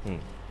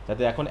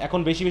 যাতে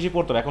এখন বেশি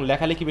পড়তে হবে, এখন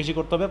লেখালেখি বেশি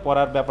করতে হবে,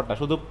 পড়ার ব্যাপারটা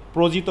শুধু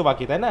প্রজিত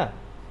বাকি, তাই না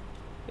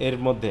এর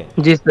মধ্যে?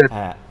 জি স্যার।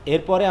 হ্যাঁ,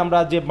 এরপরে আমরা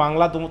যে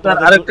বাংলা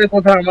আরেকটা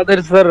কথা আমাদের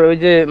স্যার, ওই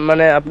যে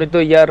মানে আপনি তো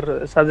ইয়ার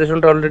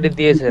সাজেশনটা অলরেডি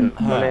দিয়েছেন,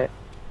 মানে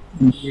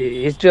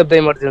হিস্ট্রি অফ দ্য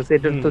ইমার্জেন্সি,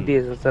 এটা তো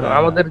দিয়েছেন স্যার।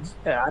 আমাদের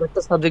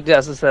আরেকটা সাবজেক্ট যে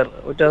আছে স্যার,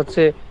 ওটা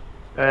হচ্ছে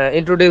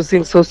ইন্ট্রোডিউসিং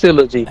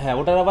সোসিওলজি। হ্যাঁ,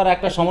 ওটার আবার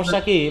একটা সমস্যা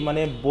কি,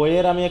 মানে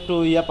বইয়ের আমি একটু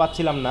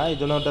পাচ্ছিলাম না, এই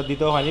জন্য ওটা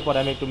দিতেও হয়নি, পরে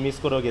আমি একটু মিস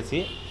করেও গেছি।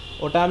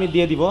 ওটা আমি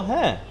দিয়ে দিব।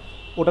 হ্যাঁ,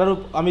 ওটার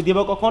আমি দিব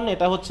কখন,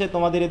 এটা হচ্ছে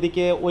তোমাদের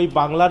এদিকে ওই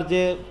বাংলার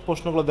যে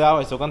প্রশ্নগুলো দেওয়া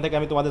হয়েছে ওখান থেকে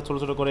আমি তোমাদের ছোটো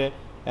ছোটো করে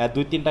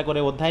 2-3টা করে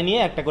অধ্যায় নিয়ে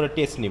একটা করে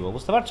টেস্ট নিব,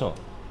 বুঝতে পারছো?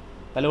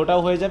 তাহলে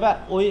ওটাও হয়ে যাবে। আর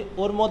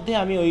ওর মধ্যে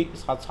আমি ওই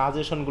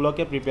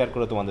সাজেশনগুলোকে প্রিপেয়ার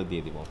করে তোমাদের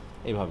দিয়ে দিব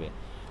এইভাবে।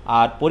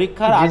 আর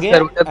পরীক্ষার আগে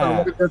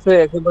আমাদের কাছে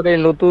একেবারে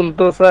নতুন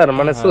তো স্যার,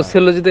 মানে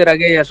সোসিওলজি এর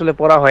আগে আসলে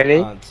পড়া হয়নি।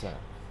 আচ্ছা,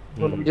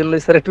 ওই জন্য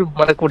স্যার একটু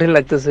মানে কঠিন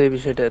লাগতেছে এই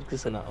বিষয়টা আর কি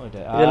স্যার। না ওইটা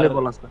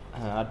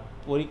আর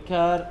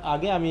পরীক্ষার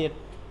আগে আমি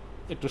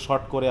একটু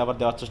শর্ট করে আবার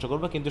দেওয়ার চেষ্টা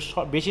করবো, কিন্তু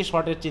বেশি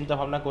শর্টের চিন্তা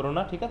ভাবনা করো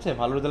না, ঠিক আছে?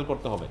 ভালো রেজাল্ট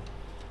করতে হবে।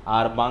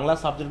 আর বাংলা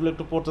সাবজেক্টগুলো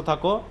একটু পড়তে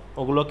থাকো,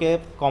 ওগুলোকে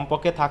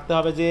কমপক্ষে থাকতে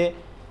হবে যে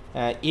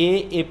A+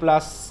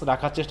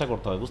 রাখার চেষ্টা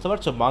করতে হবে, বুঝতে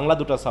পারছো, বাংলা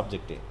 2টা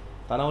সাবজেক্টে,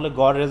 তা না হলে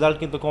গড় রেজাল্ট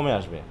কিন্তু কমে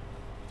আসবে।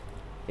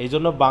 এই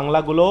জন্য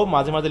বাংলাগুলোও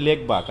মাঝে মাঝে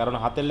লিখবা, কারণ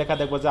হাতের লেখা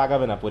দেখবো যে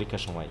আগাবে না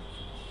পরীক্ষার সময়।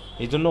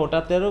 এই জন্য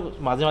ওটাতেও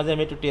মাঝে মাঝে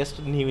আমি একটু টেস্ট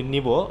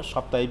নিব,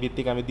 সপ্তাহে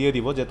ভিত্তিক আমি দিয়ে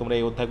দিব যে তোমরা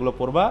এই অধ্যায়গুলো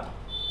পড়বা,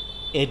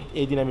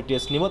 এই দিন আমি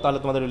টেস্ট নিব, তাহলে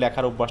তোমাদের ওই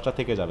লেখার অভ্যাসটা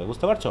থেকে যাবে,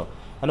 বুঝতে পারছো?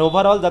 মানে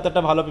ওভারঅল যাতে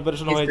একটা ভালো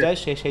প্রিপারেশন হয়ে যায়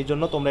সেই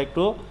জন্য তোমরা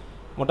একটু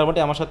মোটামুটি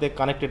আমার সাথে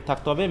কানেক্টেড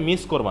থাকতে হবে,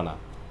 মিস করবা না।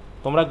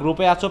 তোমরা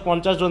গ্রুপে আছো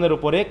 50 জনের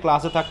উপরে,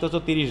 ক্লাসে থাকতেছো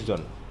 30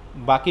 জন,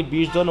 বাকি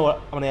 20 জন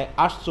মানে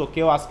আসছো,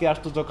 কেউ আজকে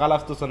আসতেছো কাল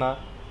আসতেছো না,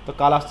 তো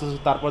কাল আসতেছো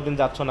তারপর দিন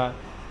যাচ্ছ না,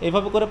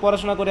 এইভাবে করে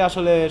পড়াশোনা করে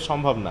আসলে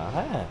সম্ভব না।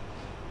 হ্যাঁ,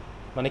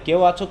 মানে কেউ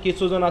আছো,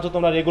 কিছু জন আছো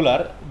তোমরা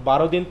রেগুলার,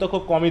 12 দিন তো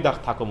খুব কমই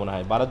থাকো মনে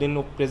হয়, 12 দিন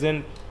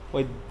প্রেজেন্ট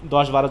ওই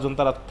 10-12 জন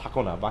তারা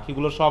থাকো না,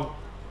 বাকিগুলো সব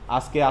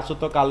আজকে আসো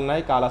তো কাল নাই,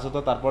 কাল আসো তো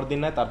তারপর দিন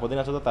নাই, তারপর দিন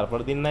আসো তো তারপর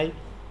দিন নাই,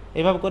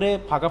 এভাবে করে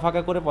ফাঁকা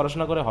ফাঁকা করে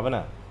পড়াশোনা করে হবে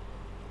না।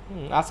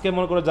 আজকে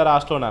মনে করো যারা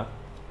আসলো না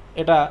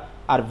এটা,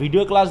 আর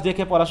ভিডিও ক্লাস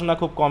দেখে পড়াশোনা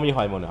খুব কমই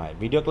হয় মনে হয়,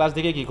 ভিডিও ক্লাস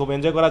দেখে কি খুব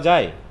এনজয় করা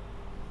যায়,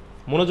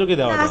 মনোযোগী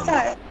দেওয়া যায় না।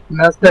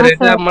 না স্যার,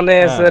 এটা মানে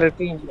স্যার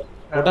একটু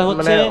ওটা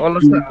হচ্ছে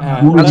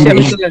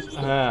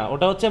হ্যাঁ,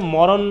 ওটা হচ্ছে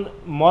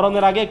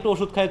মরণের আগে একটু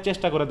ওষুধ খাওয়ার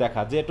চেষ্টা করে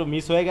দেখা, যে একটু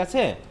মিস হয়ে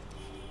গেছে,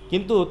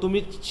 কিন্তু তুমি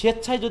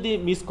স্বেচ্ছায় যদি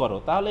মিস করো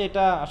তাহলে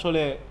এটা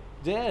আসলে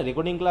যে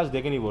রেকর্ডিং ক্লাস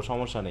দেখে নিব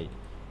সমস্যা নেই,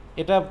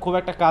 এটা খুব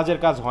একটা কাজের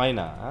কাজ হয়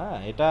না। হ্যাঁ,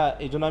 এটা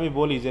এই জন্য আমি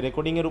বলি যে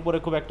রেকর্ডিংয়ের উপরে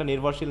খুব একটা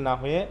নির্ভরশীল না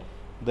হয়ে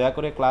দয়া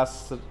করে ক্লাস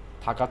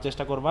থাকার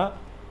চেষ্টা করবা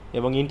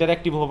এবং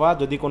ইন্টারঅ্যাক্টিভ হবা।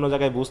 যদি কোনো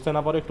জায়গায় বুঝতে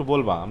না পারো একটু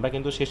বলবা, আমরা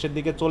কিন্তু শেষের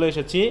দিকে চলে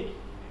এসেছি,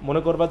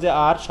 মনে করবা যে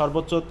আর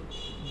সর্বোচ্চ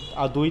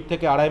 2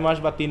 থেকে 2.5 মাস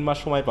বা 3 মাস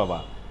সময় পাবা,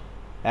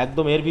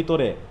 একদম এর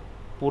ভিতরে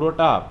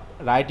পুরোটা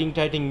রাইটিং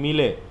টাইটিং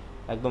মিলে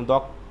একদম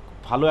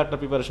ভালো একটা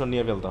প্রিপারেশন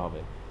নিয়ে ফেলতে হবে,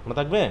 মনে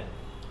থাকবে?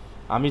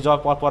 আমি যা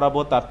পড়াবো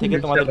তার থেকে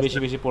তোমাদের বেশি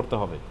বেশি পড়তে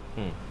হবে।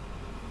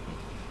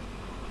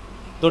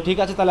 তো ঠিক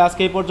আছে, তাহলে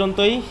আজকে এই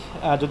পর্যন্তই।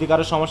 যদি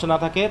কারো সমস্যা না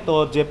থাকে তো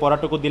যে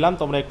পড়াটুকু দিলাম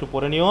তোমরা একটু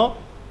পড়ে নিও,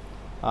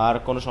 আর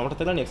কোনো সমস্যা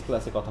থাকলে নেক্সট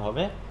ক্লাসে কথা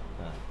হবে।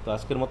 তো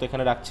আজকের মতো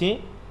এখানে রাখছি।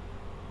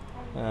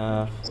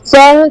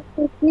 স্যার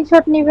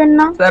স্ক্রিনশট নেবেন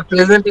না? স্যার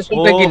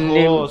প্রেজেন্টেশনটা কি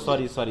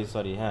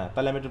সরি, হ্যাঁ,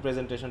 তাহলে আমি একটু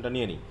প্রেজেন্টেশনটা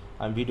নিয়ে নিই,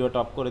 আমি ভিডিওটা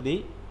অফ করে দিই,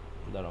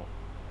 দাঁড়াও।